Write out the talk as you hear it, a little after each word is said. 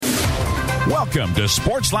Welcome to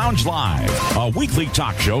Sports Lounge Live, a weekly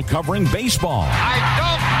talk show covering baseball. I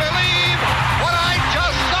don't believe what I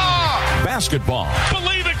just saw. Basketball.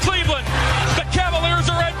 Believe it, Cleveland. The Cavaliers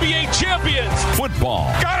are NBA champions.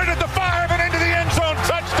 Football. Got it at the 5 and into the end zone.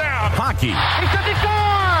 Touchdown. Hockey. He's 54.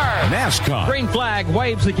 NASCAR. Green flag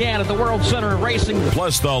waves again at the World Center of Racing.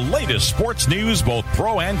 Plus the latest sports news, both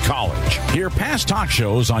pro and college. Hear past talk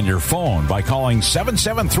shows on your phone by calling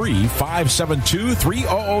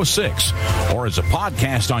 773-572-3006 or as a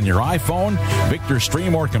podcast on your iPhone, Victor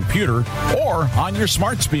Stream or computer, or on your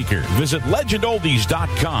smart speaker. Visit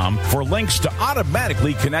legendoldies.com for links to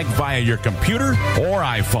automatically connect via your computer or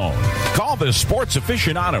iPhone. Call the sports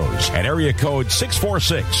aficionados at area code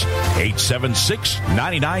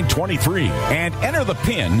 646-876-9923 and enter the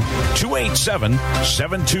PIN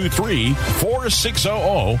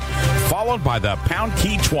 287-723-4600, followed by the pound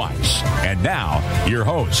key twice. And now, your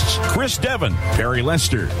hosts, Chris Devon, Perry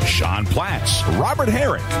Lester, Sean Platts, Robert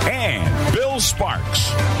Herrick, and Bill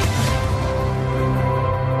Sparks.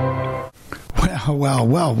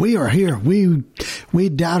 Well, we are here. We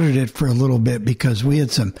doubted it for a little bit because we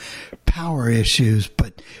had some power issues,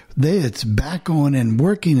 but it's back on and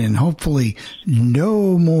working, and hopefully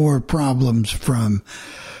no more problems from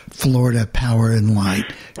Florida Power and Light.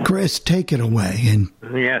 Chris, take it away. And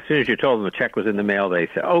yeah, as soon as you told them the check was in the mail, they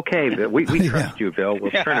said, okay, but we trust you, Bill.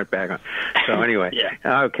 We'll turn it back on. So anyway,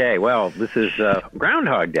 okay, well, this is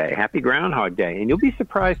Groundhog Day. Happy Groundhog Day. And you'll be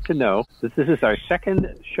surprised to know that this is our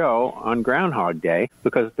second show on Groundhog Day,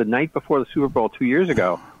 because the night before the Super Bowl 2 years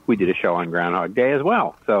ago, we did a show on Groundhog Day as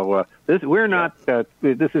well. So this is not a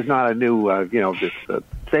new, this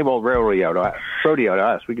same old rodeo to us.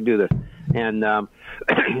 We can do this. And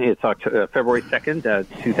it's February 2nd,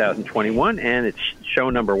 2021, and it's show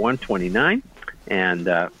number 129. And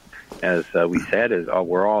as we said,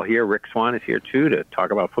 we're all here. Rick Swan is here, too, to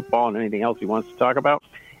talk about football and anything else he wants to talk about.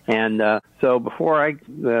 And so before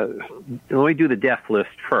let me do the death list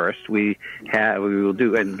first. We will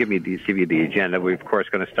do, and give you the agenda. We're, of course,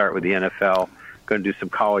 going to start with the NFL, going to do some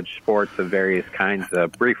college sports of various kinds.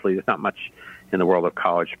 Briefly, there's not much in the world of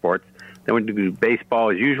college sports. Then we're going to do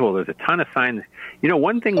baseball as usual. There's a ton of signs.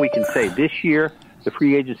 One thing we can say this year, the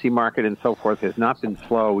free agency market and so forth has not been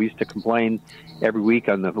slow. We used to complain every week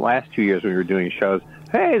on the last 2 years when we were doing shows,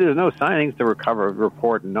 hey, there's no signings to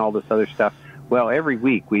report and all this other stuff. Well, every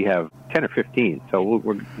week we have 10 or 15, so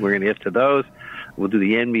we're going to get to those. We'll do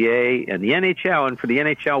the NBA and the NHL, and for the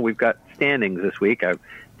NHL, we've got standings this week. I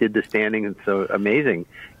did the standings. It's so amazing.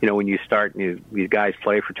 When you start, these guys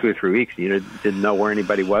play for 2 or 3 weeks, you didn't know where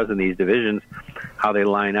anybody was in these divisions, how they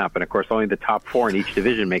line up. And, of course, only the top 4 in each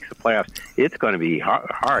division makes the playoffs. It's going to be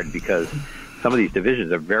hard because some of these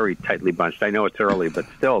divisions are very tightly bunched. I know it's early, but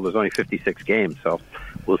still, there's only 56 games, so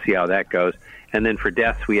we'll see how that goes. And then for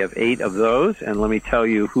deaths, we have 8 of those, and let me tell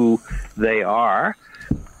you who they are.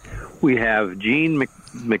 We have Gene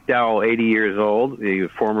McDowell, 80 years old, the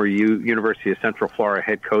former University of Central Florida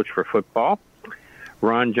head coach for football.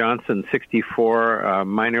 Ron Johnson, 64,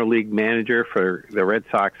 minor league manager for the Red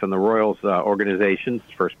Sox and the Royals organizations,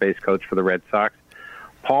 first base coach for the Red Sox.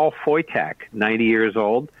 Paul Foytak, 90 years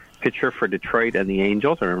old, pitcher for Detroit and the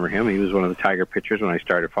Angels. I remember him. He was one of the Tiger pitchers when I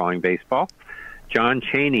started following baseball. John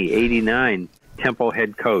Chaney, 89, Temple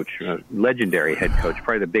head coach, legendary head coach,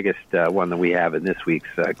 probably the biggest one that we have in this week's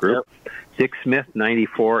group. Yep. Dick Smith,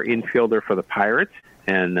 94, infielder for the Pirates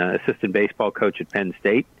and assistant baseball coach at Penn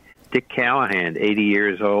State. Dick Callahan, 80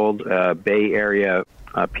 years old, Bay Area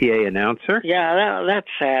PA announcer. Yeah, that's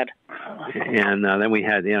sad. And then we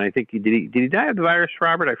had, I think, did he die of the virus,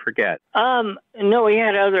 Robert? I forget. No, he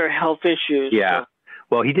had other health issues. Yeah.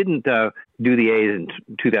 Well, he didn't do the A's in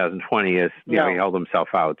 2020 as he held himself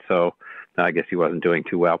out, so I guess he wasn't doing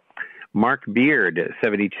too well. Mark Beard,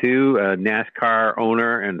 72, NASCAR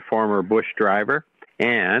owner and former Bush driver.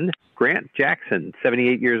 And Grant Jackson,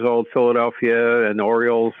 78 years old, Philadelphia and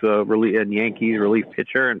Orioles and Yankees relief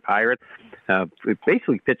pitcher and Pirates.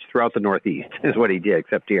 Basically pitched throughout the Northeast is what he did,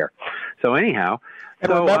 except here. So anyhow.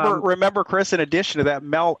 And remember, Chris, in addition to that,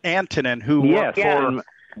 Mel Antonin, who worked for...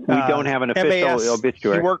 We don't have an official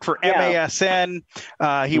obituary. He worked for MASN.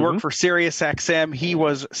 He worked for Sirius XM. He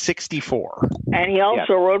was 64. And he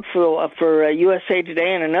also wrote for USA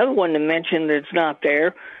Today. And another one to mention that's not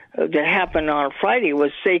there that happened on Friday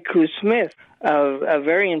was Sekou Smith, a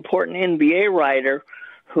very important NBA writer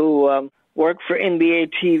who worked for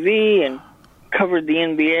NBA TV and covered the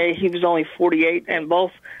NBA. He was only 48, and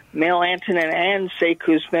both Mel Antonin and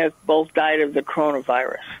Sekou Smith both died of the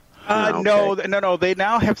coronavirus. No. They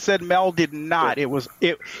now have said Mel did not.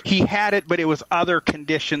 He had it, but it was other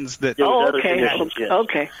conditions that. Okay.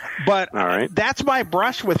 Okay. But all right. That's my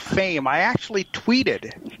brush with fame. I actually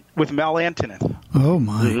tweeted with Mel Antonen. Oh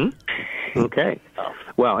my. Mm-hmm. Okay.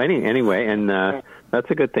 Well, anyway, and that's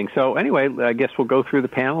a good thing. So anyway, I guess we'll go through the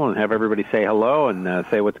panel and have everybody say hello and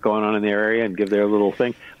say what's going on in their area and give their little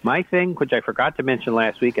thing. My thing, which I forgot to mention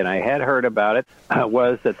last week, and I had heard about it,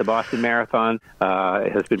 was that the Boston Marathon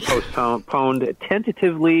has been postponed.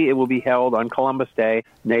 Tentatively, it will be held on Columbus Day,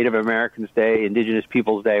 Native Americans Day, Indigenous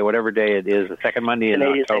Peoples Day, whatever day it is, the second Monday in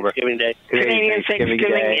October. Canadian Thanksgiving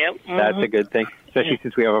Day. Yep. Mm-hmm. That's a good thing. Especially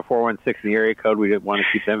since we have a 416 in the area code, we didn't want to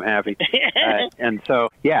keep them happy. And so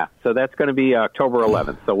that's going to be October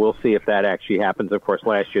 11th. So we'll see if that actually happens. Of course,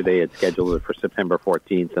 last year they had scheduled it for September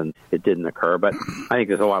 14th, and it didn't occur. But I think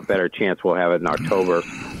there's a lot better chance we'll have it in October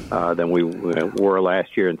than we were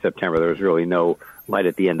last year in September. There was really no light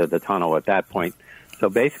at the end of the tunnel at that point. So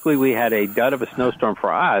basically, we had a dud of a snowstorm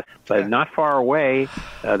for us, but not far away,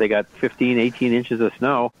 they got 15, 18 inches of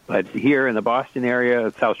snow. But here in the Boston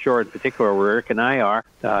area, South Shore in particular, where Rick and I are,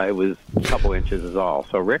 it was a couple inches is all.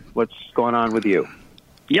 So, Rick, what's going on with you?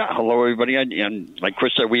 Yeah, hello, everybody. And like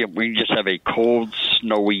Chris said, we just have a cold,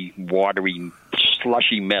 snowy, watery,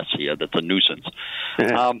 slushy mess here that's a nuisance.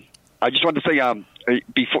 I just wanted to say,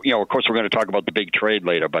 before, of course, we're going to talk about the big trade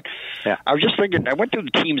later, but I was just thinking, I went through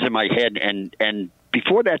the teams in my head, and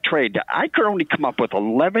before that trade, I could only come up with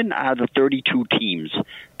 11 out of 32 teams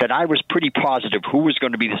that I was pretty positive who was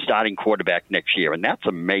going to be the starting quarterback next year, and that's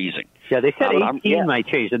amazing. Yeah, they said 18 might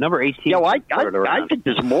change. The number 18. I think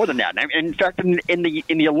there's more than that. In fact, in the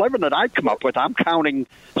 11 that I come up with, I'm counting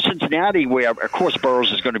Cincinnati, where of course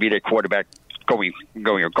Burrows is going to be their quarterback going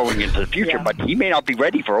into the future, but he may not be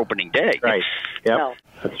ready for opening day. Right. Yeah, no.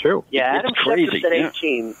 That's true. Yeah, Adam Schefter said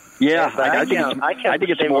 18. Yeah, I think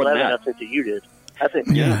it's more than that. I think that you did. I think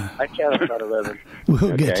I counted about 11.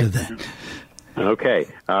 We'll get to that. Okay,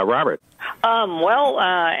 Robert. Well,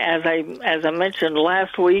 as I mentioned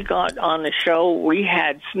last week on the show, we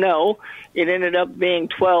had snow. It ended up being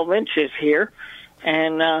 12 inches here,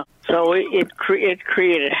 and so it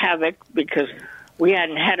created havoc because we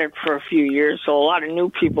hadn't had it for a few years. So a lot of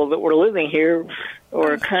new people that were living here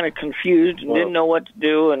were kind of confused and didn't know what to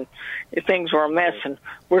do, and things were a mess. And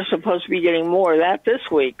we're supposed to be getting more of that this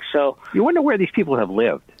week. So you wonder where these people have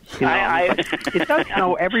lived. It does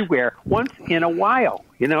snow everywhere once in a while.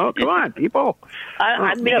 Come on, people.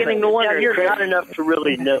 I'm beginning to wonder. Down here, not enough to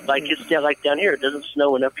really know. Like down here, it doesn't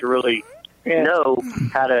snow enough to really know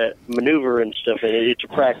how to maneuver and stuff. And it's a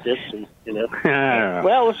practice, and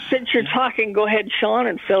Well, since you're talking, go ahead, Sean,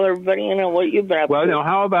 and fill everybody in on what you've been up to. Well, no.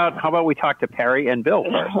 How about we talk to Perry and Bill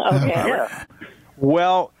first? Okay.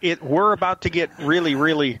 Well, we're about to get really,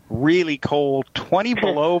 really, really cold. 20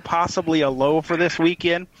 below, possibly a low for this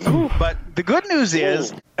weekend. But the good news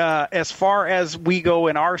is, as far as we go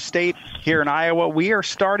in our state here in Iowa, we are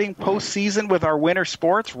starting postseason with our winter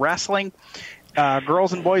sports, wrestling,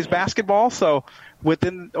 girls and boys basketball. So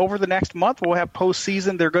over the next month, we'll have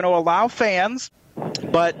postseason. They're going to allow fans,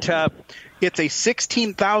 but it's a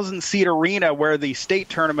 16,000-seat arena where the state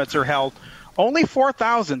tournaments are held. Only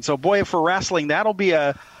 4,000. So, boy, for wrestling, that'll be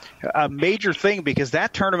a major thing because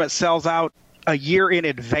that tournament sells out a year in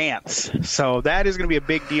advance. So that is going to be a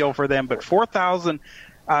big deal for them. But 4,000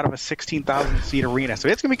 out of a 16,000-seat arena. So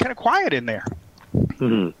it's going to be kind of quiet in there.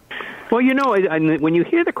 Mm-hmm. Well, when you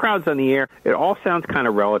hear the crowds on the air, it all sounds kind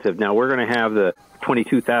of relative. Now, we're going to have the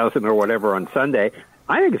 22,000 or whatever on Sunday.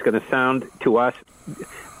 I think it's going to sound to us,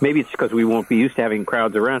 maybe it's because we won't be used to having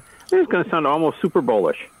crowds around, it's going to sound almost Super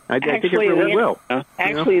Bowl-ish. I think it really will.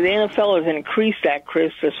 Actually, the NFL has increased that,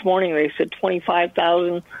 Chris. This morning they said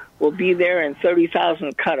 25,000 will be there and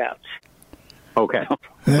 30,000 cutouts. Okay.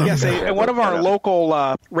 Yes, and one of our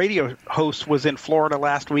local radio hosts was in Florida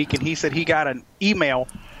last week, and he said he got an email,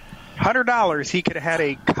 $100, he could have had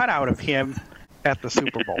a cutout of him at the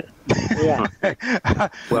Super Bowl. Yeah.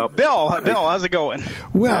 Well, Bill, how's it going?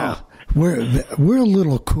 Well, we're a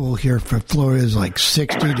little cool here for Florida. It's like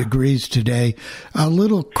 60 degrees today. A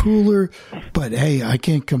little cooler, but hey, I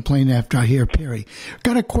can't complain after I hear Perry.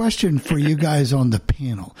 Got a question for you guys on the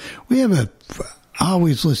panel. I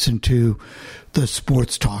always listen to the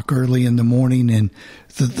sports talk early in the morning, and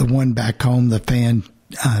the one back home, the fan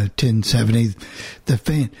 1070, the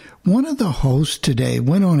fan. One of the hosts today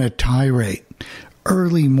went on a tirade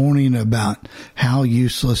early morning about how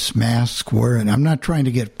useless masks were, and I'm not trying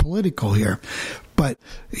to get political here, but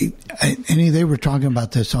they were talking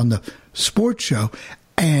about this on the sports show,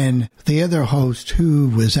 and the other host, who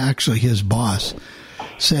was actually his boss,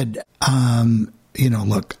 said,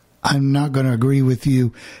 look, I'm not going to agree with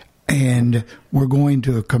you, and we're going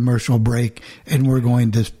to a commercial break, and we're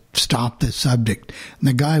going to stop this subject. And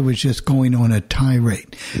the guy was just going on a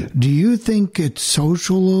tirade. Do you think it's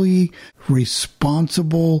socially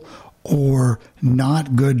responsible or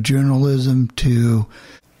not good journalism to,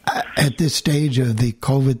 at this stage of the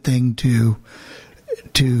COVID thing, to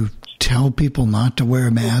tell people not to wear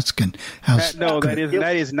a mask? And how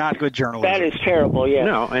that is not good journalism. That is terrible. Yeah.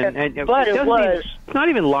 No, but it's not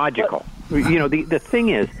even logical. The thing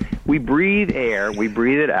is, we breathe air, we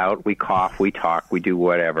breathe it out, we cough, we talk, we do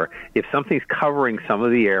whatever. If something's covering some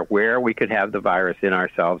of the air where we could have the virus in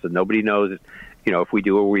ourselves and nobody knows, if we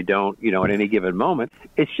do or we don't, at any given moment,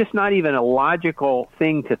 it's just not even a logical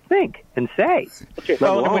thing to think and say. Okay.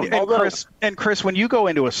 And Chris, when you go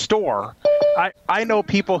into a store, I know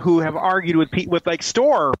people who have argued with like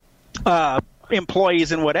store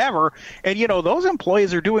employees and whatever, and those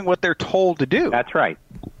employees are doing what they're told to do. That's right.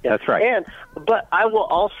 That's right. But I will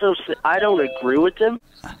also say I don't agree with him,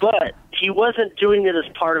 but he wasn't doing it as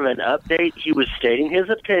part of an update. He was stating his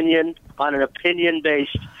opinion on an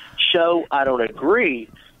opinion-based show. I don't agree.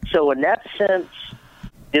 So in that sense,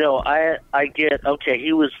 I get,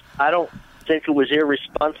 okay, I don't think it was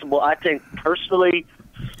irresponsible. I think personally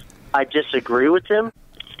I disagree with him,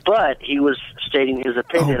 but he was stating his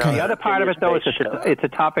opinion. Okay. On the other part of it, though, is it's a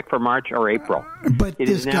topic for March or April. But it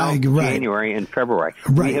this is now guy, right. January and February.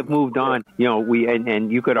 Right. We have moved on.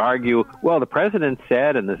 And you could argue, well, the president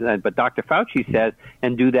said, but Dr. Fauci said,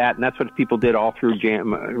 and do that, and that's what people did all through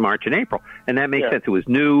March and April, and that makes sense. It was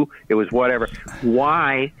new. It was whatever.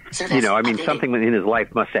 Why? Something in his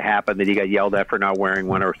life must have happened that he got yelled at for not wearing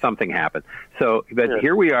one, or something happened. So, but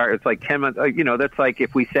here we are. It's like 10 months. That's like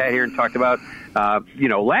if we sat here and talked about,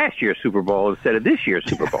 last year's Super Bowl instead of this year's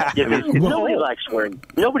Super Bowl. Nobody likes wearing.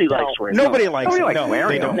 Nobody likes wearing. Nobody likes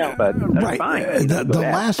wearing them. But that's fine. The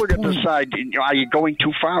last we're going to point. decide, are you going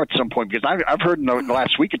too far at some point? Because I've heard in the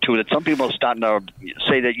last week or two that some people are starting to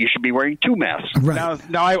say that you should be wearing 2 masks. Right.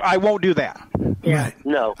 No, I won't do that. Right.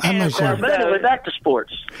 No. I'm not sure. But anyway, back to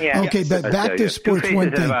sports. Yeah. Okay, but back to sports.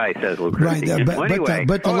 One thing. Right. But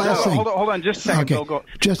the last thing. Hold on, just a second. Okay. Go.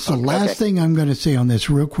 Just the last thing I'm going to say on this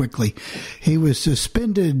real quickly. He was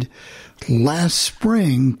suspended last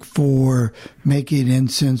spring for making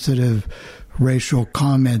insensitive racial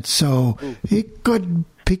comments, so he could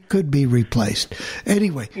be replaced.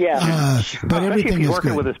 Anyway, but everything if he's is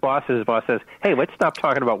working good. with his boss says, "Hey, let's stop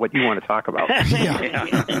talking about what you want to talk about."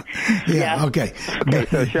 Yeah. Okay.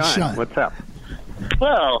 So Sean, what's up?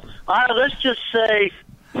 Well, let's just say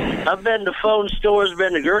I've been to phone stores,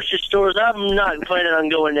 been to grocery stores. I'm not planning on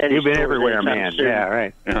going to any You've been stores everywhere, man. soon. Yeah,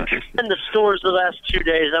 right. In the stores the last 2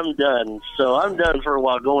 days, I'm done. So I'm done for a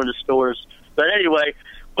while going to stores. But anyway,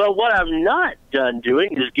 what I'm not done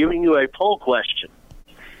doing is giving you a poll question.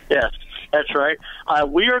 Yes, that's right.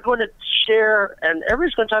 We are going to share, and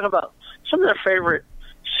everybody's going to talk about some of their favorite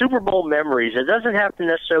Super Bowl memories. It doesn't have to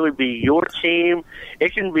necessarily be your team.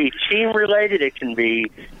 It can be team related. It can be,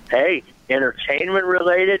 entertainment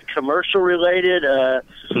related, commercial related.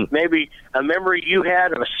 Maybe a memory you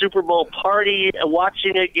had of a Super Bowl party,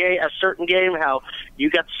 watching a certain game. How you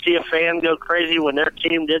got to see a fan go crazy when their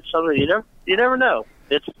team did something. You never know.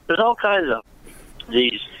 There's all kinds of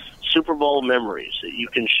these Super Bowl memories that you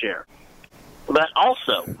can share. But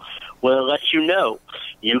also, we'll let you know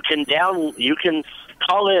you can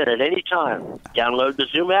call in at any time. Download the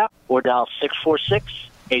Zoom app or dial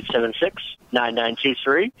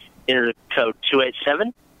 646-876-9923. Enter the code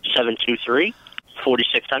 287-723-4600.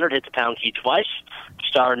 Hit the pound key twice.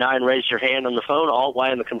 Star 9, raise your hand on the phone. Alt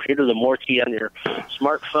Y on the computer. The more key on your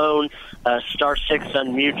smartphone. Star 6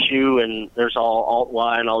 unmute you, and there's all Alt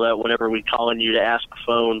Y and all that. Whenever we call on you to ask a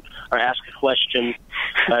phone or ask a question,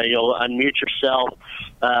 you'll unmute yourself.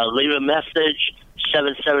 Leave a message.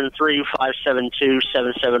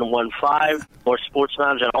 773-572-7715 or Sports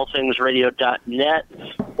Lounge at allthingsradio.net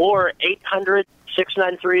or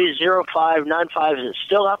 800-693-0595. Is it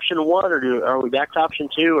still option 1 or are we back to option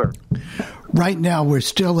 2? Or right now we're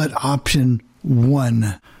still at option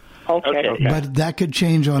 1. Okay. But that could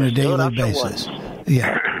change on a daily basis.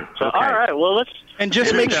 Yeah. So, all right. Well, let's. And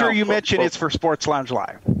just make sure you mention it's for Sports Lounge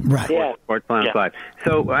Live. Right. Yeah. Sports Lounge Live.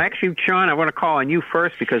 So, actually, Sean, I want to call on you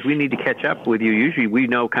first because we need to catch up with you. Usually we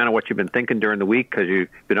know kind of what you've been thinking during the week because you've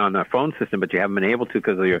been on the phone system, but you haven't been able to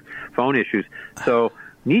because of your phone issues. So,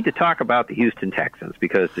 need to talk about the Houston Texans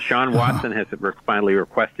because Deshaun Watson has finally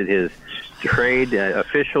requested his trade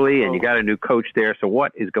officially, and you got a new coach there. So,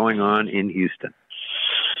 what is going on in Houston?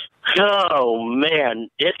 Oh, man.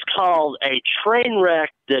 It's called a train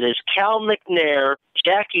wreck that is Cal McNair,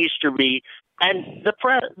 Jack Easterby, and the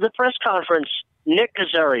press conference Nick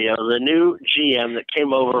Caserio, the new GM that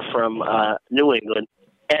came over from New England,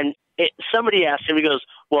 and somebody asked him, he goes,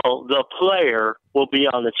 well, the player will be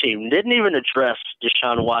on the team. Didn't even address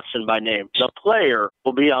Deshaun Watson by name. The player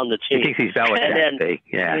will be on the team. He thinks he's Belichick.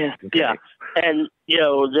 Yeah. Yeah. And,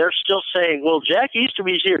 they're still saying, well, Jack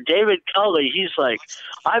Easterby's here. David Culley, he's like,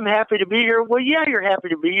 I'm happy to be here. Well, yeah, you're happy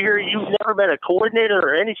to be here. You've never been a coordinator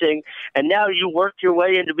or anything, and now you worked your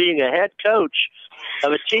way into being a head coach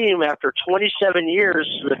of a team after 27 years,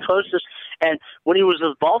 the closest. And when he was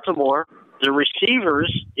with Baltimore, the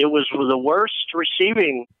receivers, it was the worst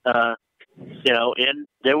receiving, and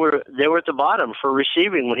they were at the bottom for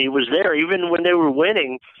receiving when he was there. Even when they were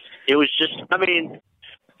winning, it was just, probably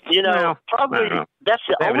that's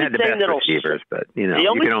the only thing that'll. Receivers, but you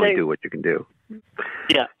can only do what you can do.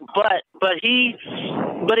 Yeah, but he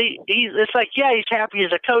it's like, yeah, he's happy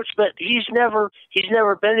as a coach, but he's never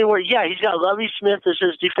been anywhere. Yeah, he's got Lovie Smith as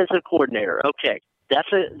his defensive coordinator. Okay,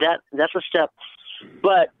 that's a step.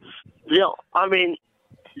 But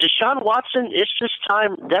Deshaun Watson, it's just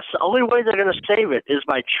time. That's the only way they're going to save it is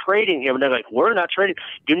by trading him. And they're like, we're not trading.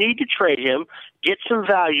 You need to trade him, get some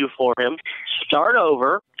value for him, start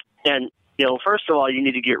over, and first of all, you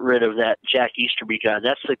need to get rid of that Jack Easterby guy.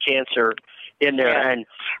 That's the cancer in there, and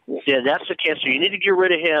that's the cancer. You need to get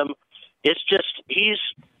rid of him. It's just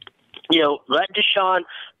let Deshaun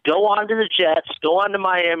go on to the Jets, go on to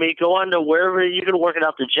Miami, go on to wherever you can work it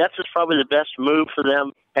out. The Jets is probably the best move for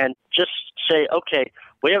them, and just say, okay,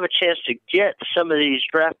 we have a chance to get some of these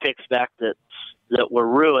draft picks back that were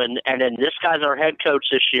ruined, and then this guy's our head coach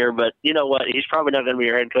this year, but you know what? He's probably not going to be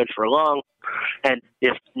your head coach for long. And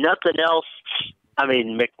if nothing else,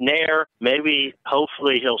 McNair, maybe,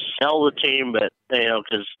 hopefully he'll sell the team, but,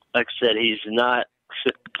 because like I said,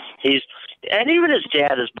 and even his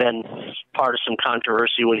dad has been part of some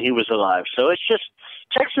controversy when he was alive. So it's just,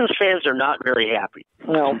 Texans fans are not very happy.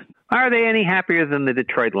 Well, are they any happier than the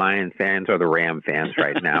Detroit Lions fans or the Ram fans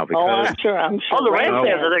right now? Because, I'm sure. The Rams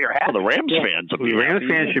fans, I think, are happy. The Rams fans. The Rams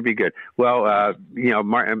fans should be good. Well,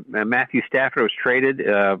 Matthew Stafford was traded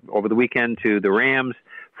over the weekend to the Rams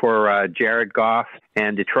for Jared Goff,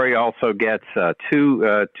 and Detroit also gets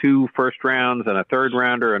two first rounds and a third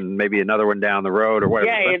rounder and maybe another one down the road or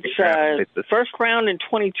whatever. Yeah, it's the first round in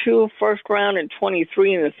 22, first round in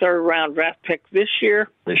 23, and the third round draft pick this year.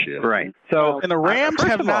 Right. So, and the Rams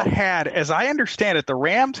have not had, as I understand it, the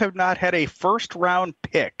Rams have not had a first round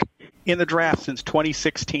pick in the draft since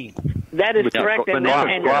 2016. That is correct. And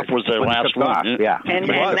Goff was their last one. Yeah. And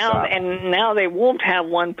now they won't have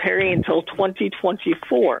one, Perry, until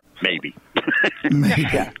 2024. Maybe.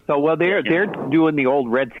 Yeah. So, they're doing the old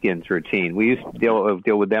Redskins routine. We used to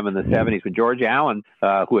deal with them in the 70s with George Allen,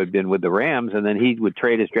 who had been with the Rams, and then he would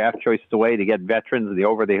trade his draft choices away to get veterans of the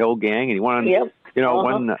Over the Hill gang, and he wanted,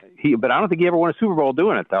 but I don't think he ever won a Super Bowl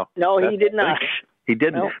doing it, though. No, he did not. He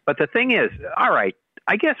didn't. Nope. But the thing is, all right,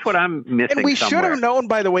 I guess what I'm missing. And we should have known,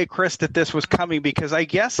 by the way, Chris, that this was coming, because I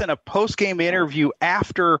guess in a post-game interview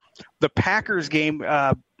after the Packers game,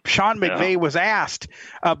 Sean McVay was asked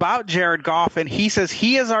about Jared Goff, and he says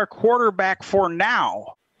he is our quarterback for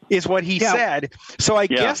now, is what he said. So I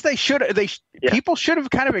guess people should have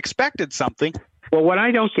kind of expected something. Well, what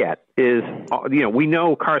I don't get is, we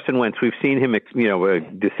know Carson Wentz. We've seen him,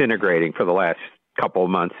 disintegrating for the last couple of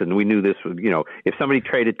months, and we knew this was, if somebody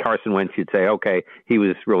traded Carson Wentz, you'd say, okay, he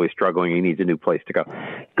was really struggling. He needs a new place to go.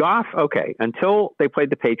 Goff, okay, until they played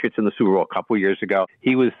the Patriots in the Super Bowl a couple of years ago,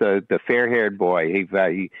 he was the fair-haired boy. He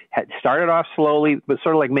had started off slowly, but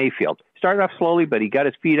sort of like Mayfield. Started off slowly, but he got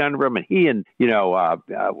his feet under him, and he and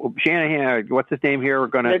Shanahan, what's his name here, are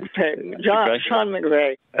going to Sean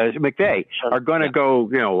McVay. McVay are going to go,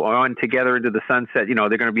 on together into the sunset. They're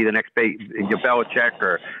going to be the next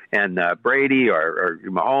Belichick and Brady or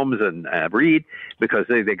Mahomes and Reed, because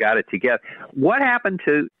they got it together. What happened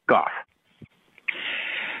to Goff?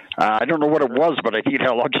 I don't know what it was, but I think it had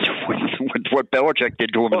a lot to do with what Belichick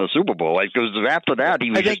did to him in the Super Bowl. Because after that,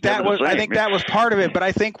 he was. I think that was part of it. But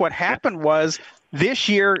I think what happened was this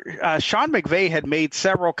year, Sean McVay had made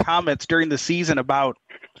several comments during the season about,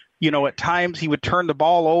 at times he would turn the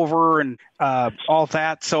ball over and all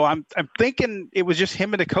that. So I'm thinking it was just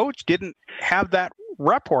him and the coach didn't have that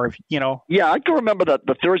rapport. Yeah, I can remember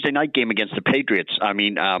the Thursday night game against the Patriots. I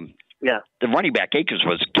mean. The running back Akers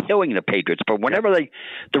was killing the Patriots, but whenever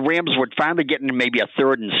the Rams would finally get into maybe a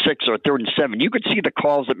 3rd and 6 or a 3rd and 7, you could see the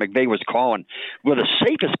calls that McVay was calling were the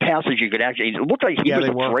safest passes you could actually. It looked like he was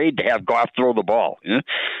afraid to have Goff throw the ball. Yeah?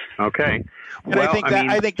 Okay, and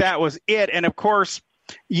I think that was it. And of course,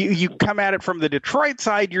 you come at it from the Detroit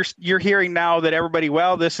side. You're hearing now that everybody,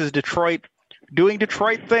 this is Detroit doing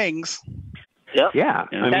Detroit things. Yep. Yeah.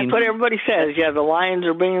 That's what everybody says. Yeah, the Lions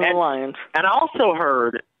are being the Lions. And I also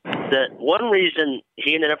heard that one reason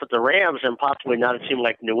he ended up with the Rams and possibly not a team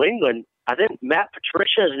like New England, I think Matt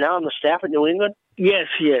Patricia is now on the staff at New England. Yes,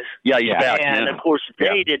 yes. Yeah, he's back. And, of course,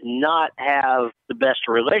 they did not have the best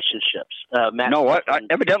relationships.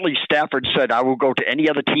 Evidently Stafford said, I will go to any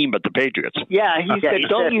other team but the Patriots. Yeah, he said,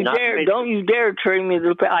 don't you dare trade me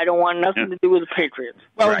to the I don't want nothing to do with the Patriots.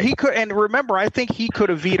 Well, he could, and remember, I think he could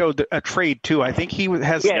have vetoed a trade, too. I think he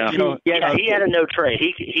has, he had a no trade.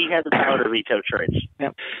 He had the power to veto trades. Yeah.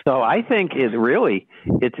 So I think it's really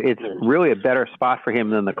a better spot for him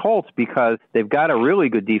than the Colts because they've got a really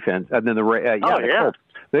good defense. And then the Colts.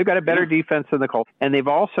 They've got a better defense than the Colts, and they've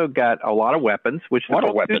also got a lot of weapons, which the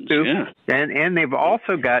Colts do. And they've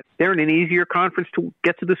also they're in an easier conference to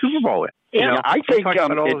get to the Super Bowl in. Yeah, I think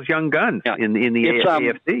about all those young guns in the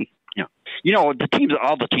AFC. Yeah, all the teams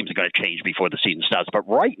are going to change before the season starts. But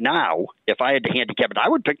right now, if I had to handicap it, I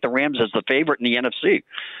would pick the Rams as the favorite in the NFC.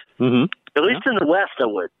 Mm-hmm. At least in the West, I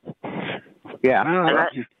would. Yeah.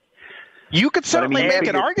 You could certainly make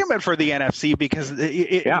an argument for the NFC because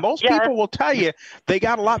most people will tell you they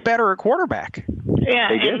got a lot better at quarterback. Yeah,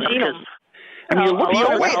 they did.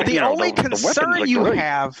 The only concern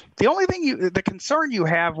you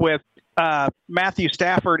have with Matthew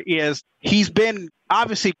Stafford is he's been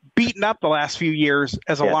obviously beaten up the last few years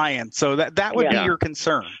as a Lion, so that would be your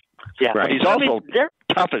concern. Yeah, but he's also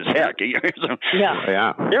tough as heck. They're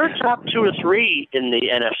top 2 or 3 in the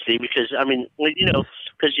NFC because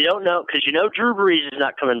because you know Drew Brees is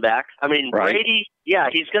not coming back. I mean, Brady,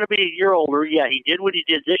 he's going to be a year older. Yeah, he did what he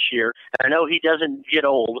did this year. I know he doesn't get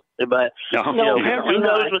old, but who knows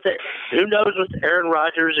with Aaron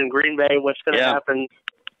Rodgers and Green Bay what's going to happen.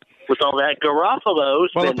 With all that,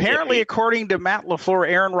 Garoppolo's apparently, according to Matt LaFleur,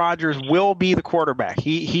 Aaron Rodgers will be the quarterback.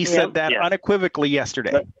 He said that unequivocally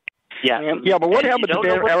yesterday. But what happens if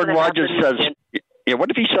Aaron Rodgers says? Yeah,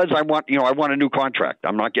 what if he says, "I want a new contract.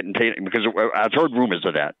 I'm not getting paid," because I've heard rumors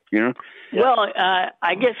of that. Well,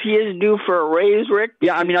 I guess he is due for a raise, Rick.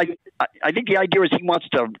 Yeah, I mean, I think the idea is he wants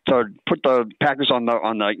to put the Packers on the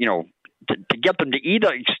to get them to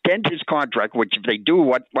either extend his contract, which if they do,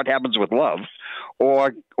 what happens with Love,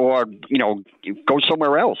 or go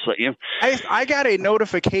somewhere else. I got a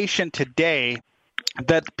notification today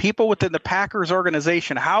that people within the Packers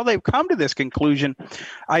organization, how they've come to this conclusion,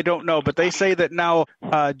 I don't know, but they say that now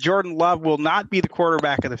Jordan Love will not be the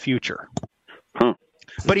quarterback of the future.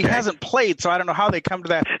 But he hasn't played, so I don't know how they come to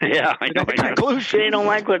that conclusion. They don't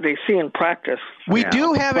like what they see in practice. We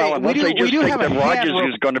do have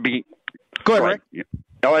Rodgers is going to be. Go ahead, Rick.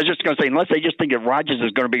 No, I was just going to say, unless they just think that Rodgers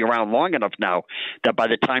is going to be around long enough now that by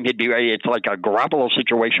the time it's like a Garoppolo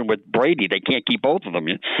situation with Brady, they can't keep both of them.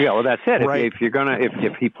 Yeah, well, that's it. Right.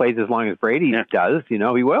 If he plays as long as Brady does, he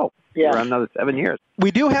will. Yeah. For another 7 years.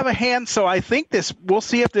 We do have a hand, so I think we'll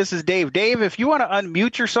see if this is Dave. Dave, if you want to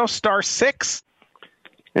unmute yourself, *6.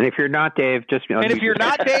 And if you're not Dave, just and if you're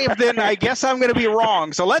not Dave, then I guess I'm going to be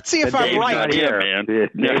wrong. So let's see if I'm right. Not here, man.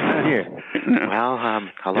 Dave's not here. Well,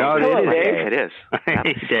 hello. No, Dave. It is.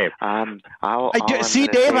 Hey, Dave.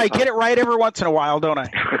 Dave, I get it right every once in a while, don't I?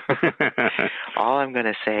 All I'm going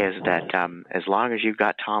to say is that as long as you've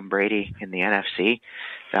got Tom Brady in the NFC,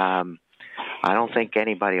 I don't think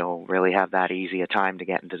anybody will really have that easy a time to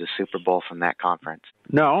get into the Super Bowl from that conference.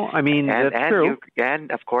 No, I mean, that's true.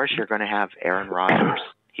 And, of course, you're going to have Aaron Rodgers.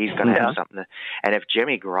 He's going to have something to – and if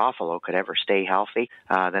Jimmy Garoppolo could ever stay healthy,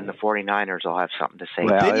 then the 49ers will have something to say.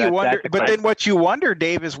 Well, then what you wonder,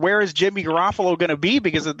 Dave, is where is Jimmy Garoppolo going to be?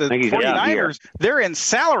 Because of the 49ers, they're in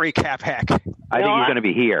salary cap heck. I think he's going to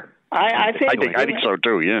be here. I think so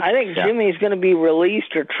too. Yeah. I think Jimmy's going to be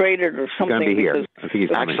released or traded or something. He's going to be here.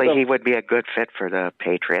 Actually, he would be a good fit for the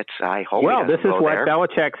Patriots. I hope. Well, this is what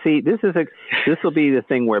Belichick. See, this will be the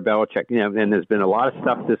thing where Belichick. And there's been a lot of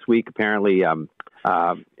stuff this week. Apparently,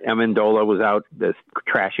 Amendola was out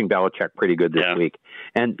trashing Belichick pretty good this week.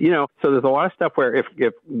 And, so there's a lot of stuff where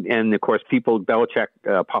if and of course Belichick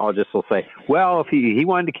apologists will say, well, if he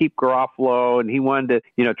wanted to keep Garoppolo and he wanted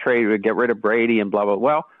to, get rid of Brady and blah, blah,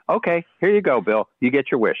 well, okay, here you go, Bill. You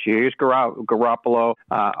get your wish. Here's Garoppolo.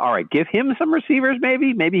 All right, give him some receivers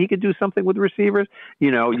maybe. Maybe he could do something with receivers.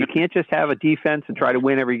 You can't just have a defense and try to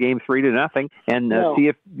win every game 3-0 and see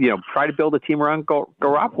if, try to build a team around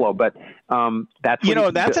Garoppolo. But that's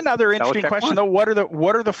that's another interesting question, though. What are the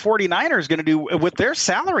 49ers going to do with their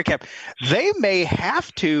salary cap? They may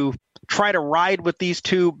have to try to ride with these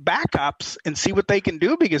two backups and see what they can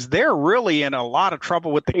do because they're really in a lot of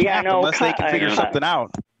trouble with the cap unless they can figure something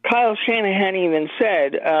out. Kyle Shanahan even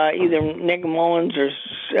said either Nick Mullins or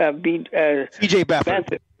C.J.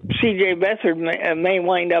 Beathard. C.J. Beathard may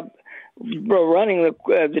wind up running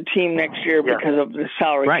the team next year because of the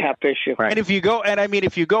salary cap issue. Right. And if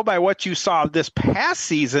you go by what you saw this past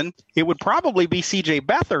season, it would probably be C.J.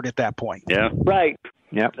 Beathard at that point. Yeah. Right.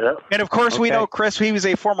 Yep. And of course, we know, Chris, he was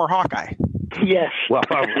a former Hawkeye. Yes. Well,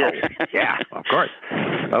 yeah, of course.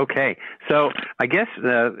 Okay, so I guess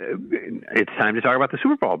it's time to talk about the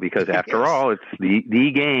Super Bowl because, after all, it's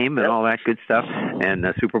the game and all that good stuff. And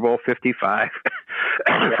Super Bowl 55,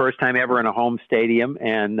 first time ever in a home stadium,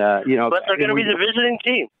 and But they're going to be the visiting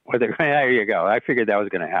team. There you go. I figured that was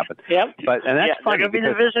going to happen. Yep. And that's funny. They're going to be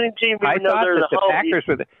the visiting team. I thought that the Packers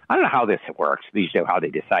were. I don't know how this works. How they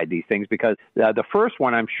decide these things because the first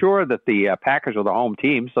one, I'm sure that the Packers are the home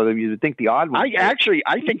team, so you would think the odd one.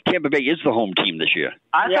 I think Tampa Bay is the home team this year.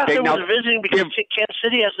 I thought they were visiting because Kansas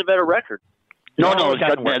City has the better record. No, it's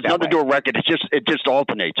nothing to do with record. It just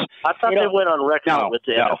alternates. I thought they went on record with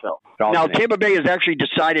the NFL. Now, Tampa Bay has actually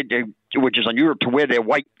decided, which is unusual, to wear their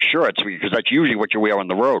white shirts because that's usually what you wear on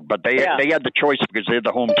the road. But they had the choice because they're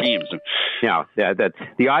the home teams. Yeah, that's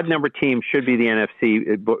the odd number team should be the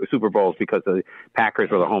NFC Super Bowls because the Packers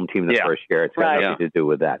were the home team the first year. It's got nothing to do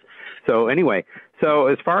with that. So anyway,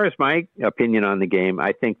 as far as my opinion on the game,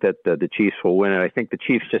 I think that the Chiefs will win it. I think the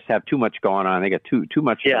Chiefs just have too much going on. They got too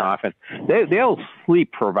much offense. They'll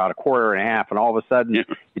sleep for about a quarter and a half, and all of a sudden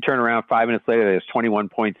you turn around 5 minutes later, there's 21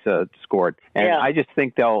 points scored. And I just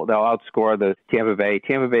think they'll outscore the Tampa Bay.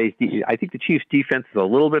 Tampa Bay's I think the Chiefs' defense is a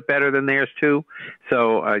little bit better than theirs too.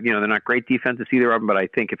 So they're not great defenses either of them, but I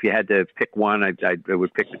think if you had to pick one, I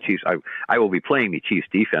would pick the Chiefs. I will be playing the Chiefs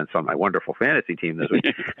defense on my wonderful fantasy team this week.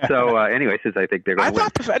 So anyway, since I think they're going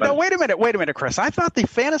to win. Wait a minute, Chris. I thought the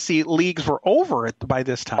fantasy leagues were over by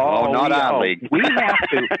this time. Oh, not our league. We have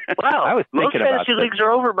to. Wow, I was most thinking fantasy leagues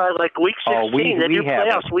are over by like week 16. They do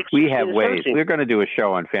playoffs week 16. We have ways. We're going to do a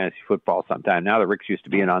show on fantasy football sometime. Now that Rick's used to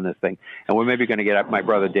be in on this thing, and we're maybe going to get up my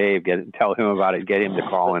brother Dave, tell him about it, get him to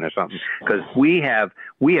call in or something, because we have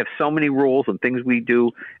so many rules and things we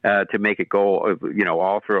do to make it go,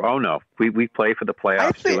 all through. Oh no, we play for the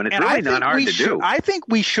playoffs too, and it's really not hard to do. I think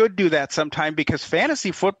we should do that sometime because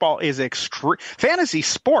fantasy football is fantasy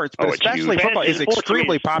sports, but especially football is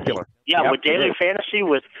extremely popular. Yeah, with daily fantasy,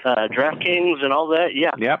 with DraftKings and all that.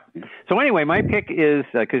 Yeah. Yep. So anyway, my pick is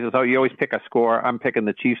because you always pick a score. I'm picking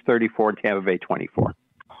the Chiefs 34, Tampa Bay 24.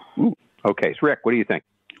 Ooh. Okay, so Rick, what do you think?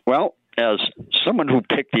 Well, as someone who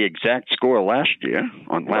picked the exact score last year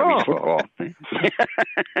on Larry's football,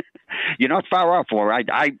 you're not far off.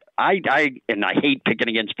 I hate picking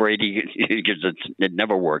against Brady because it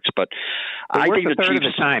never works. But I think the third of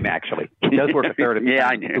the time. Actually, it does work a third of the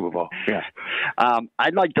time. Super Bowl. Yeah.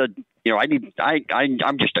 I'd like to.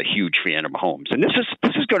 I'm just a huge fan of Mahomes, and this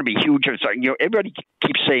is going to be huge. Everybody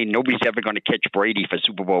keeps saying nobody's ever going to catch Brady for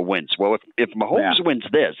Super Bowl wins. Well, if Mahomes wins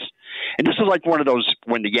this, and this is like one of those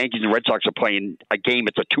when the Yankees and Red Sox are playing a game,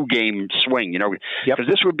 it's a 2-game swing, because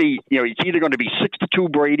this would be, it's either going to be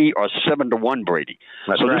 6-2 Brady or 7-1 Brady.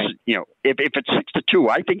 That's so right. This is, if it's 6-2,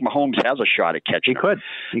 I think Mahomes has a shot at catching.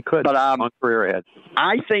 He could. But on career ahead.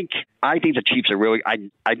 I think the Chiefs are really. I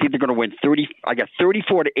think they're going to win 30. I got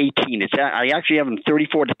 34-18. I actually have them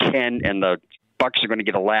 34-10, and the Bucs are going to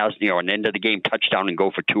get an end of the game touchdown and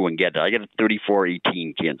go for 2 and get it. I got a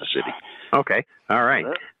 34-18 Kansas City. Okay, all right.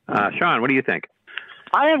 Sean, what do you think?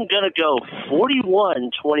 I am going to go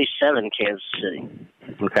 41-27 Kansas City.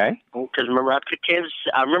 Okay. Because remember, I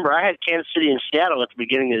had Kansas City and Seattle at the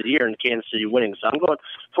beginning of the year, and Kansas City winning. So I'm going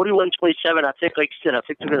 41-27. I think, like you said,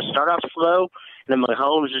 they're going to start off slow, and then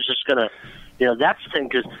Mahomes is just going to. That's the thing,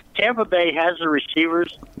 because Tampa Bay has the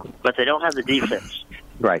receivers, but they don't have the defense.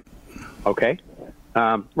 Right. Okay.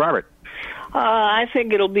 Robert? I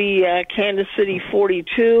think it'll be Kansas City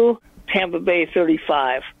 42, Tampa Bay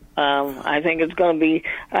 35. I think it's going to be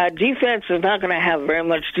defense is not going to have very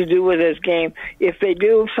much to do with this game. If they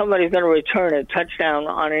do, somebody's going to return a touchdown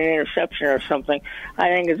on an interception or something. I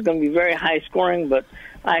think it's going to be very high scoring, but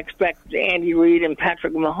I expect Andy Reid and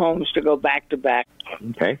Patrick Mahomes to go back-to-back.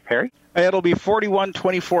 Okay. Perry? It'll be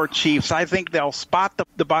 41-24 Chiefs. I think they'll spot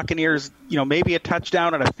the Buccaneers, maybe a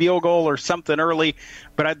touchdown and a field goal or something early.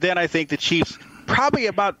 But then I think the Chiefs, probably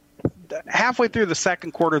about halfway through the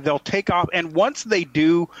second quarter, they'll take off. And once they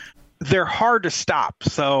do, they're hard to stop.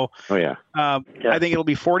 So I think it'll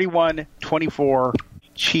be 41-24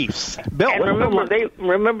 Chiefs. Bill, and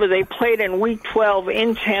remember they played in Week 12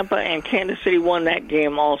 in Tampa, and Kansas City won that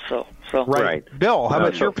game also. So right. Bill, how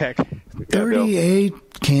about your pick?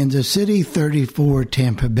 38 Kansas City, 34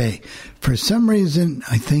 Tampa Bay. For some reason,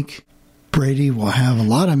 I think Brady will have a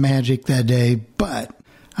lot of magic that day, but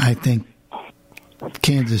I think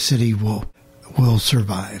Kansas City will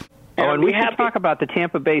survive. and we should talk about the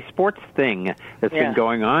Tampa Bay sports thing that's been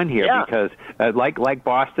going on here because, like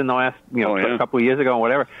Boston the last a couple of years ago and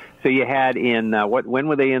whatever. So you had in when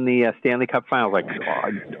were they in the Stanley Cup Finals? Like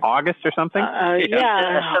August or something?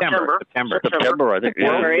 September. I think.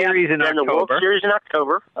 World Series in October. The World Series in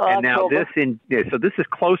October. And now this is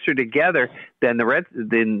closer together than the Red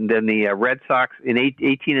Sox in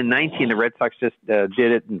 18 and 19. The Red Sox just did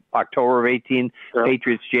it in October of 18.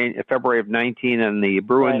 Patriots February of 19, and the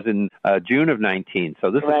Bruins in June of 19.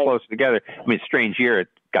 So this is closer together. I mean, strange year. It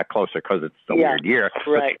got closer because it's a weird year.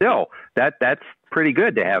 But still, that's pretty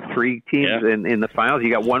good to have three teams in the finals.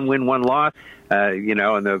 You got 1 win, 1 loss.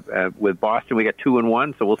 And with Boston, we got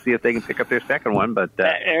 2-1. So we'll see if they can pick up their second one. But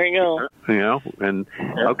there you go.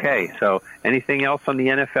 Okay. So anything else on the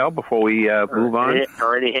NFL before we move on?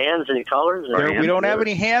 Or any hands, any colors? We don't have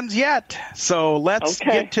any hands yet. So let's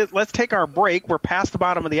take our break. We're past the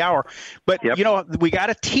bottom of the hour, but we got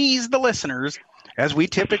to tease the listeners, as we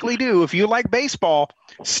typically do. If you like baseball,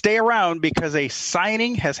 stay around because a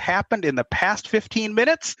signing has happened in the past 15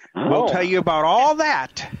 minutes. We'll tell you about all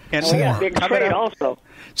that and more. Big trade also.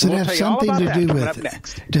 Does it have something to do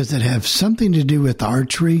with? Does it have something to do with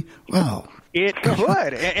archery? Well, it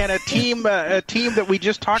could, and a team that we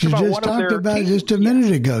just talked about. Just a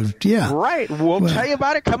minute ago. Yeah, right. We'll tell you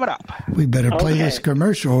about it coming up. We better play this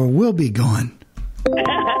commercial, or we'll be gone.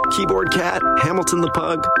 Keyboard Cat, Hamilton the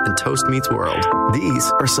Pug, and Toast Meets World.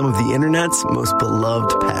 These are some of the internet's most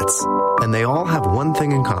beloved pets, and they all have one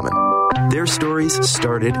thing in common. Their stories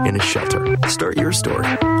started in a shelter. Start your story.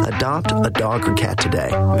 Adopt a dog or cat today.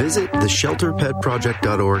 Visit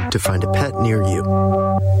theshelterpetproject.org to find a pet near you.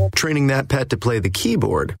 Training that pet to play the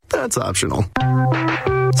keyboard, that's optional.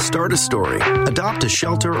 Start a story. Adopt a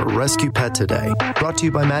shelter or rescue pet today. Brought to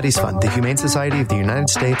you by Maddie's Fund, the Humane Society of the United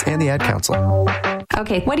States, and the Ad Council.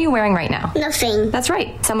 Okay, what are you wearing right now? Nothing. That's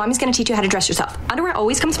right. So Mommy's going to teach you how to dress yourself. Underwear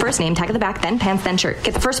always comes first, name tag at the back, then pants, then shirt.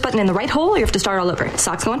 Get the first button in the right hole or you have to start all over.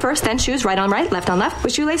 Socks going first, then shoes, right on right, left on left.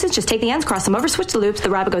 With shoelaces, just take the ends, cross them over, switch the loops. The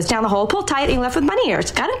rabbit goes down the hole, pull tight, and you're left with bunny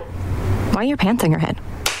ears. Got it? Why are your pants on your head?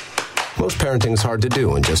 Most parenting's hard to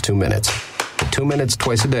do in just 2 minutes. 2 minutes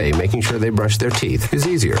twice a day making sure they brush their teeth is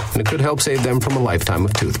easier, and it could help save them from a lifetime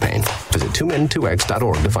of tooth pain. Visit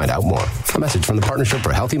 2min2x.org to find out more. A message from the Partnership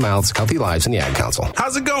for Healthy Mouths, Healthy Lives, and the Ad Council.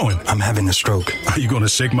 How's it going? I'm having a stroke. Are you going to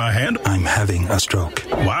shake my hand? I'm having a stroke.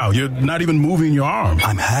 Wow, you're not even moving your arm.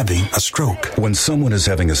 I'm having a stroke. When someone is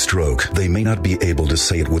having a stroke, they may not be able to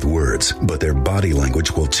say it with words, but their body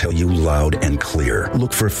language will tell you loud and clear.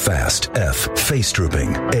 Look for FAST. F, face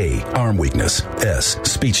drooping. A, arm weakness. S,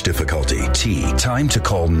 speech difficulty. T, time to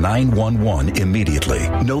call 911 immediately.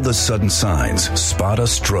 Know the sudden signs. Spot a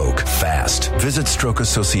stroke fast. Visit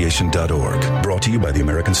strokeassociation.org. Brought to you by the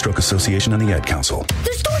American Stroke Association and the Ad Council.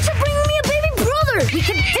 The Storks are bringing me a baby brother. We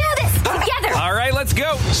can do this together. All right, let's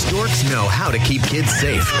go. Storks know how to keep kids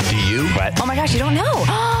safe. Do you? Oh my gosh, you don't know.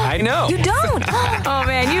 I know. You don't? Oh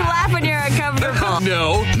man, you laugh when you're uncomfortable.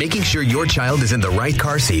 No. Making sure your child is in the right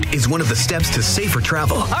car seat is one of the steps to safer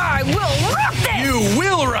travel. I will rock this. You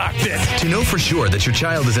will rock this. To know for sure that your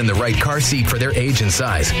child is in the right car seat for their age and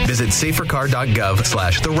size, visit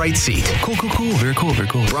safercar.gov/the-right-seat. Cool. Very cool.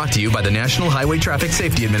 Brought to you by the National Highway Traffic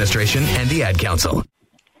Safety Administration and the Ad Council.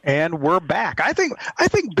 And we're back. I think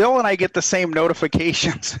Bill and I get the same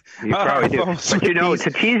notifications. You probably do. But to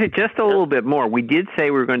tease it just a little bit more, we did say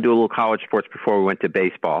we were going to do a little college sports before we went to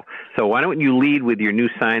baseball. So why don't you lead with your new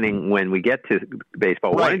signing when we get to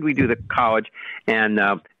baseball? Right. Why did we do the college? And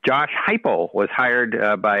Josh Heupel was hired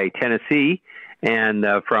by Tennessee and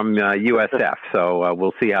from USF. So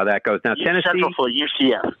we'll see how that goes. Now, Tennessee. Central Florida,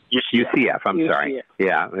 UCF. I'm sorry.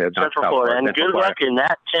 Yeah. Central Florida. And good luck in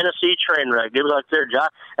that Tennessee train wreck. Good luck there, Josh.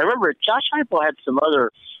 I remember Josh Heupel had some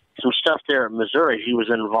stuff there at Missouri. He was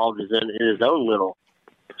involved in his own little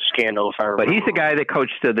scandal, if I remember. But he's the guy that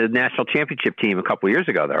coached the national championship team a couple years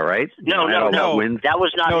ago, though, right? No. That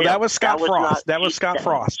was not him. That was Scott Frost.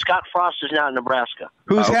 Frost. Scott Frost is now in Nebraska.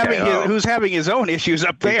 Who's having his own issues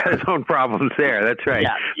up there? His own problems there. That's right.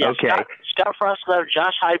 Yeah. Okay. Scott Frost left.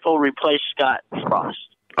 Josh Heupel replaced Scott Frost.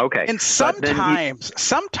 Okay. And sometimes,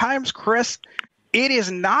 Chris, it is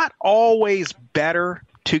not always better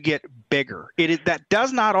to get bigger. That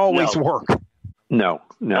does not always work. No,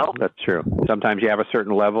 that's true. Sometimes you have a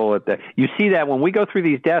certain level you see that when we go through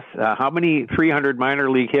these deaths, how many 300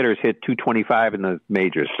 minor league hitters hit 225 in the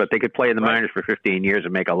majors, but they could play in the minors for 15 years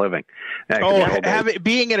and make a living.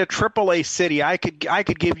 Being in a AAA city, I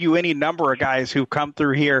could give you any number of guys who come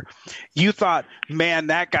through here. You thought, man,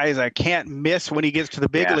 that guy's I can't miss when he gets to the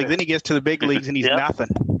big league. Then he gets to the big leagues and he's nothing.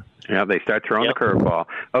 Yeah, they start throwing the curveball.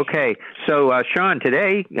 Okay, so Sean,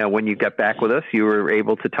 today when you got back with us, you were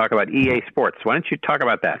able to talk about EA Sports. Why don't you talk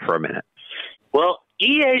about that for a minute? Well,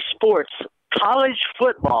 EA Sports college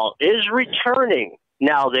football is returning.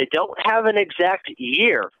 Now, they don't have an exact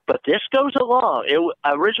year, but this goes along.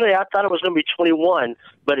 Originally, I thought it was going to be 21,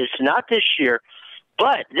 but it's not this year.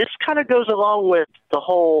 But this kind of goes along with the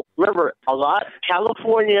whole, remember,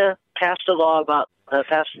 California passed a law about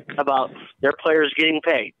their players getting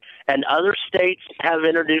paid. And other states have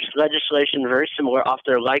introduced legislation very similar off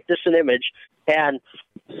their likeness and image. And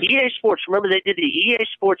EA Sports, remember they did the EA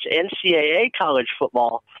Sports NCAA college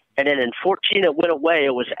football, and then in 2014 it went away.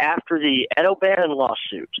 It was after the Ed O'Bannon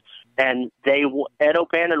lawsuit. And Ed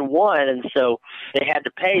O'Bannon won, and so they had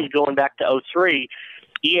to pay going back to 2003.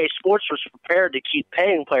 EA Sports was prepared to keep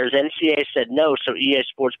paying players. NCAA said no, so EA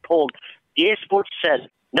Sports pulled. EA Sports said,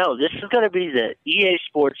 no, this is going to be the EA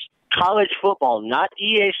Sports college football, not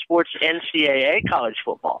EA Sports NCAA college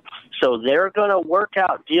football. So they're going to work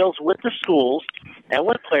out deals with the schools and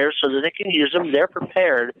with players so that they can use them. They're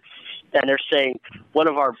prepared, and they're saying one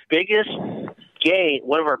of our biggest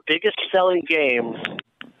selling games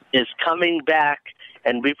is coming back,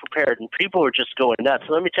 and be prepared. And people are just going nuts.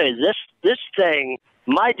 So let me tell you, this thing,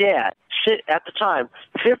 my dad, at the time,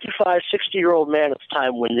 55, 60-year-old man at the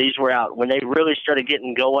time when these were out, when they really started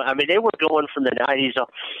getting going. I mean, they were going from the 90s on.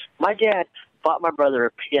 My dad bought my brother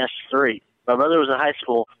a PS3. My brother was in high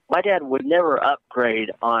school. My dad would never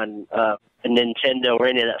upgrade on a Nintendo or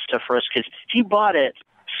any of that stuff for us because he bought it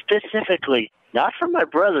specifically, not for my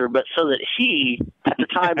brother, but so that he, at the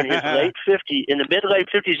time in his in the mid-late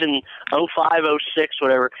 50s in 05, 06,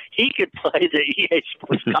 whatever, he could play the EA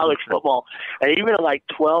Sports college football. And even at like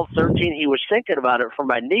 12, 13, he was thinking about it for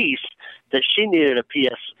my niece that she needed a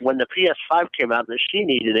when the PS5 came out, that she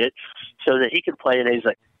needed it so that he could play. And he's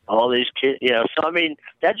like, all these kids, So, I mean,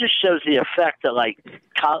 that just shows the effect that, like,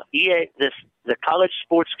 the college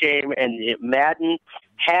sports game and Madden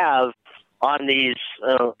have on these,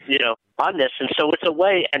 on this. And so it's a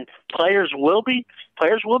way, and players will be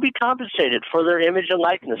compensated for their image and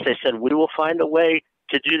likeness. They said, we will find a way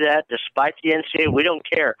to do that despite the NCAA. We don't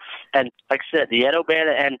care. And like I said, the Ed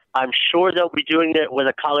O'Bannon, and I'm sure they'll be doing it with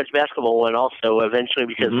a college basketball one also eventually,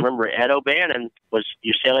 because remember, Ed O'Bannon was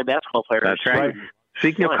UCLA basketball player. That's right.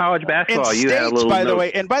 Speaking of college basketball, you had a little by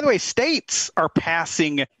the way, states are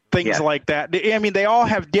passing things like that. I mean, they all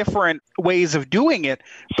have different ways of doing it,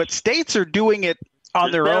 but states are doing it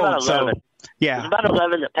on their own. So, there's about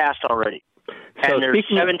 11 that passed already, and there's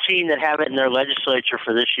 17 that have it in their legislature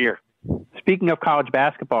for this year. Speaking of college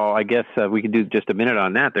basketball, I guess we could do just a minute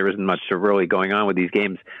on that. There isn't much really going on with these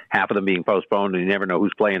games, half of them being postponed, and you never know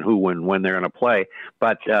who's playing who when they're going to play.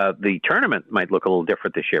 But the tournament might look a little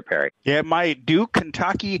different this year, Perry. Yeah, it might. Duke,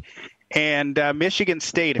 Kentucky, and Michigan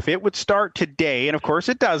State. If it would start today, and of course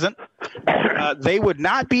it doesn't, they would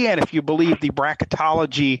not be in if you believe the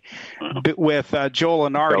bracketology with Joe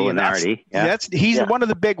Lunardi. He's one of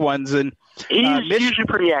the big ones, and he's usually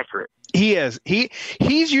pretty accurate. He is.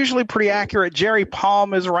 He's usually pretty accurate. Jerry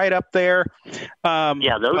Palm is right up there.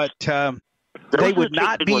 But they would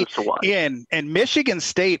not be in. And Michigan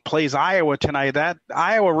State plays Iowa tonight. That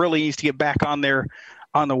Iowa really needs to get back on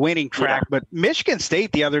the winning track. But Michigan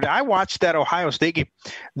State the other day, I watched that Ohio State game.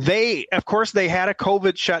 They had a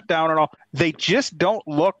COVID shutdown and all. They just don't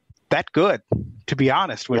look that good, to be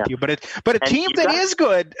honest with you. But a team that is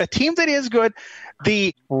good,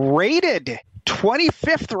 the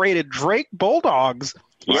 25th rated Drake Bulldogs,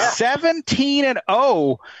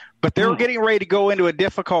 17-0, but they're getting ready to go into a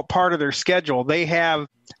difficult part of their schedule. They have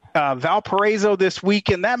Valparaiso this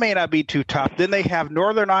weekend. That may not be too tough. Then they have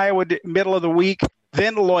Northern Iowa middle of the week.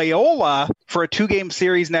 Then Loyola for a 2-game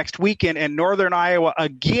series next weekend, and Northern Iowa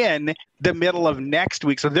again the middle of next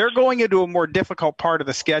week. So they're going into a more difficult part of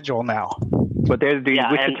the schedule now. But there's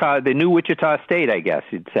the new Wichita State, I guess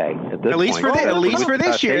you'd say. At least for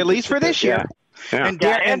this year. Yeah. And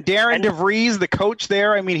Darren DeVries, the coach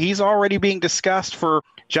there, I mean, he's already being discussed for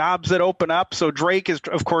jobs that open up. So Drake is,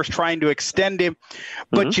 of course, trying to extend him.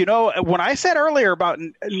 But, when I said earlier about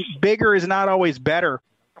bigger is not always better,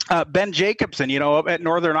 Ben Jacobson, at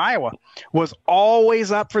Northern Iowa, was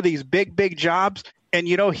always up for these big jobs. And,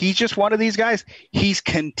 he's just one of these guys. He's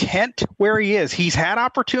content where he is. He's had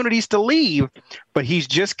opportunities to leave, but he's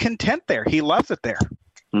just content there. He loves it there.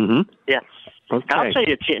 Mm-hmm. Yeah. Okay. I'll tell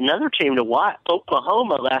you another team to watch.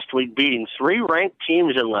 Oklahoma last week beating 3 ranked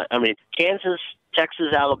teams Kansas,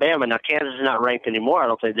 Texas, Alabama. Now Kansas is not ranked anymore. I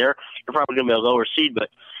don't think they're probably going to be a lower seed,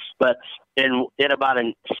 but in about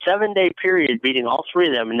a 7-day period, beating all 3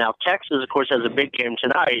 of them. And now Texas, of course, has a big game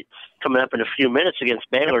tonight coming up in a few minutes against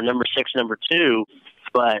Baylor, number 6, number 2.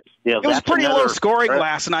 But it was pretty low scoring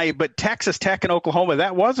last night. But Texas Tech and Oklahoma,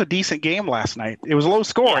 that was a decent game last night. It was low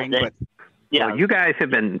scoring, but well, you guys have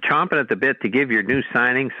been chomping at the bit to give your new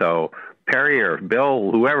signing, so Perry or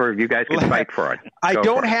Bill, whoever, you guys can fight for it. I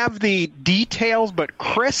don't have the details, but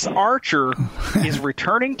Chris Archer is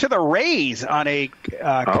returning to the Rays on a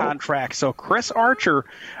contract. So Chris Archer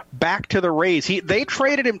back to the Rays. They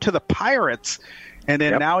traded him to the Pirates, and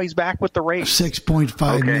then now he's back with the Rays.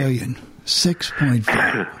 $6.5 million.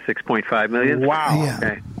 $6.5 million? Wow. Yeah.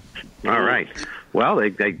 Okay. All right. Well, they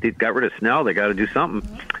got rid of Snell. They got to do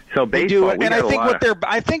something. So baseball, and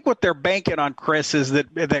I think what they're banking on, Chris, is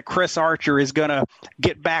that Chris Archer is going to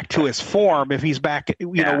get back to his form if he's back,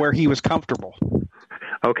 know, where he was comfortable.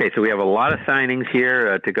 Okay, so we have a lot of signings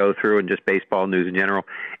here to go through, and just baseball news in general.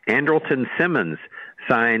 Andrelton Simmons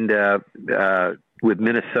signed with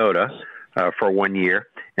Minnesota for 1 year.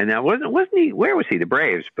 And now wasn't he? Where was he? The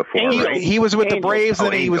Braves before, right? He was with the Braves,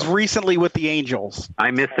 and he was recently with the Angels.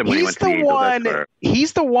 I missed him when he went to the Angels.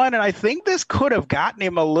 He's the one, and I think this could have gotten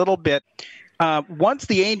him a little bit. Once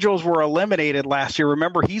the Angels were eliminated last year,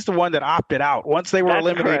 remember, he's the one that opted out. Once they were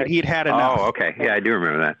eliminated, he'd had enough. Oh, okay. Yeah, I do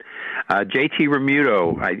remember that. JT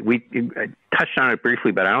Remuto, we touched on it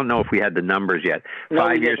briefly, but I don't know if we had the numbers yet.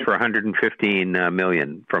 5 years for $115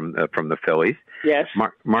 million from the Phillies. Yes.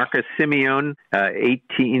 Marcus Semien,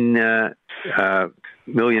 $18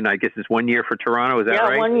 million, I guess, is 1 year for Toronto. Is that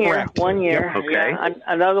right? Yeah, 1 year. Correct. 1 year. Yep. Okay. Yeah.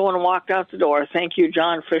 Another one walked out the door. Thank you,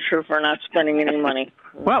 John Fisher, for not spending any money.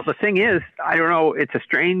 Well, the thing is, I don't know. It's a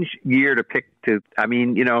strange year to pick to. I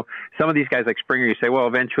mean, some of these guys like Springer, you say, well,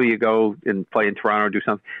 eventually you go and play in Toronto or do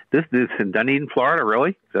something. This in Dunedin, Florida, really?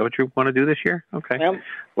 Is that what you want to do this year? Okay. Yep.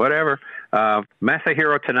 Whatever.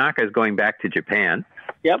 Masahiro Tanaka is going back to Japan.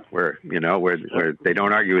 Yep. Where they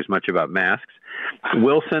don't argue as much about masks.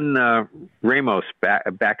 Wilson Ramos,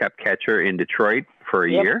 backup catcher in Detroit for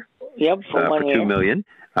a year. Yep, for $2 million.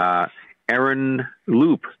 Aaron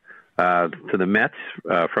Loop to the Mets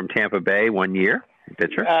from Tampa Bay, 1 year.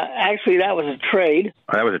 Pitcher. Actually, that was a trade.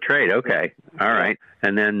 Oh, that was a trade. Okay. All right.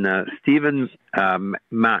 And then Steven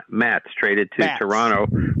Matz traded to Toronto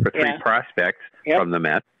for three prospects from the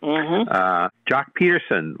Mets. Mm-hmm. Jock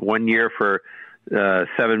Peterson, 1 year for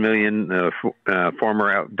 $7 million,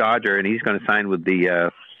 former Dodger, and he's going to sign with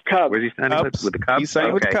the Cubs. Where's he signing with the Cubs? He's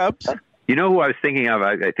signing with the Cubs. You know who I was thinking of?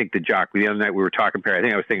 I think the Jock. The other night we were talking, Perry. I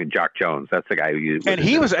think I was thinking Jock Jones. That's the guy who used. And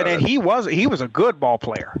he was a good ball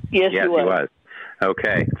player. Yes, he was.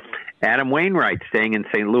 Okay. Adam Wainwright staying in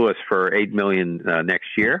St. Louis for $8 million next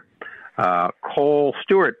year. Cole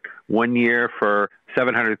Stewart, 1 year for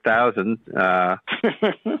 $700,000.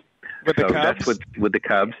 With the Cubs? That's with the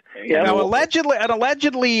Cubs. Yeah. Now,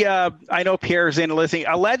 allegedly, I know Pierre's in listening.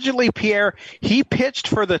 Allegedly, Pierre, he pitched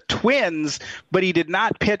for the Twins, but he did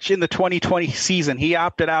not pitch in the 2020 season. He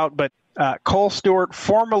opted out, but Cole Stewart,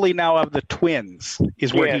 formerly now of the Twins,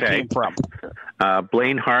 is where he came from.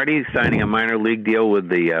 Blaine Hardy signing a minor league deal with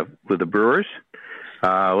the Brewers.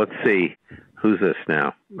 Let's see. Who's this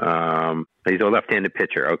now? He's a left-handed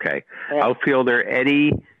pitcher. Okay. Yeah. Outfielder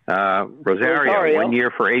Eddie Rosario, 1 year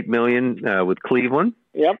for $8 million with Cleveland.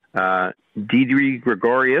 Yep. Didi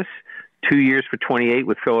Gregorius, 2 years for $28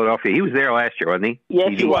 with Philadelphia. He was there last year, wasn't he?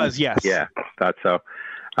 Yes, he was. Yes. Yeah, thought so.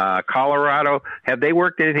 Colorado, have they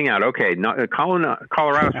worked anything out? Okay,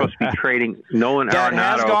 Colorado's supposed to be trading Nolan Arenado.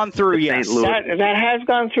 That has gone through, yes. St. Louis. That has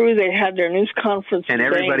gone through. They had their news conference. And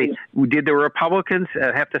everybody, did the Republicans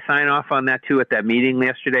have to sign off on that too at that meeting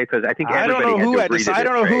yesterday? Because I think everybody I don't know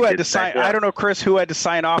who had to sign. I don't know, Chris, who had to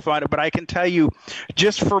sign off on it, but I can tell you,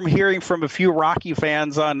 just from hearing from a few Rocky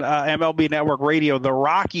fans on MLB Network Radio, the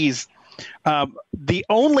Rockies, the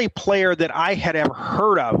only player that I had ever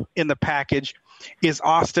heard of in the package is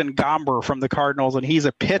Austin Gomber from the Cardinals, and he's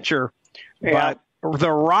a pitcher. Yeah. But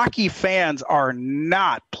the Rocky fans are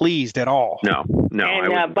not pleased at all. No.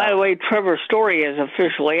 And by the way, Trevor Story has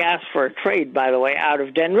officially asked for a trade, by the way, out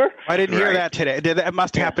of Denver. I didn't hear that today. That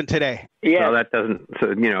must happen today. Yeah. Well, that doesn't,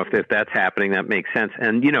 if that's happening, that makes sense.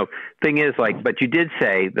 And, thing is, but you did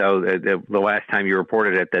say, though, the last time you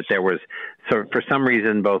reported it, that there was, so for some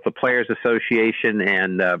reason, both the Players Association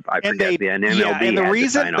and MLB and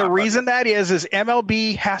the reason that is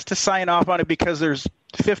MLB has to sign off on it because there's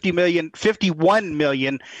 51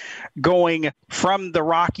 million going from the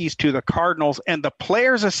Rockies to the Cardinals, and the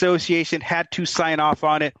Players Association had to sign off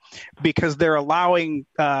on it because they're allowing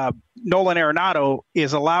Nolan Arenado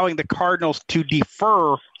is allowing the Cardinals to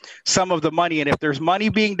defer some of the money, and if there's money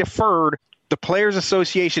being deferred, the Players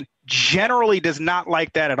Association generally does not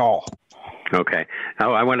like that at all. Okay.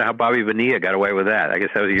 I wonder how Bobby Bonilla got away with that. I guess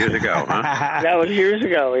that was years ago, huh? That was years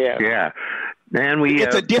ago, yeah. Yeah. And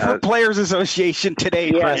it's a different players association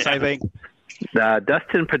today, Chris, I think.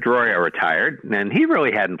 Dustin Pedroia retired, and he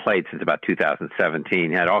really hadn't played since about 2017.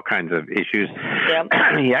 He had all kinds of issues. Yep.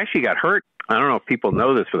 He actually got hurt. I don't know if people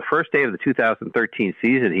know this. For the first day of the 2013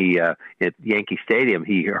 season, he at Yankee Stadium,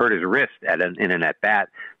 he hurt his wrist in an at-bat.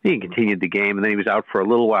 He continued the game, and then he was out for a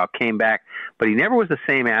little while, came back, but he never was the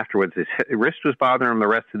same afterwards. His wrist was bothering him the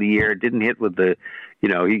rest of the year. Didn't hit with the,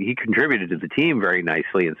 he contributed to the team very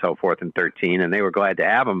nicely and so forth in 13, and they were glad to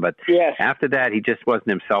have him. But after that, he just wasn't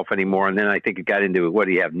himself anymore. And then I think it got into, what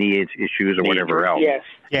do you have, knee issues or whatever else? Yes.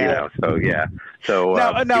 Yeah. So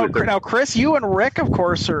now, Chris, you and Rick, of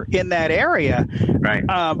course, are in that area. Right.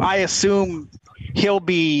 I assume he'll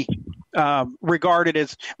be regarded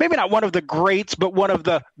as maybe not one of the greats, but one of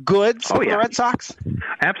the goods of the Red Sox?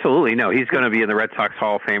 Absolutely. No, he's going to be in the Red Sox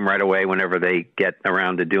Hall of Fame right away whenever they get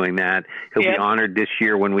around to doing that. He'll be honored this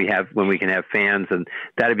year when we can have fans, and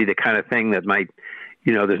that'd be the kind of thing that might,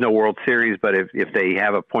 there's no World Series, but if they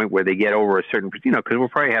have a point where they get over a certain, because we'll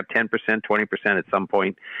probably have 10%, 20% at some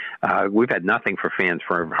point. We've had nothing for fans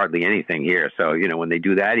for hardly anything here. So, when they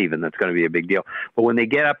do that even, that's going to be a big deal. But when they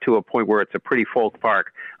get up to a point where it's a pretty full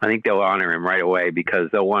park, I think they'll honor him right away because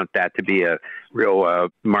they'll want that to be a real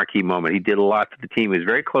marquee moment. He did a lot for the team. He was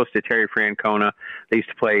very close to Terry Francona. They used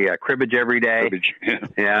to play cribbage every day.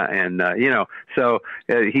 So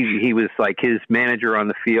he was like his manager on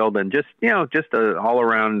the field, and just a all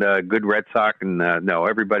around good Red Sox. And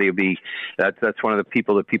everybody will be. That's one of the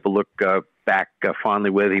people that people look back fondly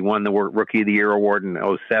with. He won the Rookie of the Year award in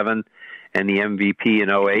 2007. And the MVP in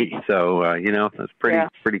 2008, so that's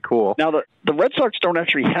pretty cool. Now the Red Sox don't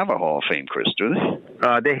actually have a Hall of Fame, Chris, do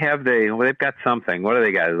they? They've got something. What do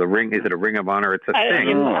they got? The ring? Is it a Ring of Honor? It's a thing.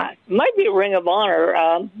 It might be a Ring of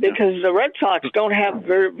Honor because the Red Sox don't have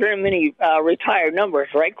very, very many retired numbers,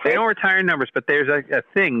 right, Chris? They don't retire numbers, but there's a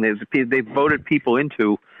thing they voted people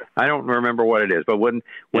into. I don't remember what it is, but when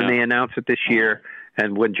they announced it this year.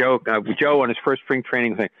 And when Joe on his first spring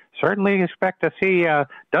training thing, certainly expect to see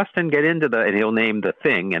Dustin get into and he'll name the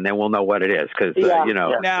thing, and then we'll know what it is because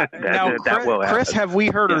that will happen. Chris, have we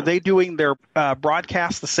heard? Are they doing their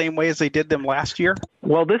broadcasts the same way as they did them last year?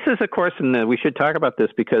 Well, this is, of course, and we should talk about this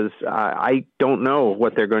because I don't know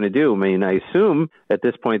what they're going to do. I mean, I assume at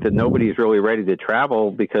this point that nobody's really ready to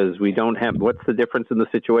travel because we don't have. What's the difference in the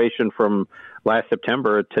situation from last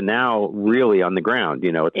September to now, really on the ground?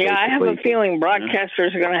 I have a feeling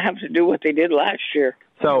broadcasters are going to have to do what they did last year.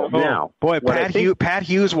 So now, Pat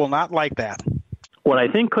Hughes will not like that. What I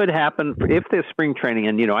think could happen if there's spring training,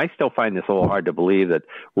 and I still find this a little hard to believe that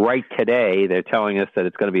right today they're telling us that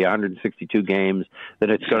it's going to be 162 games,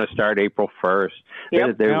 that it's going to start April 1st,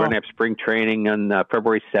 that they're going to have spring training on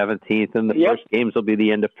February 17th, and the first games will be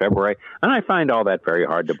the end of February. And I find all that very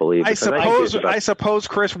hard to believe. I suppose,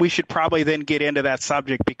 Chris, we should probably then get into that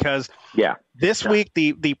subject because this week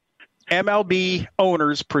the MLB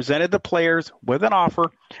owners presented the players with an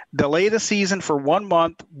offer, delay the season for 1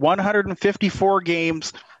 month, 154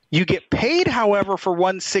 games. You get paid, however, for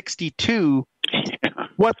 162.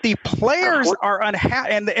 What the players are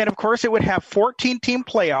unhappy, and of course it would have 14-team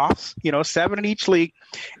playoffs, 7 in each league,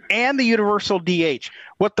 and the universal DH.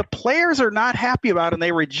 What the players are not happy about, and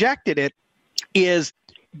they rejected it, is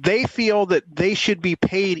they feel that they should be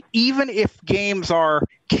paid even if games are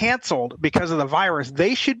canceled because of the virus.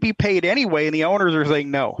 They should be paid anyway, and the owners are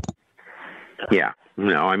saying no. Yeah.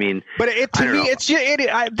 No, I mean... But to me, it's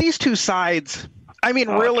just, these two sides, I mean,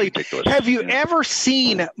 really, have you ever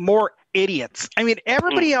seen more idiots? I mean,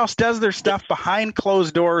 everybody else does their stuff behind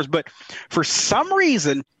closed doors, but for some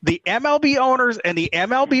reason, the MLB owners and the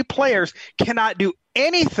MLB players cannot do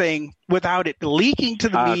anything without it leaking to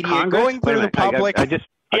the media, Congress? going through the public.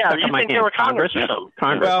 You think they were Congress?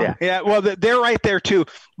 Congress, well, they're right there too.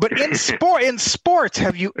 But in sports,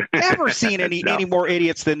 have you ever seen any more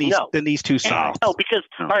idiots than these two sides? No, because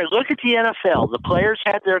all right, look at the NFL. The players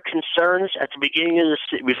had their concerns at the beginning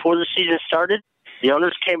of before the season started. The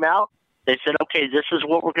owners came out. They said, "Okay, this is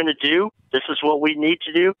what we're going to do. This is what we need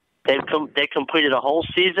to do." They completed a whole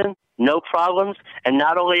season, no problems, and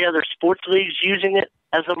not only other sports leagues using it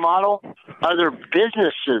as a model, other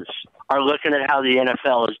businesses are looking at how the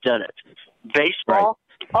NFL has done it. Baseball,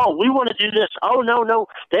 we want to do this. Oh, no.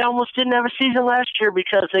 They almost didn't have a season last year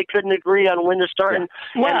because they couldn't agree on when to start. And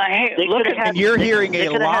you're hearing a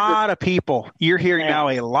lot of people. You're hearing now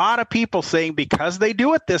a lot of people saying because they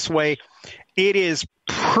do it this way, it is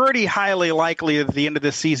pretty highly likely at the end of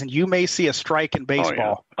the season you may see a strike in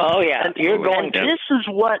baseball. Oh, yeah. This is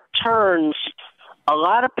what turns a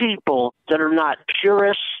lot of people that are not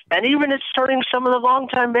purists, and even it's turning some of the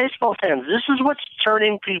longtime baseball fans. This is what's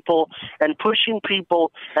turning people and pushing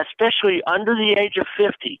people, especially under the age of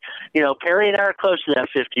 50. You know, Perry and I are close to that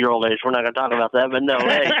 50-year-old age. We're not going to talk about that, but no.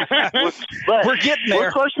 Hey, but we're getting there.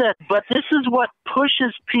 We're close to that. But this is what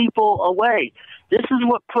pushes people away. This is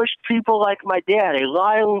what pushed people like my dad, a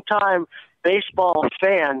long-time baseball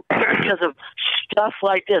fan, because of stuff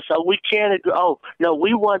like this. Oh, we can't. Oh, no,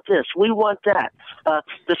 we want this. We want that.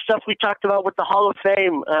 The stuff we talked about with the Hall of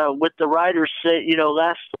Fame, with the writers,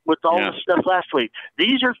 with all the stuff last week.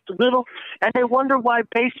 These are little, and they wonder why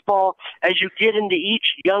baseball, as you get into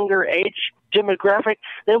each younger age demographic,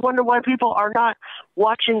 they wonder why people are not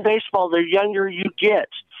watching baseball the younger you get.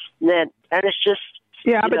 And it's just.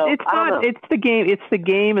 Yeah, but it's not. It's the game. It's the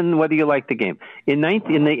game, and whether you like the game. In the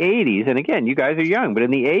 80s, and again, you guys are young, but in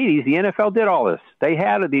the 80s, the NFL did all this. They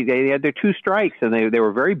had their 2 strikes, and they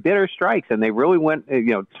were very bitter strikes, and they really went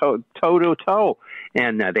toe to toe.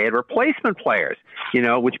 And they had replacement players,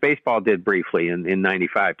 which baseball did briefly in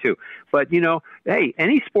 '95 too. But hey,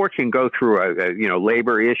 any sport can go through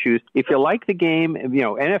labor issues. If you like the game,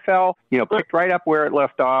 NFL, picked right up where it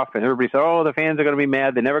left off, and everybody said, "Oh, the fans are going to be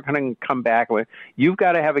mad. They're never going to come back." You've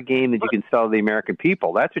got to have a game that you can sell to the American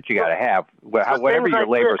people. That's what you got to have, whatever your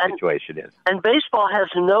labor situation is. And baseball has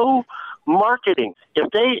no marketing.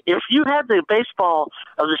 If you had the baseball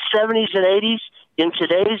of the 70s and 80s in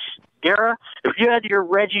today's era, if you had your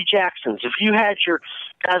Reggie Jacksons, if you had your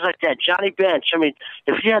guys like that, Johnny Bench,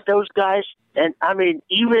 if you had those guys, and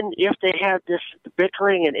even if they had this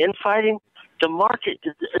bickering and infighting, the market,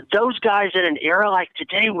 those guys in an era like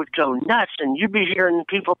today would go nuts, and you'd be hearing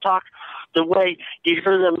people talk the way you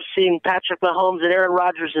hear them seeing Patrick Mahomes and Aaron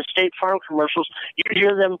Rodgers in State Farm commercials. You'd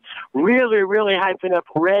hear them really, really hyping up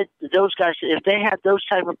those guys. If they had those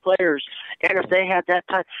type of players, and if they had that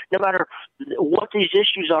time, no matter what these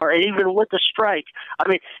issues are, and even with the strike,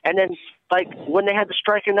 and then like when they had the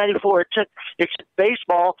strike in '94, it's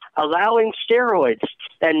baseball allowing steroids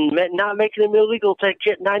and not making them illegal to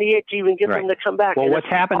get 98 to even get them to come back. Well, and what's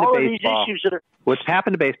happened to baseball? What's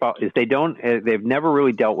happened to baseball is they've never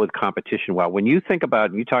really dealt with competition well. When you think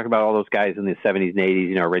about, you talk about all those guys in the 70s and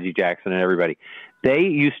 80s, Reggie Jackson and everybody, they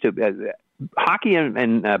used to, hockey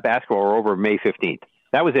and basketball were over May 15th.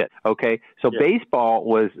 That was it. Okay. So baseball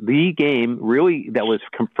was the game really that was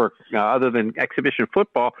for other than exhibition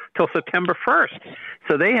football till September 1st.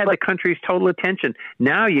 So they had the country's total attention.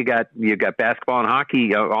 Now you got basketball and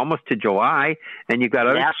hockey almost to July, and you've got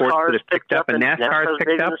other sports that have picked up, and NASCAR's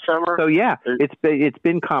picked up. So it's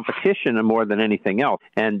been competition more than anything else.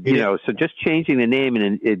 And so just changing the name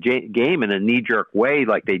in a game in a knee-jerk way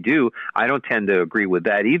like they do, I don't tend to agree with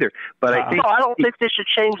that either. But I don't think they should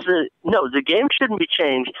change the game shouldn't be changed,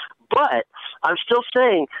 but I'm still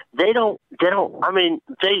saying they don't.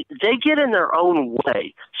 They get in their own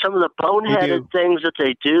way. Some of the boneheaded things that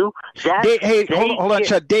they do. Hold on,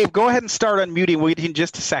 Chad. Dave, go ahead and start unmuting. We'll get in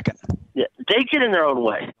just a second. Yeah, they get in their own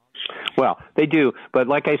way. Well, they do, but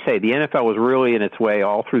like I say, the NFL was really in its way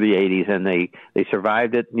all through the 80s, and they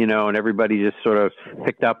survived it, and everybody just sort of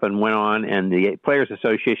picked up and went on, and the Players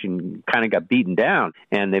Association kind of got beaten down,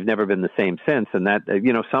 and they've never been the same since. And that,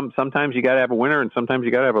 sometimes you got to have a winner, and sometimes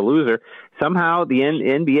you got to have a loser. Somehow the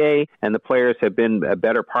NBA and the players have been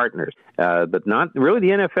better partners, but not really the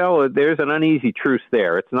NFL. There's an uneasy truce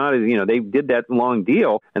there. It's not, they did that long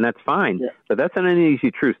deal, and that's fine, but that's an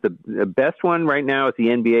uneasy truce. The best one right now is the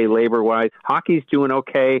NBA labor-wise. Hockey's doing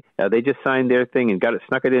okay. They just signed their thing and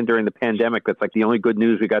snuck it in during the pandemic. That's like the only good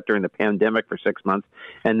news we got during the pandemic for 6 months.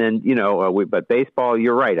 And then, but baseball,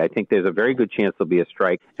 you're right. I think there's a very good chance there'll be a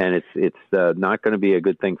strike, and it's not going to be a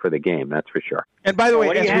good thing for the game. That's for sure. And by the way,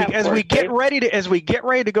 as we get ready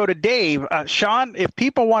to go to Dave, Sean, if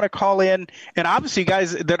people want to call in, and obviously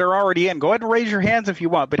guys that are already in, go ahead and raise your hands if you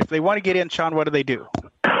want. But if they want to get in, Sean, what do they do?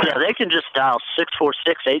 Yeah, they can just dial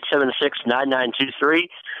 646-876-9923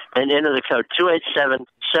 and enter the code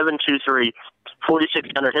 287-723-4600.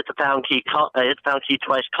 Hit the pound key. Hit the pound key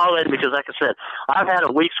twice. Call in because, like I said, I've had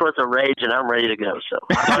a week's worth of rage and I'm ready to go. So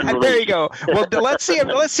there you go. Well, let's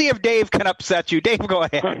see if Dave can upset you. Dave, go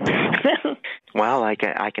ahead. Well, I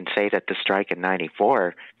can say that the strike in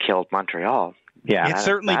 '94 killed Montreal. Yeah, it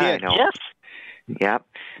certainly did. Yes. Yep.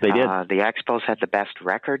 They did. The Expos had the best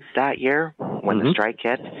record that year when the strike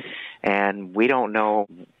hit, and we don't know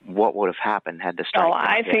what would have happened had the strike hit.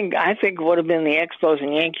 I think it would have been the Expos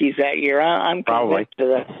and Yankees that year. I'm convinced of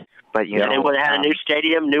that. But they would have had a new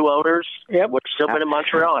stadium, new owners. Yep. Would still been in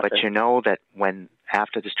Montreal. But you know that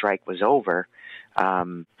after the strike was over,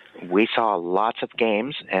 we saw lots of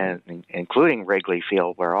games, and including Wrigley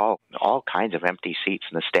Field, where all kinds of empty seats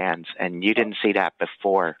in the stands, and you didn't see that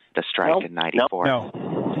before the strike in '94.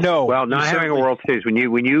 No. Well, not having a World Series,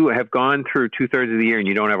 when you have gone through 2/3 of the year and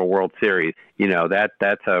you don't have a World Series,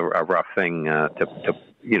 that's a rough thing to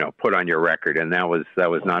put on your record, and that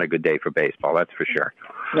was not a good day for baseball. That's for sure.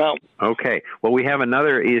 No. Okay. Well, we have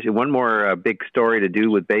one more big story to do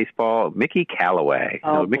with baseball. Mickey Callaway.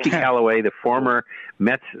 Mickey Callaway, the former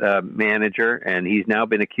Mets manager, and he's now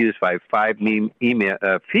been accused by 5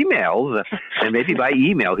 females, and maybe by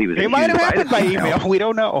email he was. It might have happened by email. We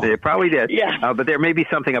don't know. It probably did. Yeah. But there may be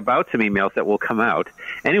something about some emails that will come out.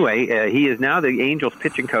 Anyway, he is now the Angels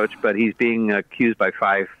pitching coach, but he's being accused by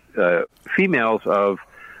 5 females of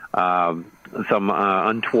some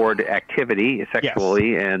untoward activity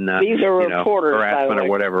sexually, and these are reporters, harassment or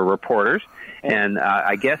whatever, reporters. And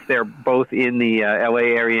I guess they're both in the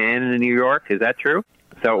L.A. area and in New York. Is that true?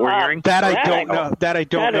 Is that what we're hearing? That I don't know. I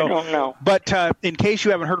don't know. But in case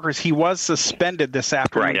you haven't heard, Chris, he was suspended this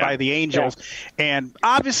afternoon by the Angels. Yeah. And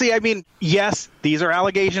obviously, yes, these are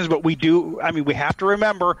allegations, but we have to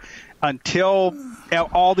remember, until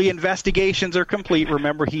all the investigations are complete,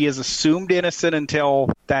 remember, he is assumed innocent until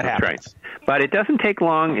that happens. Right. But it doesn't take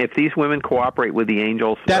long if these women cooperate with the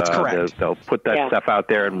Angels. That's correct. They'll put that stuff out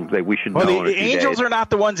there, and we should know. Well, the Angels are not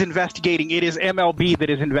the ones investigating. It is MLB that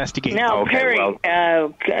is investigating. Now, comparing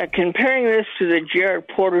this to the Jared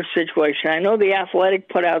Porter situation, I know The Athletic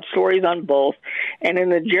put out stories on both, and in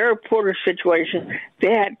the Jared Porter situation,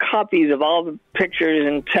 they had copies of all the pictures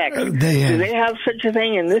and text. Do they have such a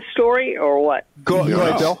thing in this story, or what? Go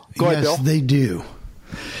ahead, Bill. Yes, they do.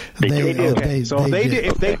 They do. If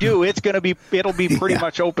they do, it'll be pretty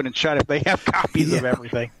much open and shut if they have copies of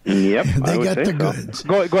everything. Yep, they got the goods.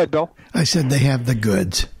 Go ahead, Bill. I said they have the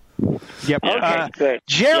goods. Yep. Okay, good.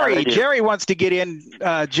 Jerry wants to get in.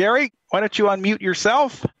 Jerry, why don't you unmute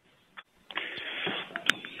yourself?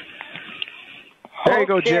 There you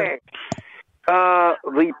go, Jerry.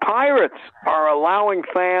 The Pirates are allowing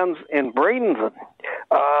fans in Bradenton,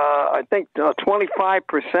 I think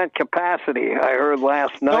 25% capacity, I heard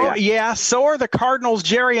last night. Oh, yeah, so are the Cardinals,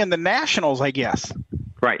 Jerry, and the Nationals, I guess.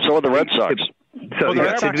 Right. So are the Red Sox. So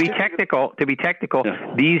to be technical,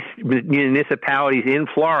 these municipalities in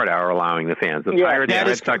Florida are allowing the fans. The Pirates and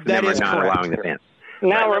Red Sox are not allowing the fans.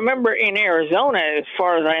 Now, remember, in Arizona, as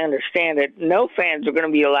far as I understand it, no fans are going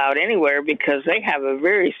to be allowed anywhere because they have a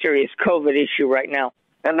very serious COVID issue right now.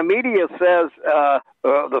 And the media says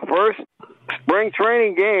the first spring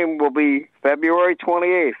training game will be February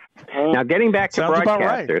 28th. Now, getting back to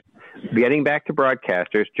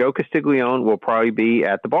broadcasters, Joe Castiglione will probably be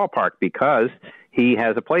at the ballpark because he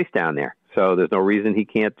has a place down there. So there's no reason he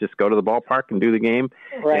can't just go to the ballpark and do the game.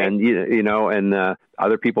 Right. And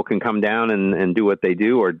other people can come down and do what they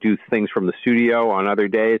do or do things from the studio on other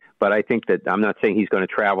days. But I think that I'm not saying he's going to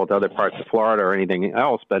travel to other parts of Florida or anything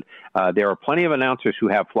else, but there are plenty of announcers who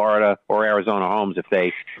have Florida or Arizona homes if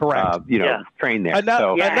they, train there.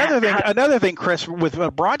 Another thing, Chris, with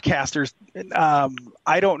broadcasters,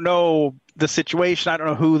 I don't know the situation. I don't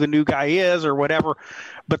know who the new guy is or whatever.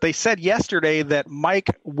 But they said yesterday that Mike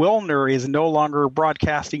Wilner is no longer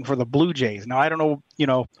broadcasting for the Blue Jays. Now, I don't know,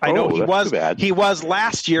 I know he was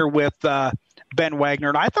last year with Ben Wagner,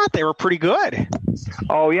 and I thought they were pretty good.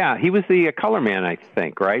 Oh, yeah. He was the color man, I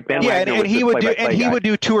think, right? Ben Wagner and he would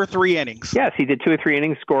do 2 or 3 innings. Yes, he did 2 or 3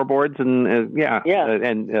 innings, scoreboards, and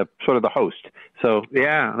sort of the host. So,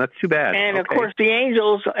 yeah, that's too bad. And, of course, the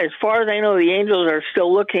Angels, as far as I know, the Angels are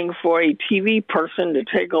still looking for a TV person to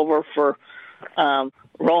take over for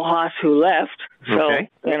Rojas, who left. So,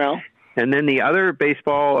 And then the other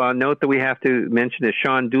baseball note that we have to mention is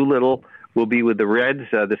Sean Doolittle will be with the Reds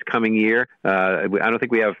this coming year. I don't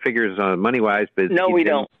think we have figures on money-wise, but no, we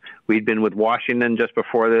don't. We'd been with Washington just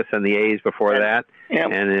before this and the A's before that.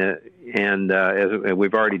 Yep. And as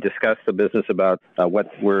we've already discussed the business about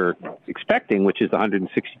what we're expecting, which is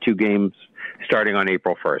 162 games starting on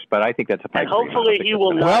April 1st. But I think that's a pipe dream. Hopefully he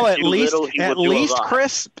will not. Well, at least,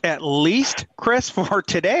 Chris, for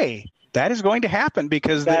today, that is going to happen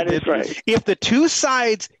because if the two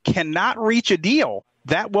sides cannot reach a deal,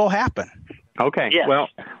 that will happen. Okay. Yes. Well,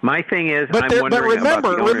 my thing is,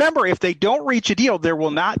 remember, if they don't reach a deal, there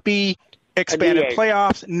will not be expanded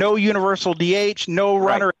playoffs, no universal DH, no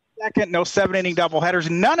runner second, no 7-inning doubleheaders,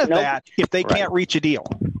 none of that if they can't reach a deal.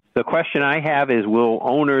 The question I have is, will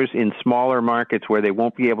owners in smaller markets where they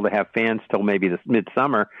won't be able to have fans till maybe this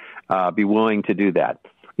midsummer be willing to do that?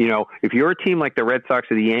 if you're a team like the Red Sox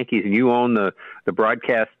or the Yankees and you own the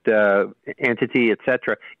broadcast entity,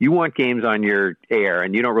 etc., you want games on your air,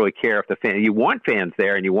 and you don't really care if you want fans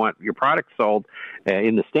there, and you want your product sold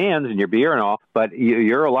in the stands and your beer and all, but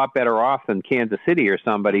you're a lot better off than Kansas City or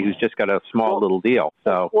somebody who's just got a small little deal.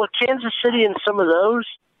 So, well, Kansas City and some of those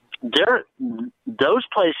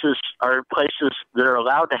places are places that are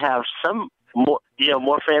allowed to have some more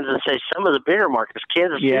fans than, say, some of the bigger markets.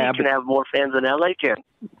 Kansas City can have more fans than LA can.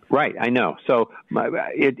 Right, I know. So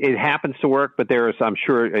it happens to work, but I'm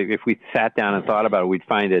sure if we sat down and thought about it, we'd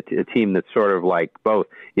find a team that's sort of like both.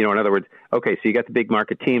 In other words, okay, so you got the big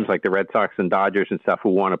market teams like the Red Sox and Dodgers and stuff who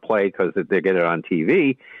want to play because they get it on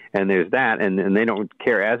TV, and there's that, and they don't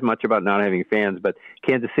care as much about not having fans. But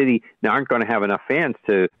Kansas City aren't going to have enough fans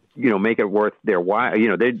to make it worth their while.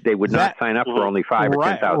 They would not sign up for only 5 or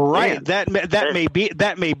 10,000. Right.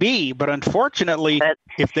 That may be, but unfortunately,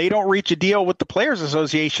 if they don't reach a deal with the Players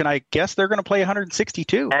Association, I guess they're going to play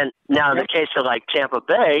 162. And now in the case of like Tampa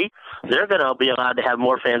Bay, they're going to be allowed to have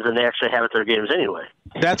more fans than they actually have at their games anyway.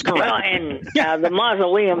 That's correct. Well, and the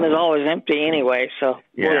mausoleum is always empty anyway, so.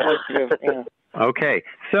 Yeah. Okay,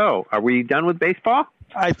 so are we done with baseball?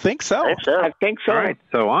 I think so. I think so. All right,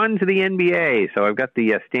 so on to the NBA. So I've got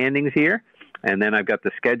the standings here, and then I've got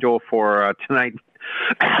the schedule for tonight,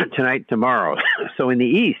 tomorrow. So in the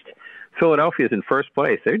East, Philadelphia's in first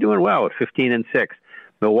place. They're doing well at 15-6.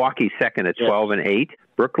 Milwaukee's second at 12-8.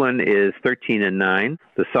 Brooklyn is 13-9.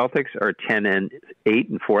 The Celtics are 10-8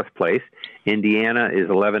 in fourth place. Indiana is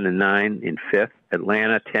 11-9 in fifth.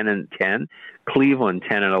 Atlanta 10-10. Cleveland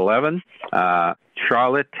 10-11.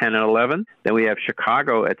 Charlotte 10-11. Then we have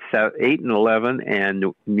Chicago at 8-11,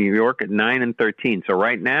 and New York at 9-13. So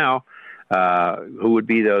right now, who would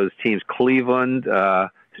be those teams? Cleveland,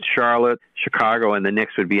 Charlotte, Chicago, and the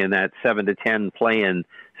Knicks would be in that 7-10 play-in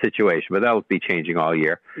situation, but that'll be changing all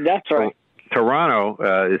year. That's right. So,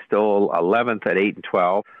 Toronto is still 11th at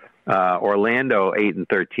 8-12. Orlando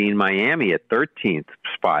 8-13. Miami at 13th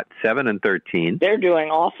spot, 7-13. They're doing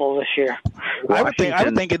awful this year. I would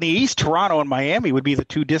think in the East, Toronto and Miami would be the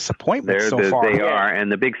two disappointments so far. They are,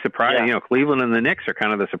 and the big surprise. Cleveland and the Knicks are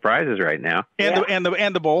kind of the surprises right now. And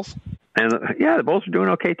the Bulls. And the Bulls are doing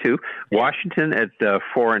okay too. Washington at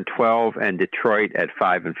 4-12 and Detroit at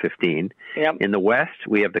 5-15. Yep. In the West,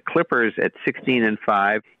 we have the Clippers at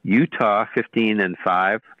 16-5, Utah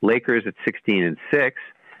 15-5, Lakers at 16-6.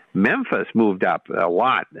 Memphis moved up a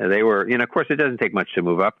lot. They were, of course, it doesn't take much to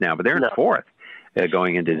move up now, but they're in fourth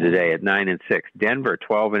going into today at 9-6. Denver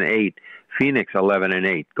 12-8, Phoenix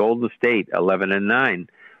 11-8, Golden State 11-9.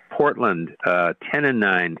 Portland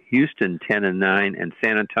 10-9, Houston 10-9, and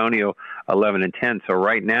San Antonio 11-10. So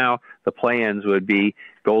right now the play-ins would be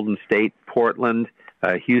Golden State, Portland,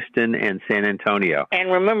 Houston, and San Antonio.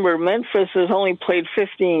 And remember, Memphis has only played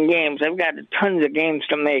 15 games. They've got tons of games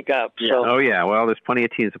to make up. So. Oh yeah, well there's plenty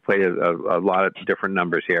of teams that played a lot of different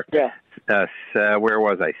numbers here. Yeah. Where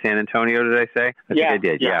was I? San Antonio? Did I say? I think I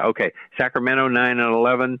did. Yeah. Okay. Sacramento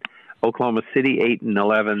 9-11, Oklahoma City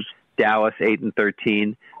 8-11, Dallas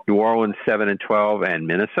 8-13. New Orleans 7-12, and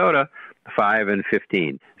Minnesota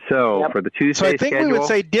 5-15. So for the Tuesday schedule, so I think schedule, we would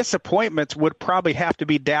say disappointments would probably have to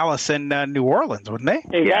be Dallas and New Orleans, wouldn't they?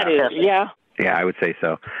 Yeah, I would say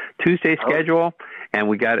so. Tuesday schedule, and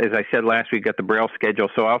we got, as I said last week, got the Braille schedule.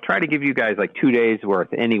 So I'll try to give you guys like 2 days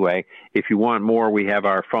worth anyway. If you want more, we have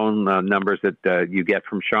our phone numbers that you get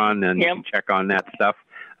from Sean, and you can check on that stuff.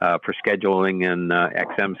 For scheduling and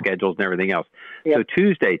XM schedules and everything else. Yep. So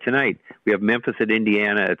Tuesday, tonight, we have Memphis at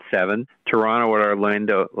Indiana at 7, Toronto at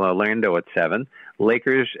Orlando at 7,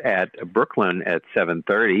 Lakers at Brooklyn at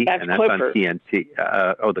 7:30, and that's Clippers. on TNT.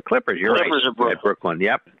 The Clippers, you're Clippers right, at Brooklyn,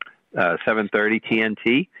 yep. 7:30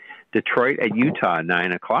 TNT. Detroit at Utah,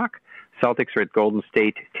 9 o'clock. Celtics are at Golden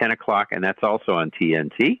State, 10 o'clock, and that's also on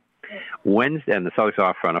TNT. Wednesday, and the Celtics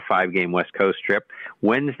off on a 5-game West Coast trip.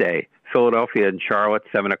 Wednesday, Philadelphia and Charlotte,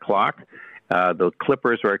 7 o'clock. The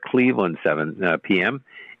Clippers are at Cleveland, 7 p.m.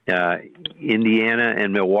 Indiana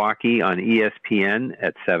and Milwaukee on ESPN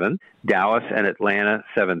at 7. Dallas and Atlanta,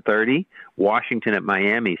 7:30. Washington at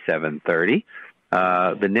Miami, 7:30.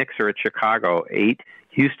 The Knicks are at Chicago, 8.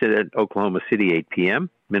 Houston at Oklahoma City, 8 p.m.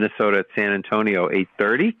 Minnesota at San Antonio,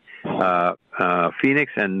 8:30.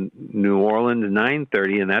 Phoenix and New Orleans,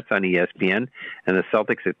 9:30, and that's on ESPN. And the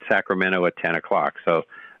Celtics at Sacramento at 10 o'clock. So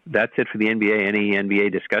that's it for the NBA. Any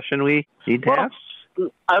NBA discussion we need to have?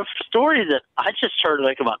 A story that I just heard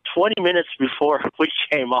like about 20 minutes before we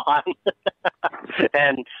came on.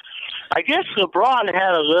 And I guess LeBron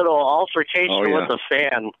had a little altercation with a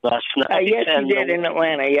fan last night. Yes, he did in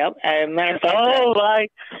Atlanta. Yep. Matter of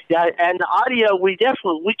fact, yeah, and the audio we can't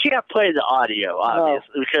play the audio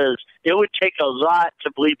obviously because it would take a lot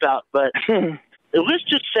to bleep out. But let's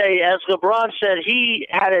just say, as LeBron said, he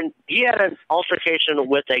had an altercation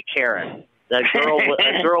with a Karen. That girl,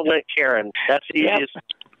 a girl went Karen. That's the easiest.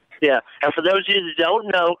 Yeah, and for those of you that don't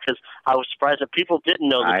know, because I was surprised that people didn't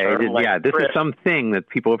know the term. This is something that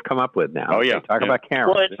people have come up with now. Oh, yeah. Talk about Karen.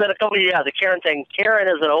 Well, it's been a couple of years. The Karen thing. Karen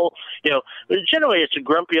is an old, generally it's a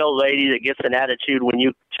grumpy old lady that gets an attitude when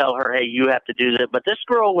you tell her, hey, you have to do this. But this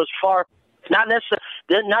girl was not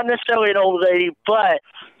necessarily an old lady, but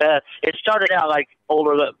it started out like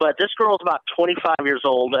older. But this girl was about 25 years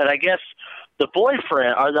old, and I guess the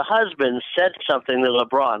boyfriend or the husband said something to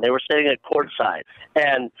LeBron. They were sitting at courtside,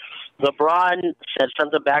 and LeBron said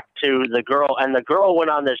something back to the girl, and the girl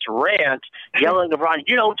went on this rant, yelling at LeBron,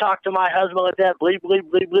 "You don't talk to my husband like that, bleep, bleep,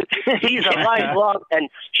 bleep, bleep." He's a lifelong,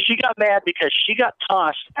 and she got mad because she got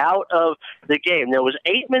tossed out of the game. There was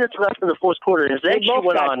 8 minutes left in the fourth quarter, and then she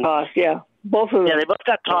went on. Tossed, yeah. Both of them. Yeah, they both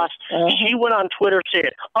got tossed. She went on Twitter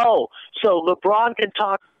saying, "Oh, so LeBron can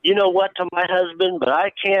talk, you know what, to my husband, but I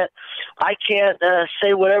can't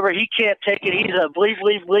say whatever. He can't take it. He's a bleep,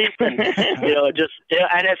 bleep, bleep."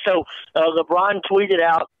 And so LeBron tweeted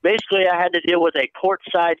out, basically, I had to deal with a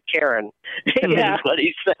courtside Karen. Yeah. Is what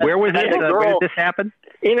he said. Where was this? Where did this happen?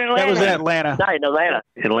 In Atlanta. That was in Atlanta. No, in Atlanta.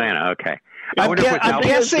 Atlanta, okay. I'm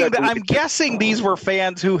guessing these were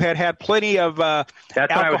fans who had plenty of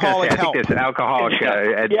alcoholic help. I think there's alcoholic.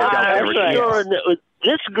 Sure.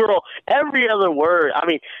 This girl, every other word. I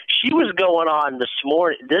mean, she was going on this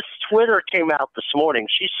morning. This Twitter came out this morning.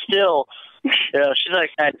 She's still. She's like,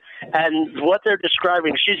 and what they're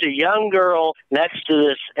describing, she's a young girl next to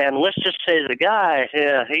this, and let's just say the guy,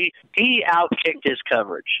 he outkicked his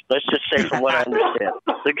coverage. Let's just say, from what I understand,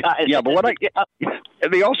 the guy. Yeah, but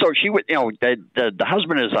they also, she would, the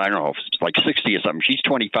husband is, I don't know, like 60 or something. She's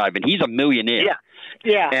 25, and he's a millionaire.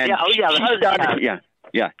 Yeah. And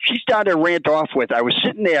she started to rant off with, I was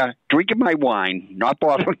sitting there drinking my wine, not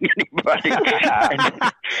bothering anybody.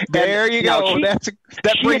 There you go. That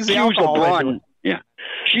brings the alcohol LeBron. Yeah.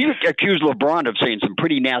 She accused LeBron of saying some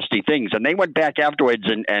pretty nasty things, and they went back afterwards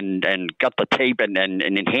and got the tape and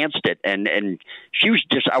enhanced it, and she was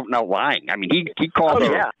just out and out lying. I mean, he called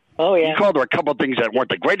her. Yeah. Oh, yeah. He called her a couple of things that weren't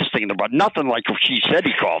the greatest thing, but nothing like she said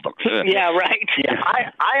he called them. Yeah, right. Yeah.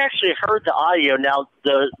 I actually heard the audio. Now,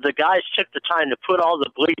 the guys took the time to put all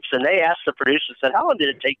the bleeps, and they asked the producer, said, how long did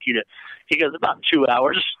it take you to? He goes, about 2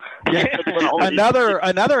 hours. Yeah. Another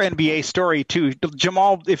NBA story, too.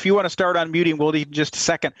 Jamal, if you want to start unmuting, we'll need just a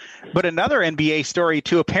second. But another NBA story,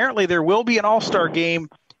 too. Apparently, there will be an All-Star game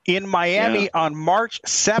in Miami on March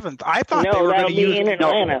 7th. I thought they were going to use in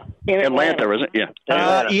Atlanta. Atlanta, isn't it?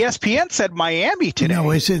 Yeah. ESPN said Miami today. No,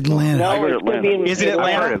 it's Atlanta. No, is it Atlanta?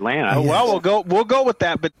 I heard Atlanta. Oh, well, we'll go with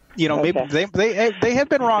that. But maybe they have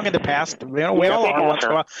been wrong in the past. We all are once in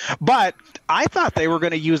a while. But I thought they were going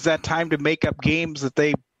to use that time to make up games that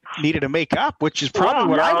they needed to make up, which is probably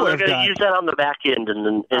what I would have done. They're going to use that on the back end in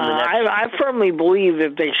the next. I firmly believe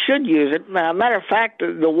that they should use it. Matter of fact,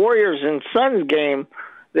 the Warriors and Suns game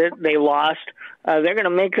that they lost, they're going to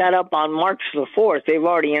make that up on March the 4th. They've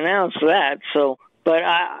already announced that. So, but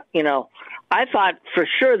I thought for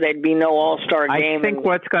sure there'd be no All-Star game. I think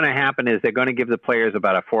what's going to happen is they're going to give the players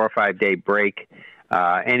about a 4 or 5 day break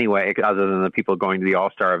anyway, other than the people going to the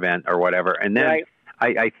All-Star event or whatever. And then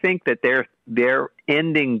I think that their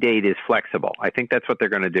ending date is flexible. I think that's what they're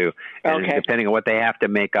going to do. And depending on what they have to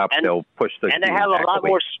make up, they'll push the. And they have a lot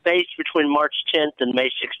more space between March 10th and May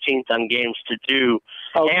 16th on games to do,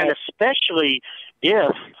 and especially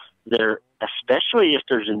if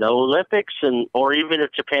there's no Olympics, or even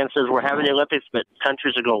if Japan says we're having the Olympics, but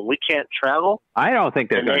countries are going, we can't travel. I don't think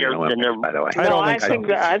there's going to be Olympics, by the way. I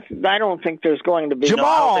don't think there's going to be.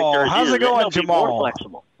 Jamal, how's it going, Jamal? More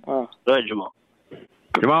flexible. Go ahead, Jamal.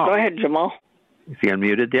 Go ahead, Jamal. Is he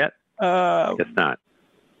unmuted yet? Guess not.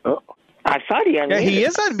 Oh. I thought he unmuted. Yeah, he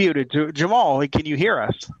is unmuted. Jamal, can you hear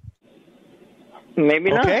us?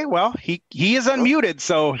 Maybe not. Okay, well, he is unmuted,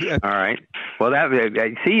 so. All right. Well,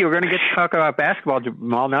 see, you're going to get to talk about basketball,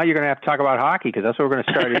 Jamal. Now you're going to have to talk about hockey, because that's what we're going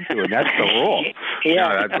to start into, and that's the rule.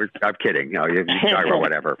 Yeah. No, I'm kidding. No, you talk about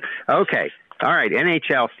whatever. Okay. All right,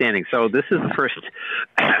 NHL standings. So this is the first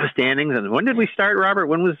standings. And when did we start, Robert?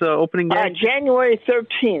 When was the opening day? January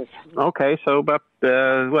 13th. Okay, so about,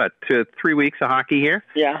 3 weeks of hockey here?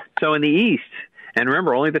 Yeah. So in the East, and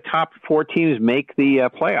remember, only the top 4 teams make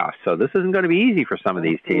the playoffs. So this isn't going to be easy for some of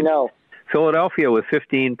these teams. No. Philadelphia with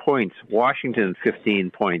 15 points. Washington,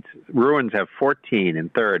 15 points. Bruins have 14 in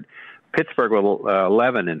third. Pittsburgh with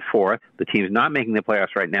 11 in fourth. The teams not making the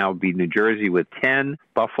playoffs right now would be New Jersey with 10,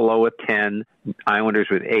 Buffalo with 10, Islanders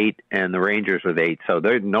with 8, and the Rangers with 8. So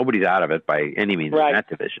nobody's out of it by any means in that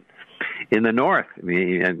division. In the North,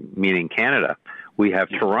 meaning Canada, we have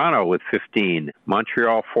Toronto with 15,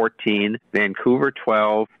 Montreal 14, Vancouver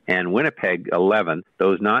 12, and Winnipeg 11.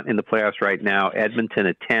 Those not in the playoffs right now, Edmonton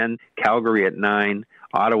at 10, Calgary at 9,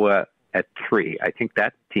 Ottawa at 3. I think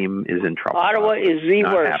that team is in trouble. Ottawa is the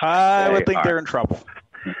worst. I would think they're in trouble.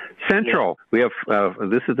 Central. We have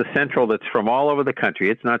this is the Central that's from all over the country.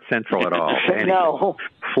 It's not Central at all. No.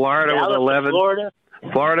 Florida with 11.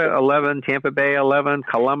 Florida 11, Tampa Bay 11,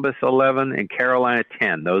 Columbus 11, and Carolina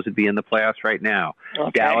 10. Those would be in the playoffs right now. Okay.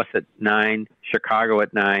 Dallas at 9, Chicago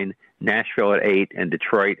at 9, Nashville at 8, and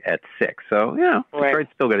Detroit at 6. So, Detroit's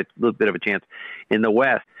still got a little bit of a chance. In the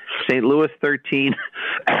West, St. Louis 13,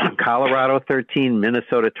 Colorado 13,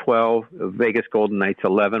 Minnesota 12, Vegas Golden Knights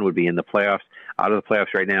 11 would be in the playoffs. Out of the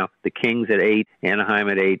playoffs right now, the Kings at 8, Anaheim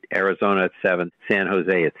at 8, Arizona at 7, San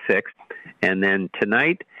Jose at 6. And then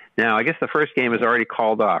tonight, now I guess the first game is already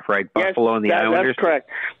called off, right? Buffalo and the Islanders? That's correct.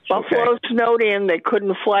 Buffalo snowed in. They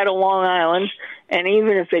couldn't fly to Long Island. And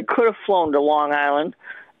even if they could have flown to Long Island,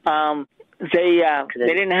 they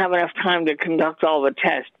didn't have enough time to conduct all the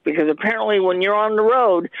tests, because apparently when you're on the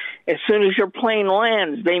road, as soon as your plane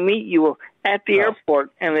lands, they meet you at the airport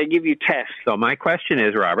and they give you tests. So my question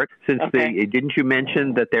is, Robert, didn't you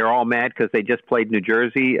mention that they're all mad because they just played New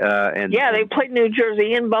Jersey? They played New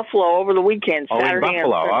Jersey in Buffalo over the weekend, Saturday in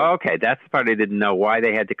Buffalo. and okay, that's the part I didn't know, why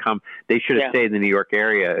they had to come. They should have stayed in the New York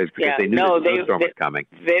area because they knew the snowstorm was coming.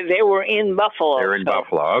 They were in Buffalo. They were in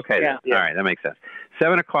Buffalo. Okay, all right, that makes sense.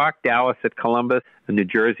 7 o'clock, Dallas at Columbus, New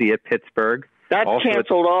Jersey at Pittsburgh. That's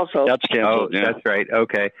canceled also. That's canceled, That's right,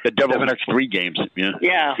 okay. The Devils' next 3 games,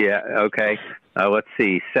 Yeah, okay. Let's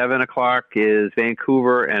see, 7 o'clock is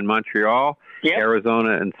Vancouver and Montreal,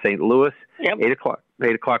 Arizona and St. Louis. 8 o'clock,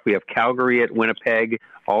 we have Calgary at Winnipeg.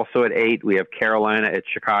 Also at 8, we have Carolina at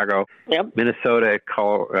Chicago. Minnesota at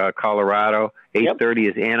Colorado. 8:30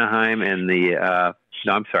 is Anaheim and at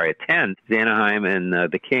 10 is Anaheim and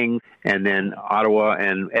the Kings, and then Ottawa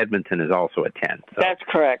and Edmonton is also at 10. So that's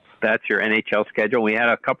correct. That's your NHL schedule. We had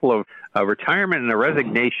a couple of retirement and a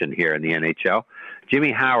resignation here in the NHL.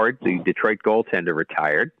 Jimmy Howard, the Detroit goaltender,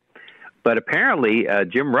 retired. But apparently,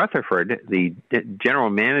 Jim Rutherford, the general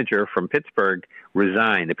manager from Pittsburgh,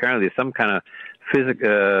 resigned. Apparently, there's some kind of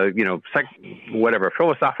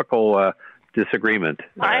philosophical disagreement.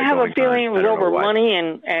 I have a feeling it was over money,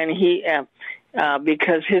 and he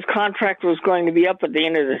because his contract was going to be up at the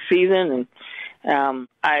end of the season, and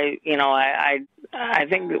I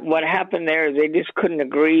think that what happened there, they just couldn't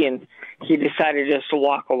agree, and he decided just to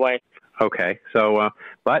walk away. Okay, so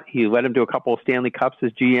but he led him to a couple of Stanley Cups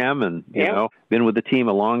as GM, and been with the team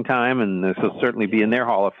a long time, and this will certainly be in their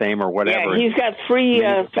Hall of Fame or whatever. Yeah, he's got three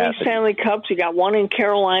Stanley Cups. He got 1 in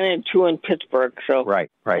Carolina and 2 in Pittsburgh. So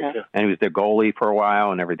right, and he was their goalie for a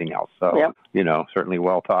while and everything else. So certainly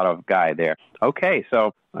well thought of guy there. Okay,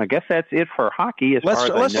 so I guess that's it for hockey.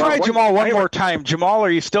 Let's try Jamal one more time. Jamal,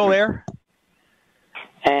 are you still there?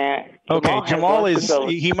 Okay, Jamal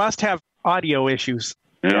he must have audio issues.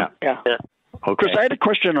 Yeah. Okay. Chris, I had a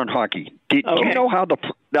question on hockey. Do you know how the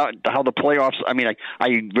playoffs? I mean, I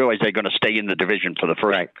realize they're going to stay in the division for the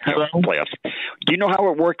first playoffs. Do you know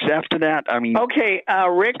how it works after that? I mean, okay,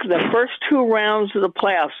 Rick, the first 2 rounds of the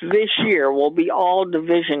playoffs this year will be all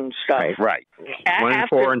division stuff. Right. 1 and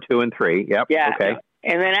 4 and 2 and 3. Yep. Yeah. Okay.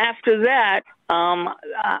 And then after that,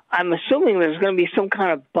 I'm assuming there's going to be some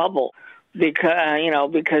kind of bubble.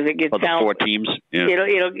 Because it gets down 4 teams. Yeah.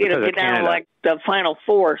 It'll get down to like the Final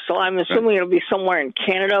 4. So I'm assuming it'll be somewhere in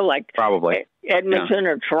Canada, like probably Edmonton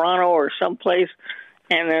or Toronto or someplace,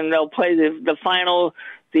 and then they'll play the final,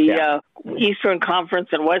 Eastern Conference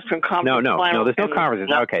and Western Conference. No, there's no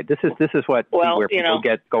conferences. Okay, this is what where people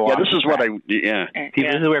go off. This is what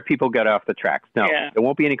This is where people get off the tracks. No, there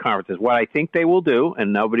won't be any conferences. What I think they will do,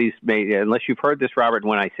 and nobody's made, unless you've heard this, Robert.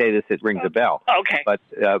 When I say this, it rings a bell. Okay. But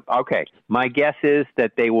my guess is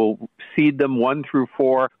that they will seed them 1 through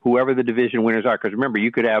 4, whoever the division winners are. Because remember, you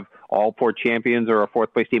could have all 4 champions or a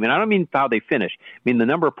 4th place team, and I don't mean how they finish. I mean the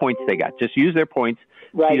number of points they got. Just use their points.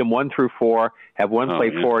 Seed them 1 through 4. Have 1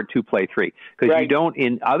 play 4 and 2 play 3. Because you don't,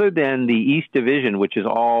 other than the East Division, which is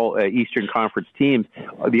all Eastern Conference teams,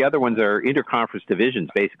 the other ones are interconference divisions,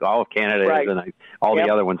 basically. All of Canada is, and all the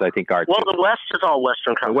other ones I think are. Well, the West is all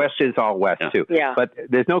Western Conference. The West is all West, too. Yeah. But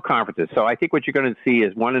there's no conferences. So I think what you're going to see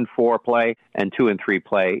is 1 and 4 play and 2 and 3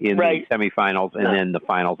 play in the semifinals, and then the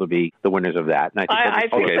finals will be the winners of that. And I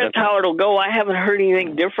think that's how it'll go. I haven't heard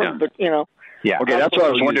anything different, but, Yeah. Okay, that's what I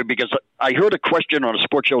was wondering, because I heard a question on a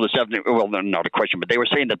sports show this afternoon. Well, not a question, but they were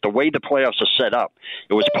saying that the way the playoffs are set up,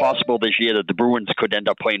 it was possible this year that the Bruins could end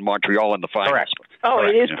up playing Montreal in the finals. Correct. Oh,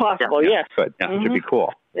 Correct. it is possible, yes. Good. That would be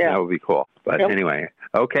cool. Yeah. That would be cool. But anyway,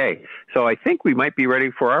 okay. So I think we might be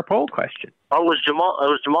ready for our poll question. Oh, was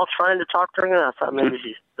Jamal trying to talk during it? I thought maybe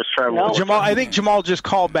he was trying to. Jamal, I think Jamal just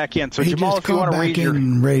called back in. So He Jamal, just if you want to called raise back your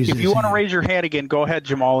and raised his hand. raise your hand again, go ahead,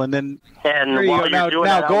 Jamal, and then And there you while go. you're Now, doing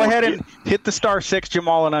now that, go I ahead want and hit the *6,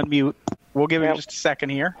 Jamal, and unmute. We'll give him just a second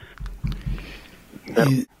here.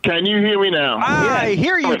 Can you hear me now? I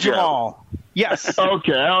hear you, Jamal. Yes.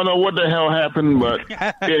 Okay, I don't know what the hell happened, but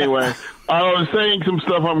anyway, I was saying some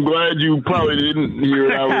stuff. I'm glad you probably didn't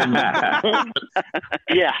hear it.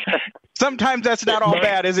 Yeah. Sometimes that's not all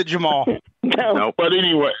bad, is it, Jamal? No. But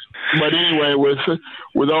anyway,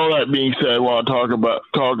 with all that being said, I want to talk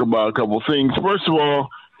about a couple things. First of all,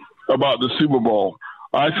 about the Super Bowl.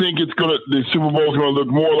 I think the Super Bowl is going to look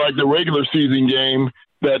more like the regular season game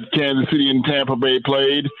that Kansas City and Tampa Bay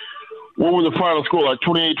played. What was the final score? Like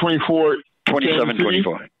 28-24?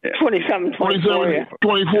 27-24. Yeah. 27-24, yeah.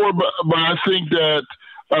 24, but I think that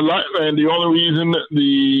a lot, and the only reason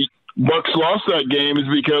the Bucks lost that game is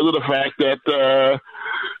because of the fact that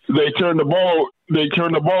they turned the ball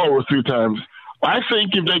over 3 times. I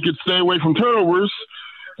think if they could stay away from turnovers,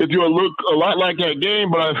 it's going to look a lot like that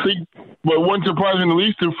game. But one surprising at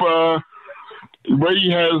least if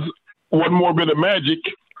Brady has one more bit of magic.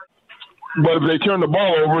 But if they turn the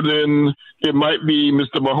ball over, then it might be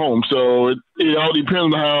Mr. Mahomes. So it all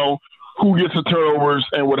depends on who gets the turnovers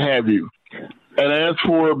and what have you. And as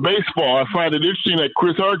for baseball, I find it interesting that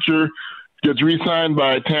Chris Archer gets re-signed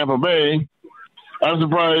by Tampa Bay. I'm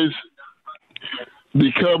surprised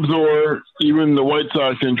the Cubs or even the White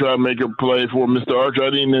Sox didn't try to make a play for Mr. Archer.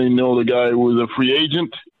 I didn't even know the guy was a free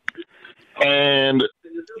agent. And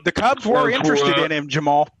the Cubs were interested in him,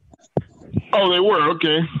 Jamal. Oh, they were?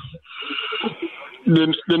 Okay.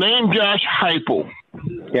 The name Josh Heupel.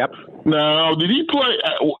 Yep. Now, did he play?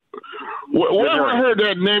 Where have I heard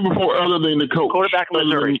that name before other than the coach? Quarterback in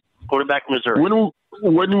Missouri.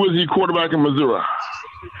 When was he quarterback in Missouri?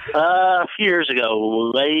 A few years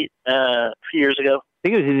ago. A few years ago. I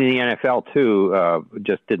think it was in the NFL too.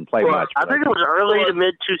 Just didn't play much. I think it was early to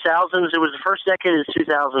mid 2000s. It was the first decade of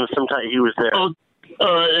 2000s. Sometime he was there.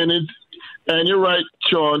 And you're right,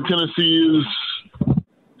 Sean. Tennessee is.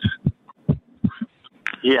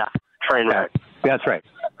 Yeah, train wreck. That's right.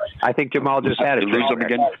 I think Jamal just had it. Lose him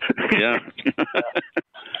again. Yeah.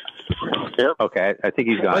 Yep. Okay, I think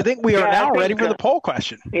he's gone. I think we are now ready for the poll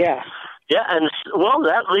question. Yeah. Yeah, and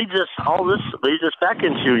that leads us back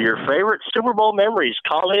into your favorite Super Bowl memories.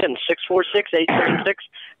 Call in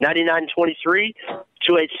 646-876-9923,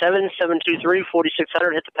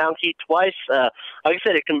 287-723-4600. Hit the pound key twice. Like I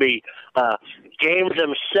said, it can be games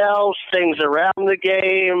themselves, things around the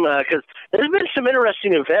game, because there's been some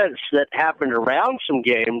interesting events that happened around some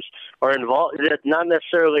games or involved, that not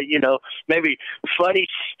necessarily, maybe funny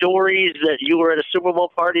stories that you were at a Super Bowl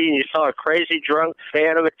party and you saw a crazy drunk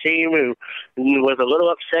fan of a team who was a little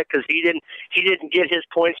upset because he didn't get his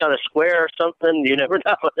points on a square or something. You never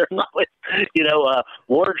know. There's always,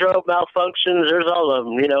 wardrobe malfunctions. There's all of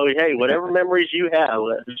them. Hey, whatever memories you have,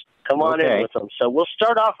 come on in with them. So we'll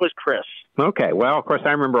start off with Chris. Okay. Well, of course,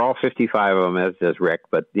 I remember all 55 of them, as does Rick.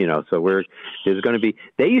 But so there's going to be.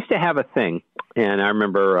 They used to have a thing, and I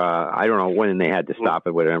remember. I don't know when they had to stop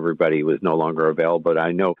it when everybody was no longer available. But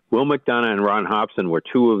I know Will McDonough and Ron Hobson were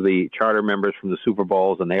 2 of the charter members from the Super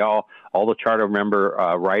Bowls, and they all the charter member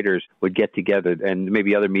writers would get together, and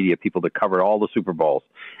maybe other media people that covered all the Super Bowls.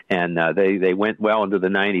 And they went well into the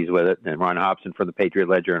 90s with it. And Ron Hobson from the Patriot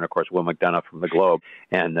Ledger, and of course Will McDonough from the Globe.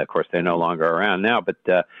 And of course they're no longer around now. But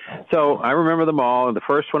so I remember them all. And the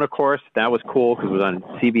first one, of course, that was cool because it was on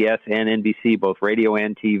CBS and NBC, both radio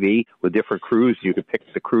and TV, with different crews. You could pick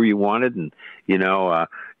the crew you wanted, and and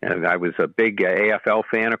I was a big AFL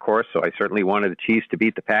fan, of course, so I certainly wanted the Chiefs to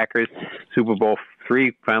beat the Packers. Super Bowl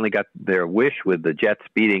III finally got their wish with the Jets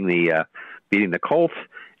beating the Colts.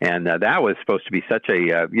 And that was supposed to be such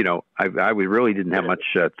a, I really didn't have much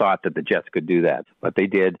thought that the Jets could do that, but they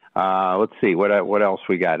did. Let's see, what else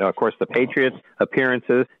we got? Of course, the Patriots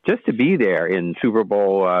appearances, just to be there in Super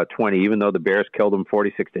Bowl 20, even though the Bears killed them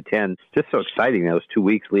 46-10, just so exciting those 2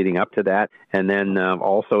 weeks leading up to that. And then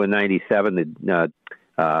also in 97, the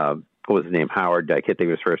what was his name? Howard. I can't think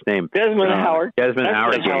of his first name. Desmond Howard. Desmond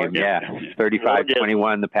Howard game. Howard. Yeah,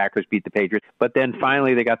 35-21. The Packers beat the Patriots, but then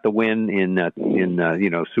finally they got the win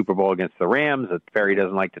in Super Bowl against the Rams that Ferry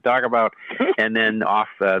doesn't like to talk about, and then off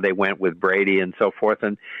they went with Brady and so forth,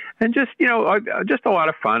 and just just a lot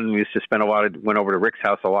of fun. We used to went over to Rick's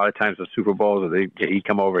house a lot of times with Super Bowls. He'd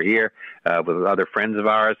come over here with other friends of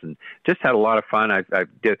ours, and just had a lot of fun.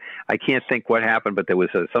 I can't think what happened, but there was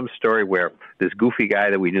some story where this goofy guy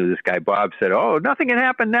that we knew, this guy Bob, said, "Oh, nothing can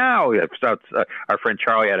happen now." Our friend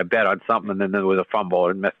Charlie had a bet on something, and then there was a fumble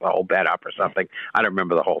and messed the whole bet up or something. I don't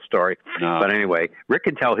remember the whole story. No. But anyway, Rick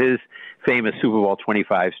can tell his famous Super Bowl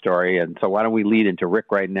 25 story, and so why don't we lead into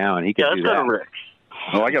Rick right now, and he can do that. Rick.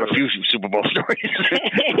 Well, I got a few Super Bowl stories.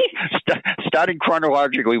 Starting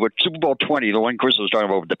chronologically with Super Bowl 20, the one Chris was talking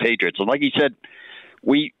about with the Patriots. And like he said,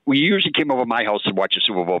 we usually came over to my house to watch the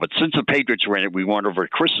Super Bowl, but since the Patriots were in it, we went over to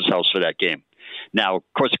Chris's house for that game. Now, of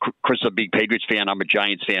course, Chris is a big Patriots fan. I'm a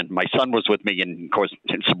Giants fan. My son was with me, and, of course,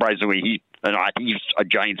 surprisingly, he's a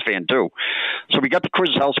Giants fan, too. So we got to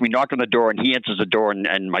Chris's house. We knock on the door, and he answers the door,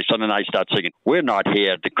 and my son and I start singing, "We're not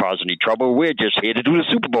here to cause any trouble. We're just here to do the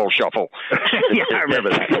Super Bowl shuffle." Yeah, I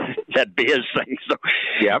remember that Bears thing. So,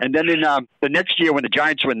 yeah. And then in the next year when the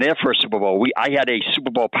Giants were in their first Super Bowl, I had a Super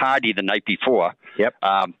Bowl party the night before. Yep.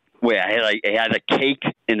 Where I had a cake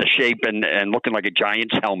in the shape and looking like a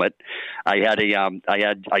Giants helmet. I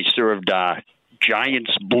served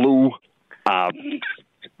Giants blue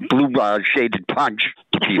shaded punch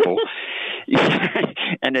to people.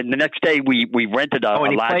 And then the next day we rented a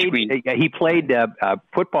large screen. He played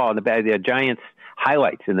football in the Giants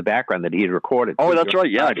highlights in the background that he had recorded. Oh, that's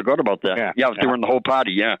right. Yeah, I forgot about that. Yeah, during the whole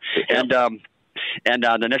party. Yeah, And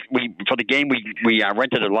the next for the game we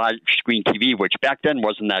rented a large screen TV, which back then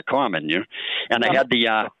wasn't that common, And I had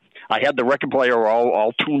the record player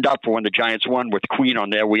all tuned up for when the Giants won with Queen on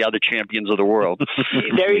there. "We are the champions of the world."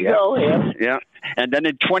 There you go. Yeah. And then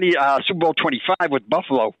in Super Bowl 25 with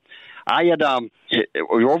Buffalo, I had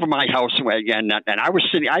we were over my house and I was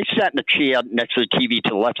sitting. I sat in a chair next to the TV to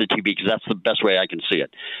the left of the TV because that's the best way I can see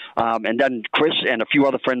it. And then Chris and a few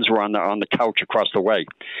other friends were on the couch across the way.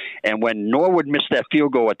 And when Norwood missed that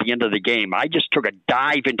field goal at the end of the game, I just took a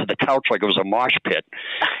dive into the couch like it was a mosh pit,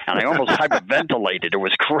 and I almost hyperventilated. It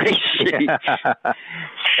was crazy.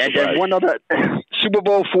 And then one other Super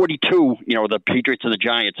Bowl 42, the Patriots and the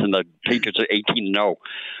Giants, and the Patriots are 18-0.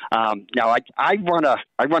 Now I run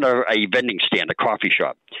a vending stand, a coffee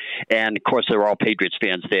shop, and of course they're all Patriots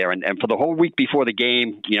fans there. And for the whole week before the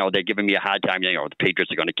game, they're giving me a hard time. The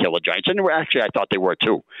Patriots are going to kill the Giants, and actually I thought they were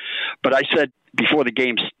too. But I said before the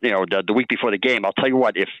games, the week before the game, I'll tell you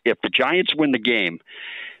what, if the Giants win the game,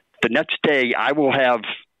 the next day I will have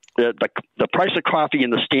the price of coffee in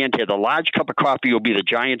the stand here. The large cup of coffee will be the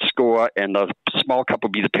Giants score, and the small cup will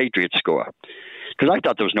be the Patriots score. Because I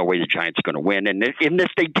thought there was no way the Giants were going to win. And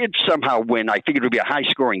if they did somehow win, I figured it would be a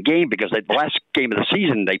high-scoring game because the last game of the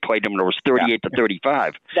season they played them and it was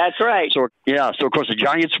 38-35. That's right. So of course the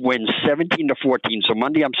Giants win 17-14. So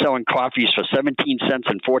Monday I'm selling coffees for 17 cents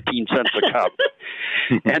and 14 cents a cup.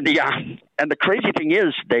 And the crazy thing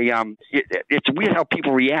is it's weird how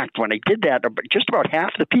people react when they did that. Just about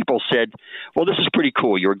half the people said, "Well, this is pretty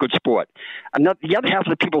cool. You're a good sport." And the other half of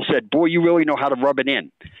the people said, "Boy, you really know how to rub it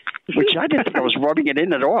in." Which I didn't think I was rubbing it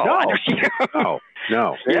in at all.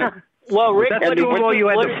 No. Yeah. Well, Rick, was that the Super Bowl you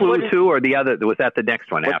had the flu too, or the other? Was that the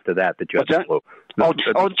next one after that you had the flu? Oh,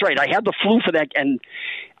 that's right. I had the flu for that, and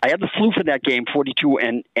I had the flu for that game, 42,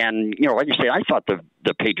 and like you say, I thought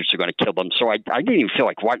the Patriots were going to kill them, so I didn't even feel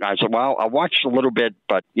like watching. I said, well, I'll watch a little bit,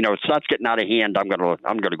 but it starts getting out of hand. I'm gonna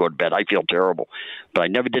go to bed. I feel terrible, but I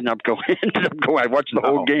never ended up going. I watched the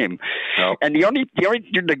whole game, and the only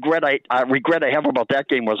regret I have about that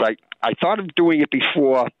game was I thought of doing it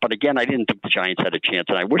before, but again, I didn't think the Giants had a chance,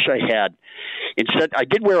 and I wish I had. Instead, I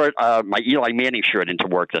did wear my Eli Manning shirt into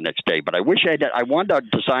work the next day, but I wish I wanted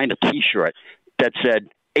to design a T-shirt that said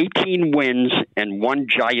 18 wins and 1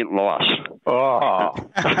 giant loss. Oh,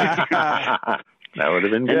 that would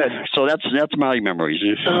have been good. And so that's my memories.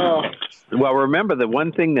 Well, remember the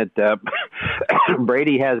one thing that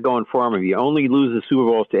Brady has going for him: if he only loses Super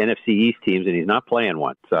Bowls to NFC East teams, and he's not playing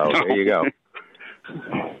one. So there you go.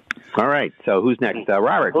 All right. So who's next?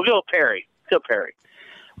 Robert. We'll go Perry.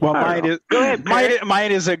 Well,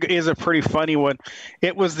 mine is a pretty funny one.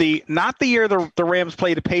 It was not the year the Rams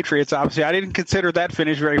played the Patriots. Obviously, I didn't consider that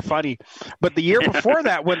finish very funny. But the year before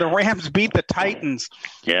that, when the Rams beat the Titans,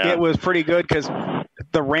 it was pretty good because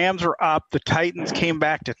the Rams were up. The Titans came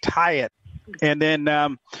back to tie it. And then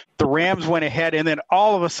the Rams went ahead. And then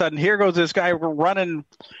all of a sudden, here goes this guy running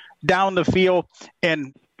down the field.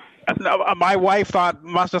 And My wife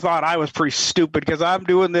must have thought I was pretty stupid because I'm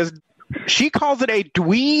doing this. She calls it a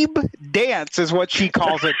dweeb dance, is what she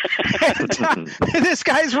calls it. And this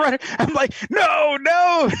guy's running. I'm like, no.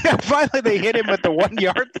 And finally, they hit him at the 1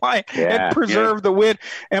 yard line and preserved the win.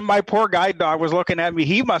 And my poor guide dog was looking at me.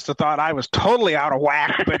 He must have thought I was totally out of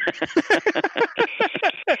whack.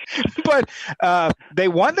 But they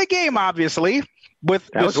won the game, obviously.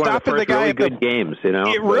 With stopping the guy really good games,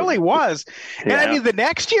 it really was. And I mean, the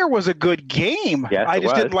next year was a good game. Yes, I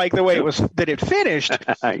just didn't like the way that it finished.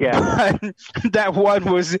 But that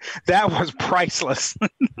was priceless.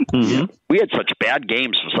 We had such bad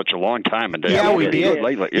games for such a long time, and we did.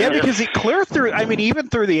 Lately. Yeah, because it cleared through. I mean, even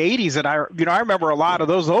through the '80s, and I remember a lot of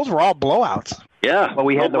those. Those were all blowouts. Yeah. Well,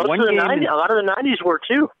 we had the one game. A lot of the '90s were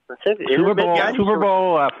too. Super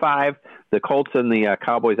Bowl 5. The Colts and the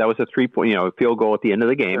Cowboys, that was a 3-point, field goal at the end of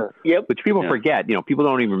the game, which people forget. People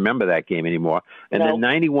don't even remember that game anymore. And then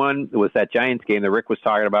 91 was that Giants game that Rick was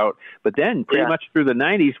talking about. But then pretty much through the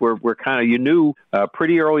 90s, we're kind of, you knew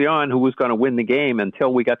pretty early on who was going to win the game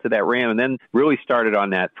until we got to that Ram, and then really started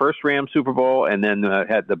on that first Ram Super Bowl, and then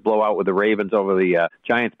had the blowout with the Ravens over the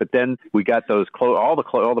Giants. But then we got those all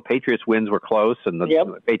the Patriots wins were close, and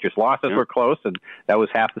the Patriots losses were close, and that was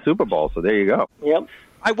half the Super Bowl. So there you go. Yep.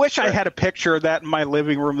 I wish I had a picture of that in my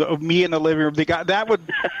living room, of me in the living room.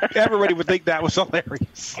 Everybody would think that was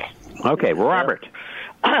hilarious. Okay, Robert.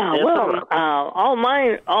 All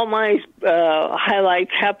my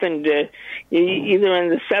highlights happened either in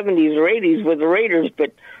the 70s or 80s with the Raiders,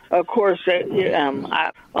 but of course,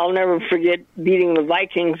 I'll never forget beating the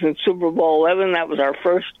Vikings in Super Bowl 11. That was our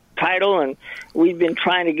first title, and we've been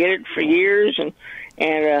trying to get it for years.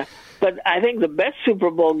 But I think the best Super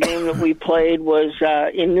Bowl game that we played was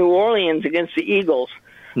in New Orleans against the Eagles.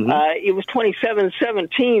 It was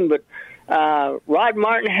 27-17, but Rod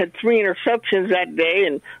Martin had 3 interceptions that day,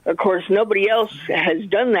 and of course nobody else has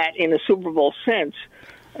done that in a Super Bowl since.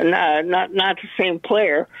 Not the same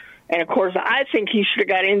player. And of course, I think he should have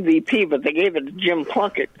got MVP, but they gave it to Jim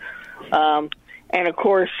Plunkett. And of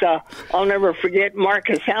course, I'll never forget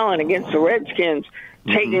Marcus Allen against the Redskins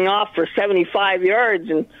taking off for 75 yards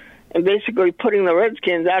and basically putting the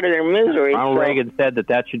Redskins out of their misery. Ronald Reagan said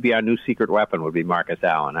that should be our new secret weapon, would be Marcus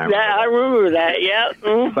Allen. I remember that, yeah.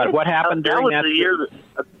 But what happened during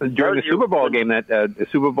during the Super Bowl game, the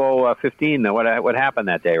Super Bowl 15, what happened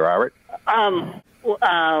that day, Robert?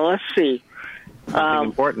 Let's see. Something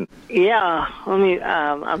important. Yeah,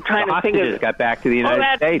 I'm trying to think of it. Got back to the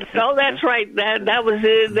United States. Oh, that's right. That was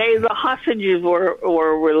the day the hostages were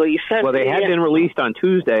released. Well, they had been released on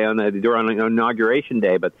Tuesday on Inauguration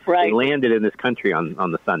Day, but they landed in this country on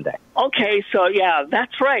the Sunday. Okay, so yeah,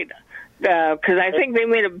 that's right. Because I think they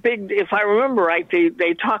made a big. If I remember right,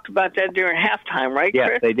 they talked about that during halftime, right? Yes,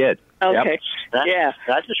 Chris? they did. Okay. Yep.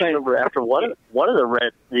 I just remember after one of the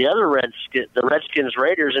Redskins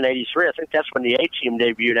Raiders in '83. I think that's when the A-Team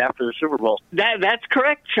debuted after the Super Bowl. That's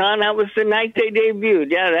correct, Sean. That was the night they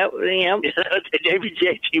debuted. Yeah, they debuted the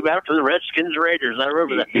A-Team after the Redskins Raiders. I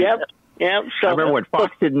remember that. Yep. Yeah, so I remember when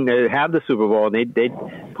Fox didn't have the Super Bowl, and they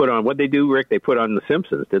put on what they do, Rick. They put on The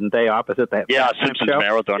Simpsons, didn't they? Opposite that. Simpsons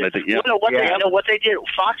Marathon. I think. Yeah. What they did.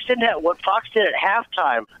 Fox didn't have what Fox did at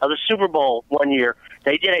halftime of the Super Bowl one year.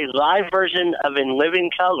 They did a live version of In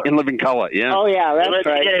Living Color. In Living Color, yeah. Oh yeah, that's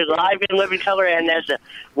right. They did a live In Living Color, and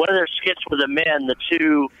one of their skits with the men, the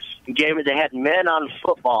two they had men on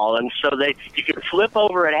football, and so you could flip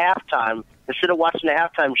over at halftime instead of watching the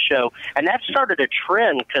halftime show, and that started a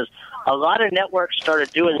trend because a lot of networks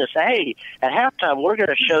started doing this. Hey, at halftime we're going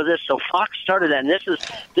to show this. So Fox started that, and this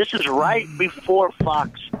is right before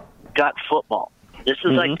Fox got football. This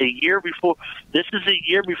is like the year before. This is the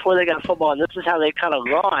year before they got football, and this is how they kind of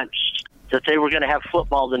launched that they were going to have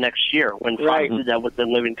football the next year when Fox did that with the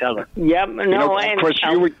Living Color. Yep. Chris,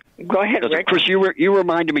 go ahead, Rick. Chris, you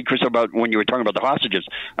reminded me, Chris, about when you were talking about the hostages.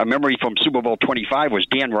 A memory from Super Bowl 25 was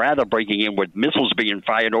Dan Rather breaking in with missiles being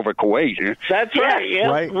fired over Kuwait. That's right. Yeah.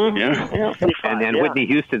 Right. Yeah. And then Whitney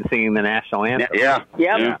Houston singing the national anthem. Yeah.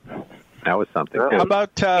 Yeah. That was something. How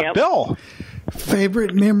about Bill?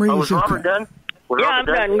 Favorite memories? Was Robert done? I'm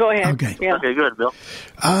done. Go ahead. Okay. Yeah. Okay, good, Bill.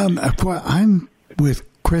 I'm with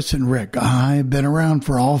Chris and Rick. I've been around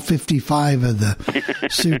for all 55 of the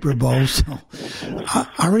Super Bowls, so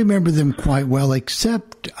I remember them quite well,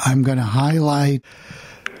 except I'm going to highlight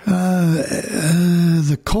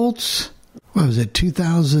the Colts. What was it,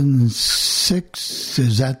 2006?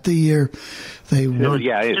 Is that the year they won?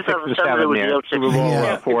 Yeah, 6 or 7 there. Super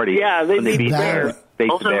Bowl 40. Yeah, they beat the Bears.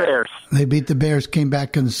 They beat the Bears, came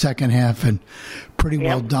back in the second half, and pretty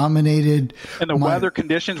well dominated. And the weather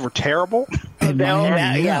conditions were terrible. And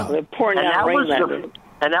they're pouring out rain.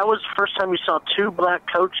 And that was the first time you saw two black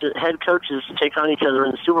head coaches take on each other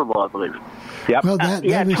in the Super Bowl, I believe. Yep. Well, that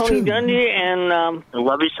was Tony true. Dungy and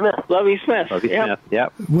Lovie Smith. Lovie Smith.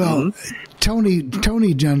 Yep. Well, Tony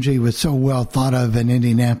Dungy was so well thought of in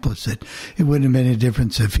Indianapolis that it wouldn't have made a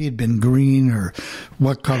difference if he had been green or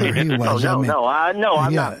what color he was. I'm not. I know.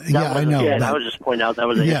 Yeah, I was just pointing out that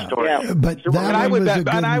was a historic. But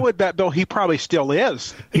I would bet, Bill, he probably still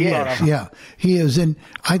is. He is. And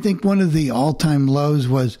I think one of the all-time lows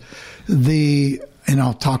was and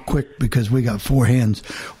I'll talk quick because we got four hands,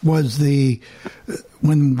 was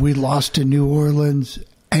when we lost to New Orleans.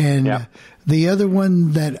 And the other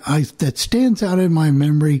one that stands out in my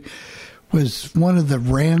memory was one of the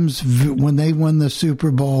Rams when they won the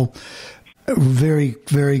Super Bowl. A very,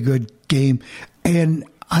 very good game. And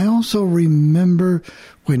I also remember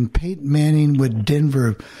when Peyton Manning with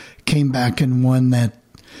Denver came back and won that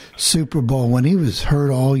Super Bowl when he was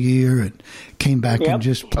hurt all year and came back and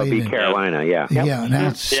just played Carolina, an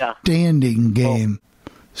outstanding game.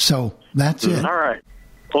 So that's it. All right.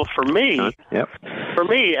 Well, for me,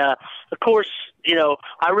 of course,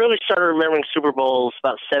 I really started remembering Super Bowls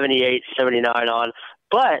about 78, 79 on.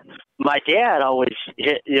 But my dad always,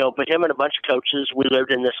 but him and a bunch of coaches, we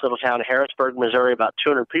lived in this little town, Harrisburg, Missouri, about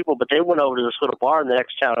 200 people. But they went over to this little bar in the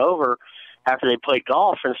next town over after they played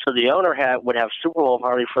golf. And so the owner would have Super Bowl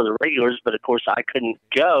party for the regulars. But, of course, I couldn't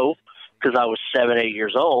go because I was 7, 8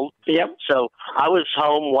 years old. Yep. So I was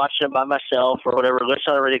home watching it by myself or whatever, listening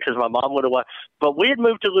on the radio because my mom would have watched. But we had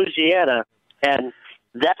moved to Louisiana, and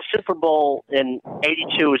that Super Bowl in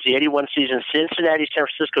 82 was the 81 season, Cincinnati, San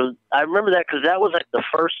Francisco. I remember that because that was like the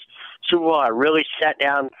first Super Bowl I really sat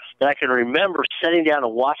down that I can remember sitting down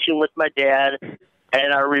and watching with my dad.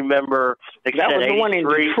 And I remember, like that I said, was the one in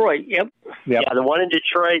Detroit. Yep. Yeah, the one in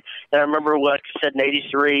Detroit. And I remember, like I said, in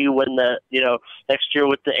 '83 when next year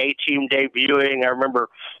with the A team debuting. I remember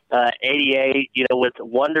 '88, with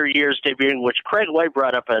Wonder Years debuting, which Craig Way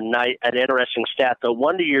brought up an interesting stat. The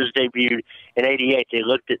Wonder Years debuted in '88. They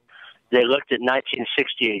looked at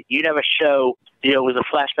 1968. You'd have a show. It was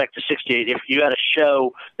a flashback to '68. If you had a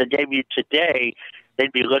show that debuted today,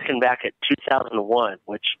 they'd be looking back at 2001,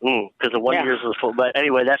 which, because the 1 years was full. But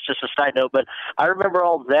anyway, that's just a side note. But I remember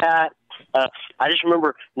all that. I just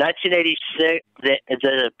remember 1986,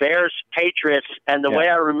 the Bears-Patriots, and the way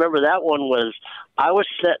I remember that one was I was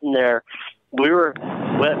sitting there.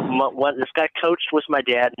 This guy coached with my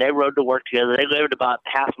dad, and they rode to work together. They lived about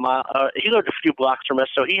half a mile. He lived a few blocks from us,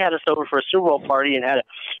 so he had us over for a Super Bowl party and had a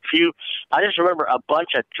few. I just remember a bunch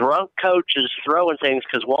of drunk coaches throwing things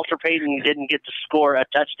because Walter Payton didn't get to score a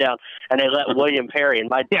touchdown, and they let William Perry and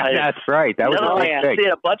my dad. Yeah, that's right. That was see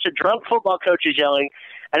a bunch of drunk football coaches yelling,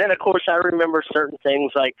 and then of course I remember certain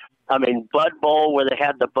things like Bud Bowl where they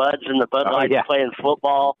had the Buds and the Bud Lights playing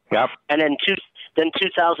football. Yep. And then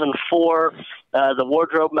 2004, the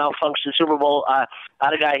wardrobe malfunction Super Bowl. I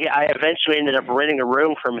eventually ended up renting a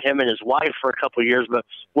room from him and his wife for a couple of years, but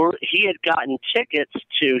he had gotten tickets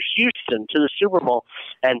to Houston to the Super Bowl,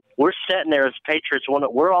 and we're sitting there as Patriots.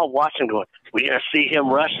 We're all watching, going, "We're going to see him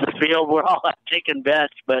rush the field." We're all taking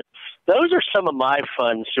bets, but those are some of my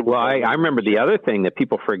fun Super Bowls. Well, I remember the other thing that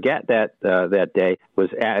people forget that day was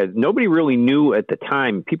nobody really knew at the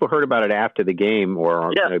time. People heard about it after the game,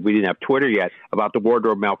 or we didn't have Twitter yet, about the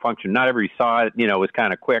wardrobe malfunction. Not everybody saw it. It was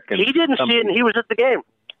kind of quick. And he didn't see it, and he was at the game.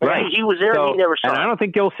 Right. He was there, and he never saw it. And I don't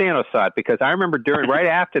think Gil Santos saw it, because I remember right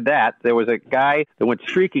after that, there was a guy that went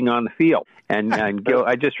streaking on the field. And Gil,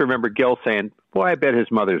 I just remember Gil saying, "Boy, I bet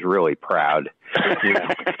his mother's really proud."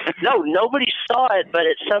 No, nobody saw it, but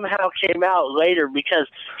it somehow came out later because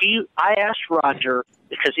I asked Roger,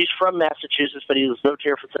 because he's from Massachusetts, but he was lived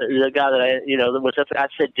here for the guy that I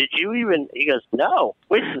said, "Did you even?" He goes, "No,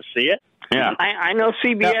 we didn't see it." Yeah, I know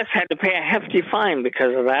CBS had to pay a hefty fine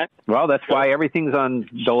because of that. Well, that's why everything's on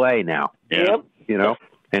delay now. Yep.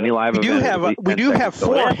 Any live event. We do have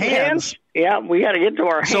four hands. Yeah, we got to get to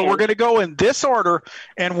our hands. So we're going to go in this order,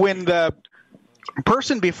 and when the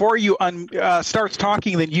person before you starts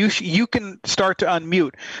talking, then you can start to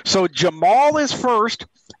unmute. So Jamal is first,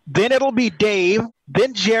 then it'll be Dave,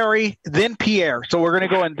 then Jerry, then Pierre. So we're going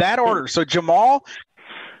to go in that order. So Jamal,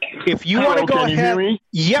 if you want to go ahead,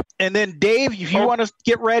 yep, and then Dave, if you want to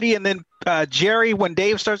get ready, and then Jerry when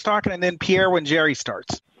Dave starts talking, and then Pierre when Jerry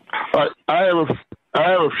starts. I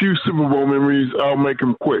have a few Super Bowl memories. I'll make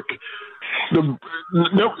them quick. The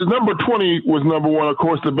number 20 was number one. Of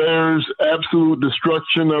course, the Bears' absolute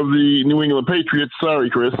destruction of the New England Patriots. Sorry,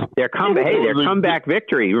 Chris. Their comeback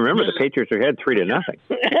victory. Remember, the Patriots are ahead 3-0.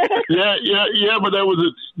 Yeah, but that was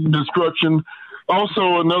a destruction.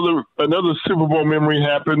 Also, another Super Bowl memory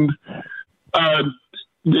happened.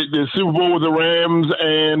 the Super Bowl with the Rams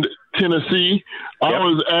and Tennessee. I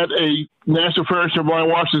was at a National Federation of Blind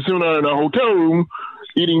Watchers seminar in a hotel room,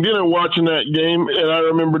 eating dinner, watching that game, and I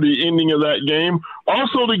remember the ending of that game.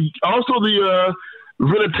 Also the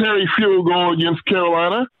Vinatieri field goal against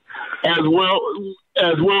Carolina, as well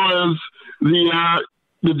as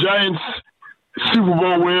the Giants Super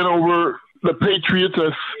Bowl win over the Patriots.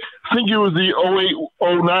 I think it was the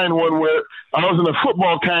 08-09 one where I was in a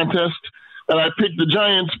football contest and I picked the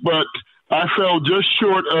Giants, but I fell just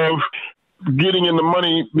short of getting in the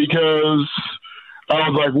money because I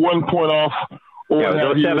was like 1 point off. Yeah,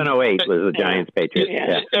 it was 07-08 was the Giants Patriots.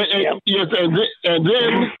 Yes,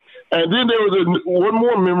 and then there was one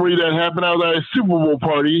more memory that happened. I was at a Super Bowl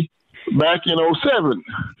party back in 07.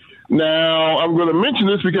 Now, I'm going to mention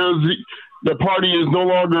this because the party is no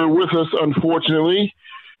longer with us, unfortunately.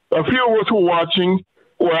 A few of us were watching,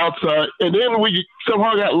 were outside, and then we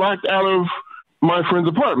somehow got locked out of my friend's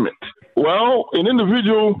apartment. Well, an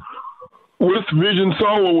individual with vision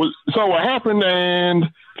saw what happened, and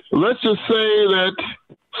let's just say that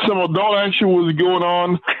some adult action was going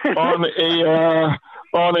on on a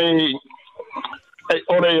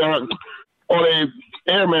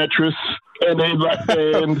air mattress, and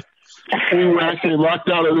we were actually locked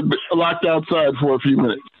outside for a few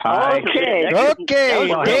minutes. Okay,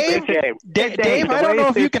 Dave. I don't know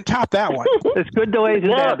if you can top that one. There's good delays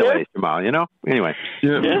and bad delays, Jamal. You know. Anyway.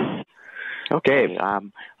 Yeah. Okay.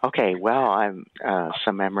 Okay. Well, I'm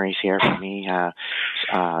some memories here for me.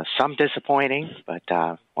 Some disappointing, but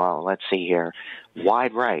well, let's see here.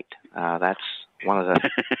 Wide right. That's one of the.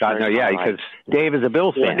 Because Dave is a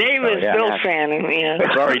Bills fan. Dave is a Bills fan.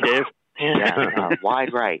 Yeah. Sorry, Dave. Yeah,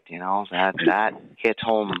 wide right. You know that hits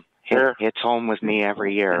home. Hits home with me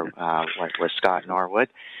every year. With Scott Norwood.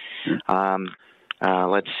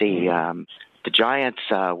 Let's see. The Giants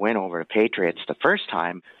win over the Patriots the first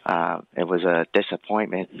time. It was a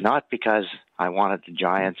disappointment, not because I wanted the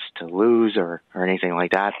Giants to lose or anything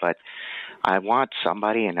like that, but I want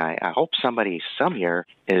somebody, and I hope somebody some year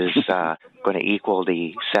is going to equal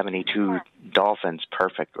the 72 Dolphins'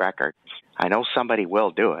 perfect record. I know somebody will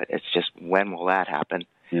do it. It's just when will that happen?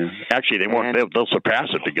 Yeah. Actually, they won't. They'll surpass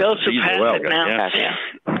it because they'll surpass it now. Yeah.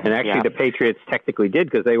 And actually, the Patriots technically did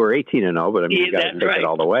because they were 18-0, but I mean, you guys took it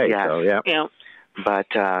all the way. Yeah. So, yeah. But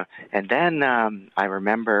and then I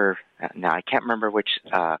remember. Now I can't remember which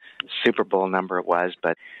Super Bowl number it was,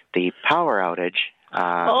 but the power outage.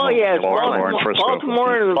 Baltimore,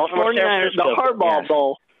 the 49ers, the Harbaugh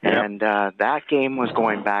Bowl. And that game was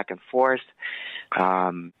going back and forth.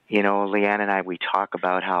 You know, Leanne and I, we talk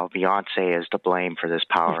about how Beyonce is to blame for this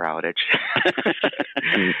power outage.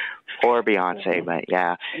 Poor Beyonce, but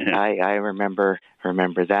I remember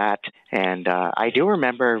that. And I do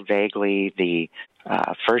remember vaguely the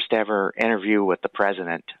first ever interview with the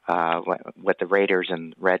president with the Raiders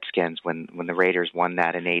and Redskins when the Raiders won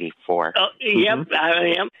that in '84. Oh, yep,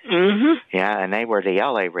 mm-hmm. Yeah, and they were the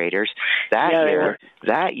LA Raiders that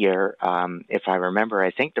year. If I remember,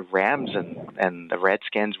 I think the Rams and the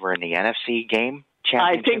Redskins were in the NFC game.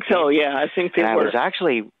 I think so. Yeah, I think they were. I was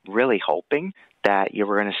actually really hoping that you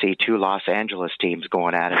were going to see two Los Angeles teams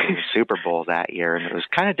going at it in the Super Bowl that year, and it was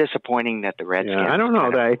kind of disappointing that the Redskins. Yeah, I don't know.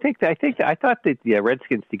 I thought that the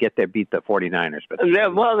Redskins to get there beat the 49ers, but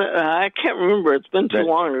I can't remember. It's been too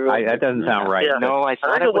long ago. That doesn't sound right. Yeah. No, I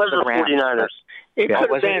thought it was the 49ers. It could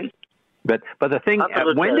have been. But the thing,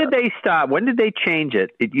 when did they stop? When did they change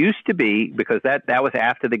it? It used to be, because that was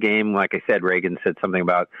after the game. Like I said, Reagan said something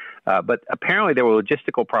about, but apparently there were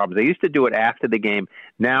logistical problems. They used to do it after the game.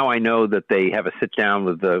 Now I know that they have a sit down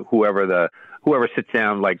with whoever sits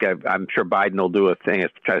down. Like I'm sure Biden will do a thing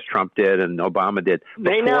as Trump did and Obama did.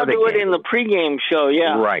 They now do it in the pregame show.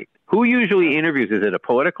 Yeah, right. Who usually interviews? Is it a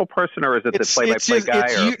political person or is it the play-by-play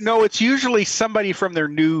guy? No, it's usually somebody from their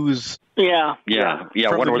news. Yeah.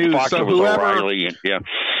 One with Fox and O'Reilly.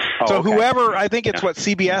 So whoever, I think it's what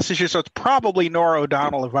CBS is here, so it's probably Norah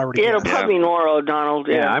O'Donnell, if I were to guess. It'll probably be Norah O'Donnell.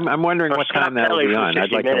 Yeah, I'm wondering what time that'll be on.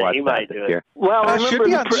 I'd like to watch that this year. Well,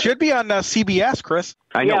 should be on CBS, Chris.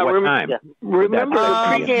 I know what time. Remember the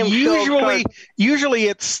pregame show? Usually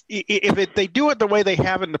it's they do it the way they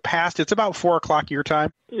have in the past. It's about 4:00 your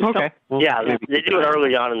time. Okay. Well, they do it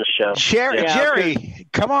early on in the show. Jerry,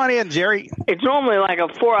 come on in, Jerry. It's normally like a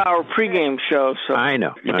 4-hour pregame show. So I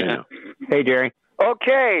know. Hey, Jerry.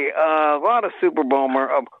 Okay, a lot of Super Bowl.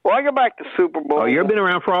 Well, I go back to Super Bowl. Oh, you've been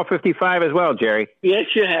around for all 55 as well, Jerry. Yes,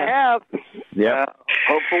 you have. Yeah.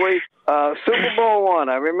 Hopefully. Super Bowl one.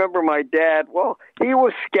 I remember my dad. Well, he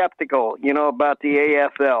was skeptical, about the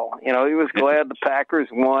AFL. He was glad the Packers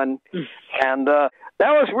won, and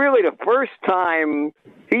was really the first time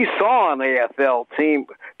he saw an AFL team,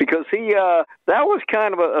 because that was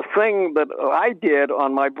kind of a thing that I did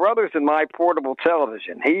on my brother's and my portable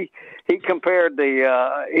television. He compared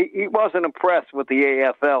he wasn't impressed with the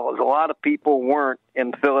AFL, as a lot of people weren't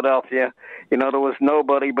in Philadelphia. There was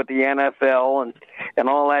nobody but the NFL and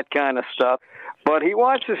all that kind of stuff. But he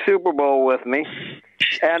watched the Super Bowl with me,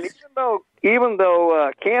 and even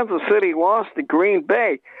though Kansas City lost to Green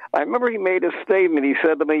Bay, I remember he made a statement. He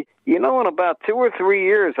said to me, in about 2 or 3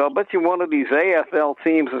 years, I'll bet you one of these AFL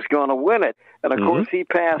teams is going to win it. And, of course, he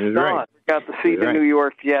passed on. Right. Got to see the New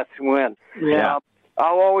York Jets win. Yeah.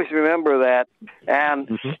 I'll always remember that.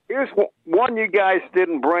 And here's one you guys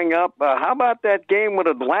didn't bring up. How about that game with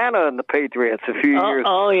Atlanta and the Patriots a few years ago?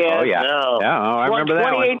 Oh, yeah. No. Yeah, I remember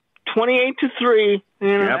that one. 28-3.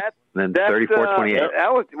 Yep. Then 34-28.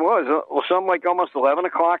 That was something like almost 11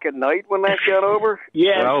 o'clock at night when that got over.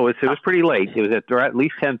 Yeah. Well, it was pretty late. It was at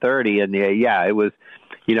least 10:30, and it was,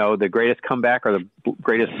 the greatest comeback or the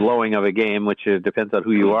greatest blowing of a game, which depends on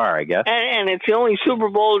who you are, I guess. And it's the only Super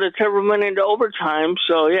Bowl that's ever went into overtime,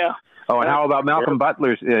 so yeah. Oh, and how about Malcolm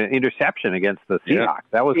Butler's interception against the Seahawks?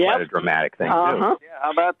 That was quite a dramatic thing, too. Yeah,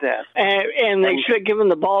 how about that? And they should have given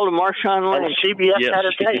the ball to Marshawn Lynch. And CBS had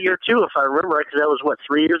it that year, too, if I remember right, because that was,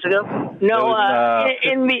 3 years ago? No,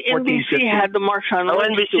 NBC had the Marshawn Lynch.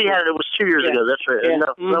 Oh, NBC had it. It was 2 years ago. That's right.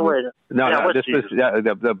 Yeah. No way. No, this was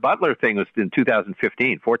the Butler thing was in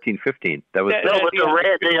 2015, 14-15. That was but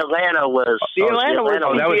the Atlanta was. The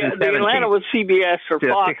Atlanta was CBS or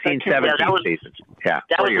Fox. 16-17 season. Yeah,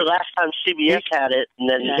 that was the last time CBS had it, and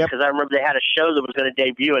then because I remember they had a show that was going to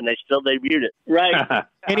debut, and they still debuted it. Right.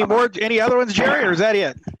 Any other ones, Jerry, or is that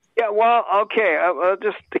it? Yeah, well, okay,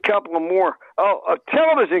 just a couple of more. Oh, a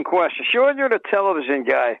television question. Sure, you're the television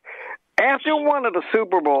guy. After one of the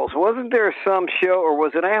Super Bowls, wasn't there some show, or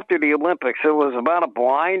was it after the Olympics? It was about a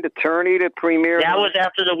blind attorney that premiered. That was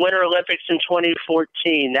after the Winter Olympics in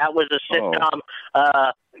 2014. That was a sitcom,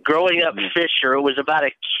 Growing Up Fisher. It was about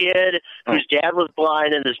a kid whose dad was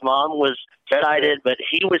blind and his mom was sighted, but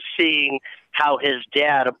he was seeing how his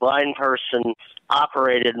dad, a blind person,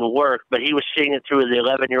 operated and worked, but he was seeing it through the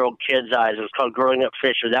 11-year-old kid's eyes. It was called Growing Up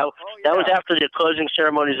Fisher. That was after the closing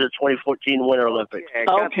ceremonies of the 2014 Winter Olympics.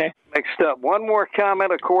 Okay. Next up, one more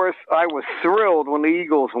comment. Of course, I was thrilled when the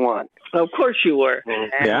Eagles won. Of course you were.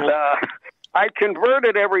 And I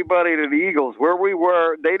converted everybody to the Eagles. Where we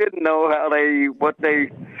were, they didn't know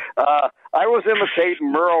I was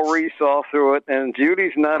imitating Merle Reese all through it, and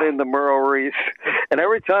Judy's not into Merle Reese. And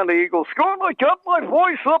every time the Eagles scored, I got my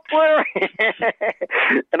voice up there.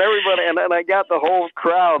 and everybody, and then I got the whole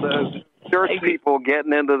crowd of church people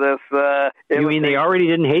getting into this. You mean they already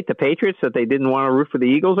didn't hate the Patriots, that they didn't want to root for the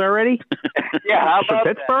Eagles already? Yeah, how about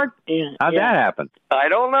Pittsburgh? That? How'd that happen? I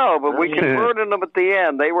don't know, but we converted them at the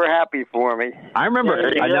end. They were happy for me. I remember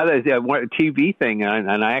another TV thing,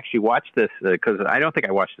 and I actually watched this because I don't think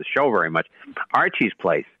I watched the show very much. Archie's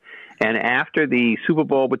Place. And after the Super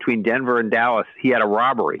Bowl between Denver and Dallas, he had a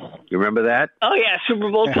robbery. You remember that? Oh, yeah, Super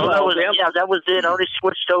Bowl 12. That was it. I already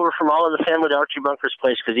switched over from All in the Family to Archie Bunker's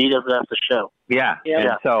Place because he doesn't have the show. Yeah.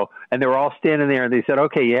 And they were all standing there, and they said,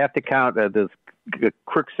 okay, you have to count. The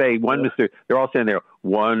crooks say, they're all standing there,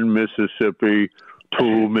 1 Mississippi,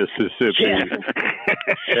 2 Mississippi.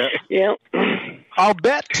 Yeah. I'll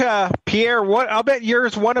bet, Pierre, I'll bet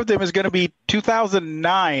yours, one of them is going to be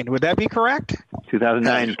 2009. Would that be correct?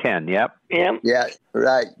 2009-10, yep. Yeah,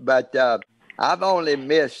 right. But I've only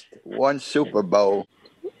missed one Super Bowl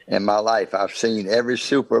in my life. I've seen every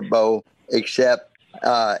Super Bowl except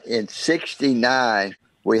in '69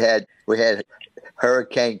 we had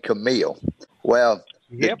Hurricane Camille. Well,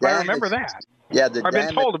 yep, I remember that. Yeah, I've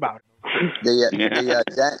been told about it.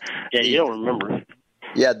 Yeah, you don't remember.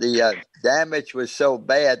 Yeah, the damage was so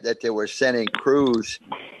bad that they were sending crews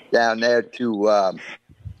down there to.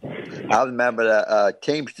 I remember the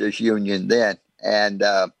Teamsters Union then, and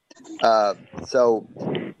I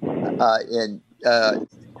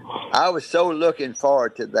was so looking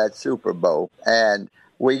forward to that Super Bowl, and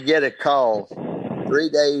we get a call 3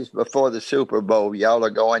 days before the Super Bowl. Y'all are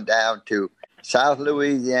going down to South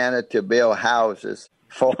Louisiana to build houses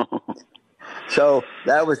for. So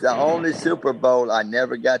that was the only Super Bowl I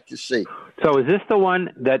never got to see. So is this the one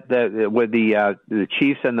that with the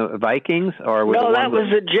Chiefs and the Vikings, or no? That was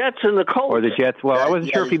the Jets and the Colts. Or the Jets. Well, I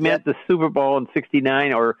wasn't sure if he meant the Super Bowl in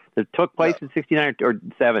 '69 or that took place in '69 or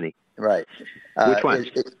 '70. Right. Which one?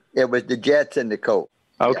 It was the Jets and the Colts.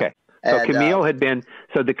 Okay. Yeah. So Camille had been.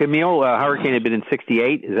 So the Camille hurricane had been in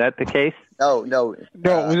 '68. Is that the case? No. No, it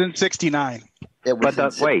was in '69. But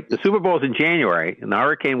the Super Bowl's in January, and the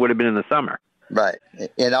hurricane would have been in the summer. Right.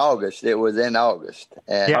 In August. It was in August.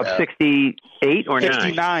 And, of 68 or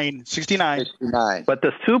 69. 69. But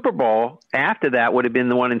the Super Bowl after that would have been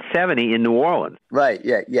the one in 70 in New Orleans. Right.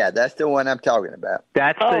 Yeah. That's the one I'm talking about.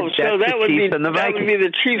 That's the Chiefs and the Vikings. That would be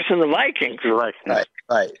the Chiefs and the Vikings.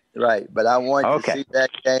 Right. But I want to see that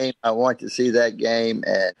game. I want to see that game.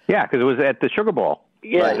 And yeah, because it was at the Sugar Bowl.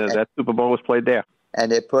 Yeah. Right. That Super Bowl was played there. And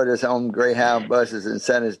they put us on Greyhound buses and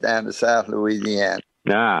sent us down to South Louisiana.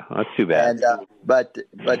 Nah, that's too bad. And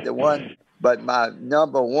but my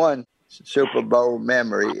number one Super Bowl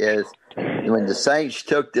memory is when the Saints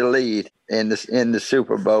took the lead in the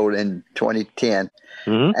Super Bowl in 2010,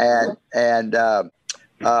 and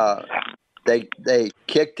they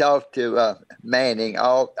kicked off to Manning.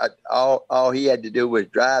 All he had to do was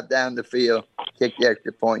drive down the field, kick the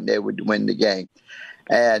extra point, and they would win the game.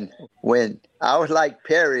 And when I was like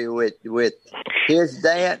Perry with his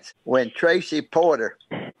dance, when Tracy Porter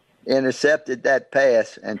intercepted that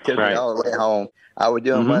pass and took it all the way home, I was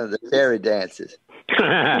doing one of the Perry dances.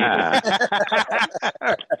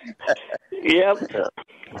 Yep.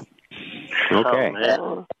 Okay.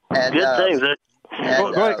 And, good things.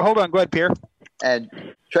 Hold on. Go ahead, Pierre. And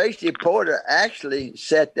Tracy Porter actually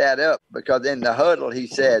set that up because in the huddle he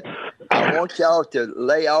said, I want y'all to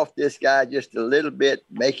lay off this guy just a little bit,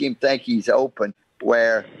 make him think he's open,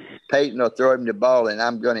 where Peyton will throw him the ball and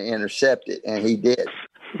I'm going to intercept it. And he did.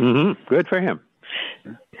 Good for him.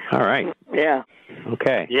 All right. Yeah.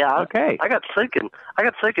 Okay. Yeah. Okay. I got thinking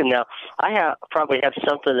now. I probably have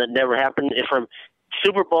something that never happened from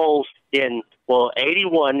Super Bowls in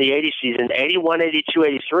 81, the 80 season, 81, 82,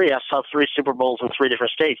 83. I saw 3 Super Bowls in 3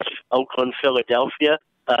 different states: Oakland, Philadelphia,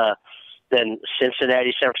 then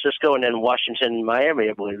Cincinnati, San Francisco, and then Washington, Miami,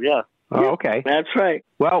 I believe. Yeah. Oh, okay. That's right.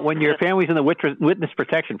 Well, when your family's in the witness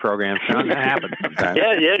protection program, Sean, that happens sometimes.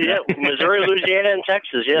 Yeah. Missouri, Louisiana, and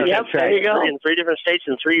Texas. Yeah, yep, there you go. In 3 different states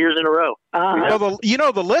in 3 years in a row.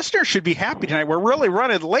 The listeners should be happy tonight. We're really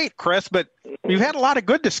running late, Chris, but we've had a lot of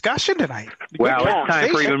good discussion tonight. Well, it's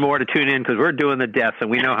time for even more to tune in because we're doing the deaths,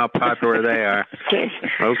 and we know how popular they are.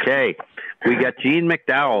 Okay. We got Gene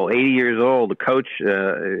McDowell, 80 years old, a coach,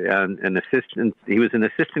 an assistant. He was an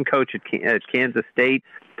assistant coach at Kansas State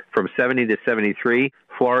from 70 to 73,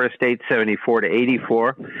 Florida State 74 to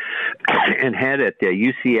 84, and head at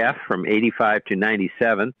UCF from 85 to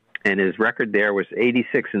 97. And his record there was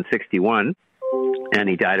 86 and 61, and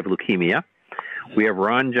he died of leukemia. We have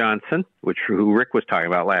Ron Johnson, who Rick was talking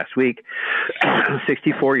about last week,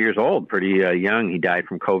 64 years old, pretty young. He died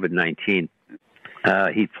from COVID-19.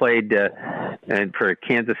 He played for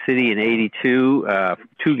Kansas City in 82,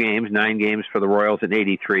 2 games, 9 games for the Royals in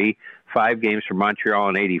 83, 5 games for Montreal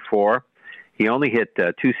in 84. He only hit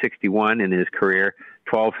 261 in his career,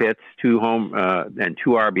 12 hits, 2 home and 2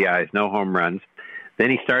 RBIs, no home runs. Then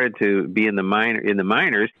he started to be in the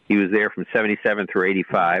minors. He was there from 77 through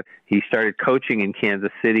 85. He started coaching in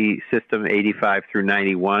Kansas City system 85 through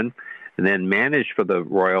 91, and then managed for the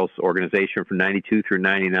Royals organization from 92 through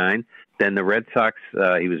 99. Then the Red Sox,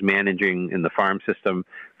 he was managing in the farm system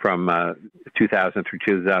from 2000 through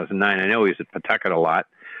 2009. I know he was at Pawtucket a lot.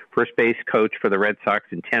 First base coach for the Red Sox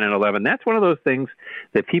in 10 and 11. That's one of those things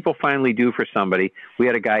that people finally do for somebody. We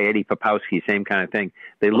had a guy, Eddie Popowski, same kind of thing.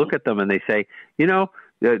 They look at them and they say,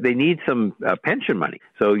 they need some pension money.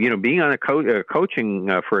 So, being on coaching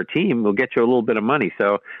for a team will get you a little bit of money.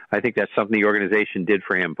 So I think that's something the organization did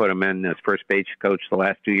for him, put him in as first base coach the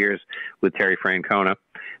last 2 years with Terry Francona.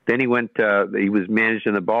 Then he he was managed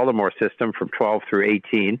in the Baltimore system from 12 through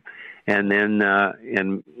 18. And then,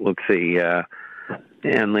 and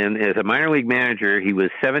then as a minor league manager, he was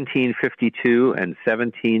 1752 and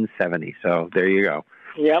 1770. So there you go.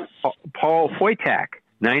 Yep. Paul Foytak,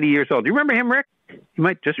 90 years old. Do you remember him, Rick? You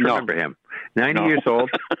might just remember him. 90 years old,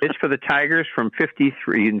 pitched for the Tigers from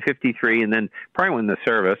 53, and then probably went in the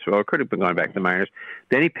service. Well, it could have been going back to the minors.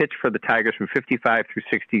 Then he pitched for the Tigers from 55 through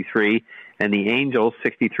 63, and the Angels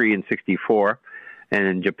 63 and 64, and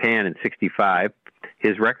in Japan in 65.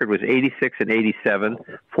 His record was 86 and 87,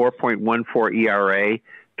 4.14 ERA,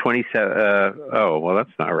 27. Well,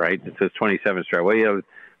 that's not right. It says 27 strikeouts. Well, you have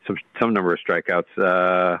some number of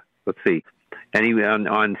strikeouts. Let's see. And he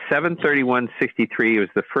on 7/31/63, he was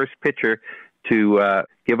the first pitcher to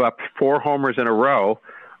give up 4 homers in a row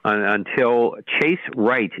until Chase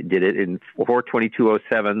Wright did it in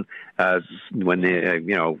 4/22/07 when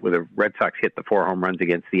the Red Sox hit the 4 home runs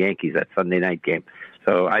against the Yankees that Sunday night game.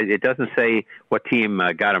 So it doesn't say what team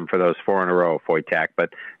got him for those 4 in a row, Foytak,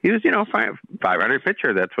 but he was 500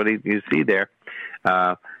 pitcher. That's what you see there.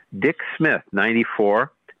 Dick Smith, 94.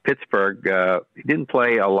 Pittsburgh, he didn't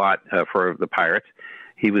play a lot for the Pirates.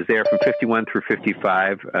 He was there from 51 through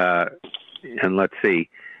 55, and let's see,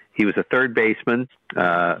 he was a third baseman.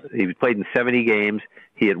 He played in 70 games.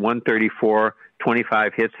 He had 134,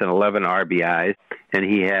 25 hits, and 11 RBIs. And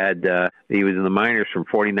he was in the minors from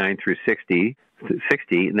 49 through 60,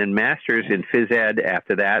 and then Masters in Phys Ed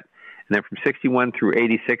after that. And then from 61 through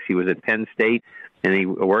 86, he was at Penn State, and he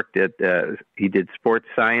worked at, he did sports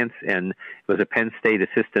science and was a Penn State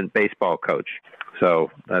assistant baseball coach.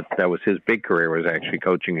 So that was his big career, was actually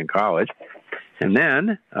coaching in college. And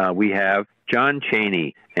then we have John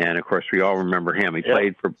Chaney, and of course we all remember him. He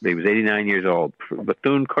played he was 89 years old. For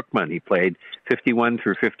Bethune-Cookman, he played 51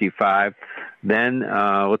 through 55. Then,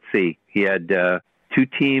 let's see, he had two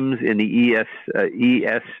teams in the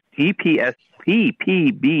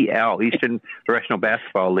EPBL, Eastern Professional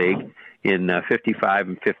Basketball League, in 55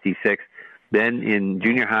 and 56. Then in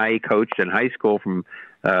junior high, he coached in high school from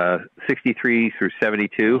 63 through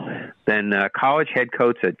 72. Then college head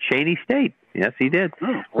coach at Cheney State. Yes, he did.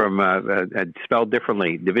 From spelled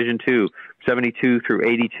differently, Division II, 72 through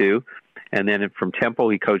 82. And then from Temple,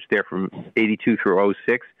 he coached there from 82 through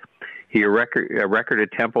 06. He had a record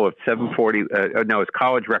at Temple of 740. His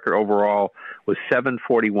college record overall was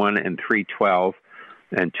 741 and 312,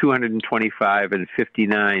 and 225 and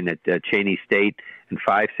 59 at Cheney State, and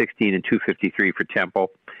 516 and 253 for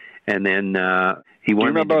Temple. And then he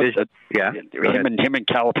won the division. Him and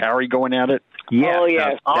Calipari going at it. Yeah. Oh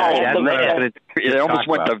yes. They almost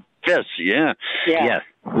went to fists. Yeah. Yes.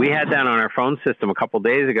 We had that on our phone system a couple of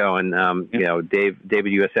days ago, and David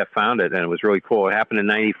USF found it, and it was really cool. It happened in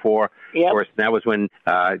 '94. Of course, that was when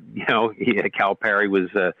Calipari was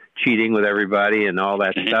cheating with everybody and all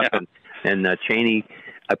that stuff, and Cheney.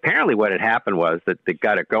 Apparently, what had happened was that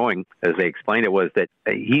got it going, as they explained it, was that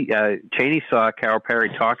Cheney saw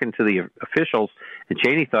Calipari talking to the officials, and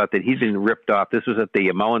Cheney thought that he'd been ripped off. This was at the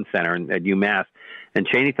Mullen Center at UMass, and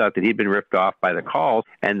Cheney thought that he'd been ripped off by the calls,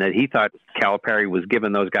 and that he thought Calipari was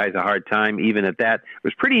giving those guys a hard time. Even at that, it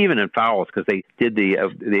was pretty even in fouls because they did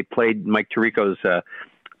they played Mike Tirico's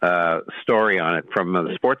story on it from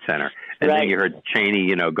the Sports Center, and then you heard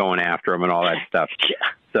Cheney, going after him and all that stuff.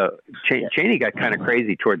 So Cheney got kind of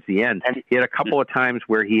crazy towards the end. He had a couple of times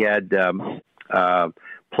where he had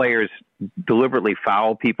players deliberately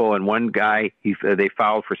foul people, and one guy they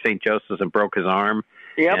fouled for St. Joseph's and broke his arm.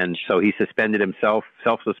 Yep. And so he suspended himself,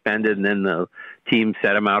 self-suspended, and then the team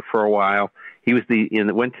set him out for a while. He was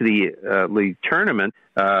went to the league tournament.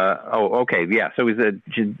 So he was the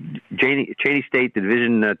Cheney State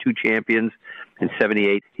Division II champions in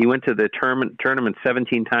 '78. He went to the tournament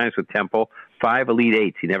 17 times with Temple, 5 Elite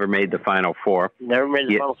Eights. He never made the Final Four. Never made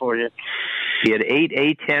the Final Four yet. He had 8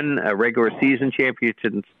 A-10 regular season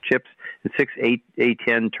championships and 6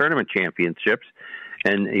 A-10 tournament championships.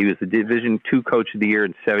 And he was the Division II Coach of the Year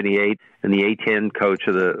in '78, and the A-10 Coach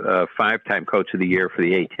of the 5-time Coach of the Year for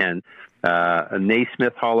the A-10. A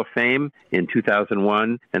Naismith Hall of Fame in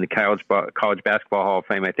 2001, and the College Basketball Hall of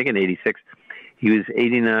Fame, I think, in '86. He was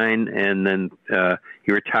 89, and then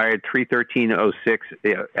he retired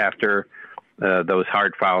 3/13/06 after those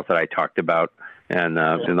hard fouls that I talked about. And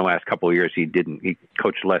in the last couple of years, he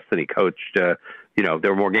coached less than he coached. There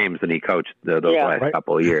were more games than he coached those last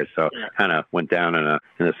couple of years, so kind of went down in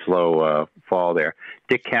a slow fall there.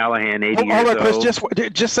 Dick Callahan, 80 years old. Chris, just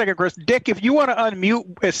a second, Chris. Dick, if you want to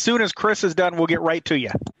unmute as soon as Chris is done, we'll get right to you.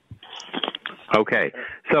 Okay,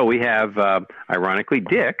 so we have, ironically,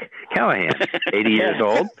 Dick Callahan, 80 years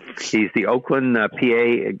old. He's the Oakland,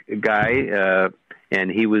 PA guy, and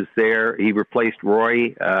he was there. He replaced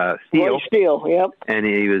Roy Steele. Roy Steele, yep. And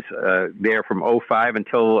he was there from 05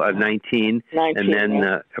 until 19. And then,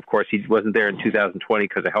 of course, he wasn't there in 2020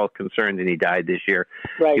 because of health concerns, and he died this year.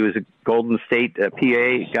 Right. He was a Golden State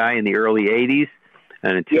PA guy in the early 80s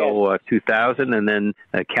and until 2000, and then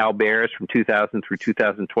Cal Bears from 2000 through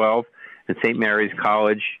 2012, and St. Mary's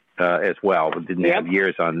College as well, but didn't have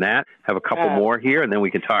years on that. Have a couple more here, and then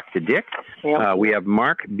we can talk to Dick. We have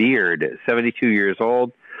Mark Beard, 72 years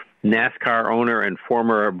old, NASCAR owner and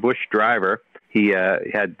former Busch driver. He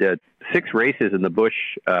had 6 races in the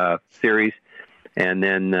Busch series, and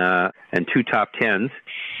then and 2 top 10s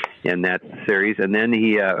in that series. And then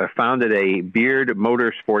he founded a Beard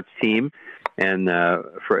Motorsports team, and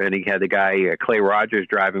he had the guy Clay Rogers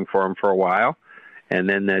driving for him for a while. And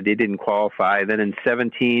then they didn't qualify. Then in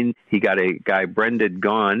 17, he got a guy, Brendan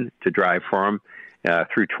Gaughan, to drive for him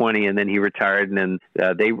through 20, and then he retired. And then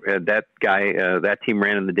that team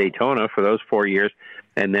ran in the Daytona for those 4 years.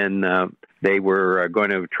 And then they were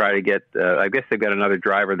going to try to get, I guess they've got another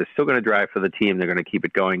driver that's still going to drive for the team. They're going to keep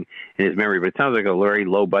it going in his memory. But it sounds like a very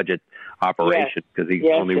low-budget operation because he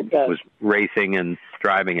only was racing and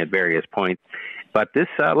driving at various points. But this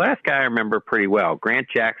last guy I remember pretty well, Grant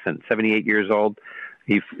Jackson, 78 years old.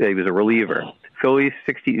 He was a reliever. Phillies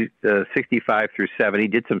 65 through 70.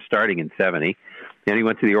 Did some starting in 70. Then he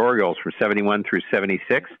went to the Orioles from 71 through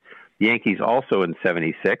 76. Yankees also in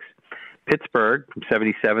 76. Pittsburgh from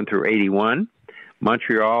 77 through 81.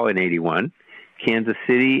 Montreal in 81. Kansas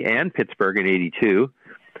City and Pittsburgh in 82.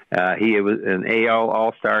 He was an AL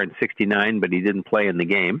All-Star in 69, but he didn't play in the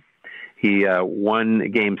game. He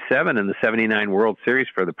won Game 7 in the 79 World Series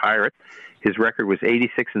for the Pirates. His record was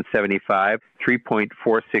 86 and 75,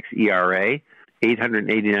 3.46 ERA,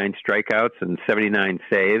 889 strikeouts, and 79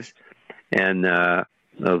 saves. And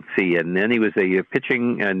let's see, and then he was a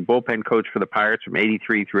pitching and bullpen coach for the Pirates from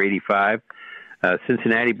 83 through 85.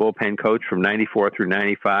 Cincinnati bullpen coach from 94 through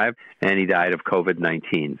 95, and he died of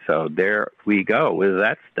COVID-19. So there we go with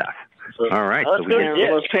that stuff. All right. Let's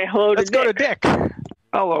say hello to Dick. Go to Dick.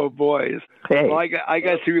 Hello, boys. Hey. Well, I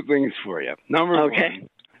got two things for you. Number one,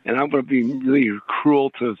 and I'm going to be really cruel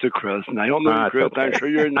to Chris, and I don't know Chris. Okay. I'm sure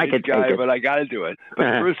you're a nice guy, but I got to do it.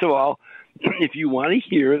 But first of all, if you want to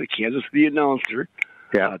hear the Kansas City announcer,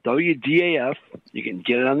 WDAF, you can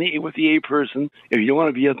get it with the A person. If you don't want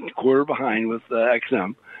to be a quarter behind with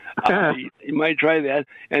XM, you might try that.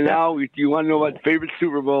 And now, you want to know about favorite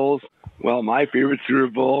Super Bowls? Well, my favorite Super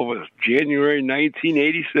Bowl was January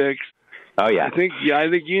 1986. Oh, yeah. I think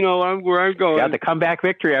you know where I'm going. Got the comeback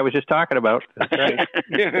victory I was just talking about. That's right.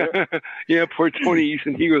 Yeah, poor Tony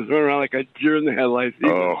Easton. He was running around like a deer in the headlights.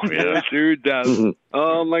 That dude does.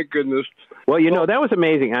 Oh, my goodness. Well, that was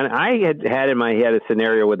amazing. And I had in my head a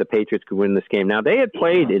scenario where the Patriots could win this game. Now, they had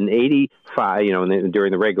played in 85,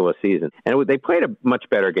 during the regular season. And they played a much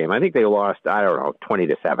better game. I think they lost,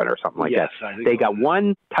 20-7 or something like that. They got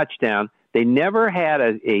one touchdown. They never had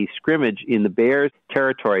a scrimmage in the Bears'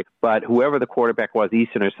 territory, but whoever the quarterback was,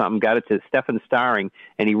 Easton or something, got it to Stephen Starring,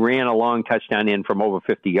 and he ran a long touchdown in from over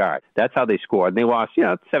 50 yards. That's how they scored. They lost,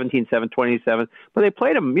 17-7, 27, but they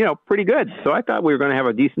played them, pretty good. So I thought we were going to have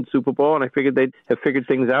a decent Super Bowl, and I figured they'd have figured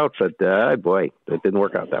things out, but boy, it didn't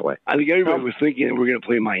work out that way. I think everybody was thinking that we're going to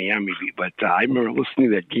play Miami, but I remember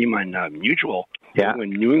listening to that game on Mutual. Yeah. When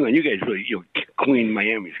New England, you guys really cleaned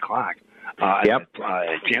Miami's clock.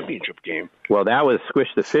 Championship game. Well, that was Squish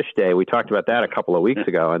the Fish Day. We talked about that a couple of weeks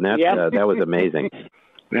ago, and that was amazing.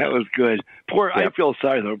 That was good. I feel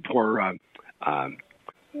sorry for poor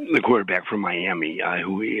the quarterback from Miami,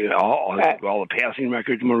 who all the passing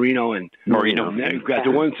records, Marino. Got to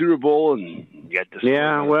one Super Bowl and got this.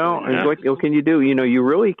 Yeah, well, what can you do? You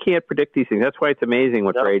really can't predict these things. That's why it's amazing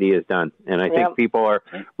what Brady has done, and I think people are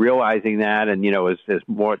realizing that. And as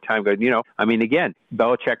more time goes, again,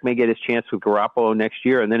 Belichick may get his chance with Garoppolo next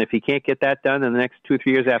year, and then if he can't get that done in the next 2 or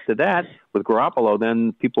 3 years after that with Garoppolo,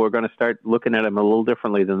 then people are going to start looking at him a little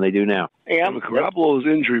differently than they do now. Yeah, Garoppolo is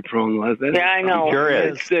injury prone. I know. He sure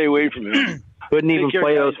is. Stay away from him. Couldn't even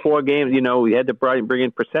play those 4 games. We had to bring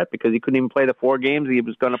in Brissett because he couldn't even play the 4 games he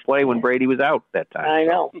was going to play when Brady was out that time. I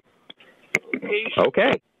know.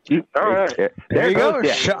 Okay. All right. There you go.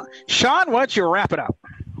 Sean, why don't you wrap it up?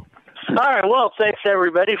 All right. Well, thanks,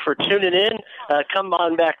 everybody, for tuning in. Come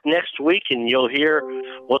on back next week, and you'll hear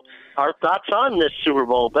what our thoughts on this Super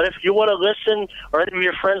Bowl. But if you want to listen, or any of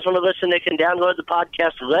your friends want to listen, they can download the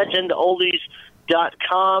podcast,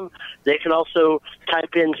 legendoldies.com. They can also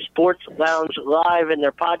type in Sports Lounge Live in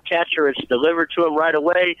their podcatcher. It's delivered to them right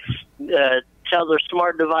away. Tell their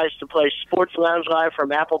smart device to play Sports Lounge Live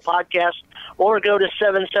from Apple Podcasts, or go to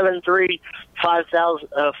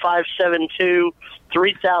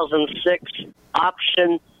 773-572-3006,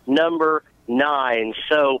 option number 9.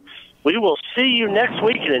 So we will see you next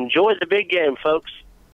week, and enjoy the big game, folks.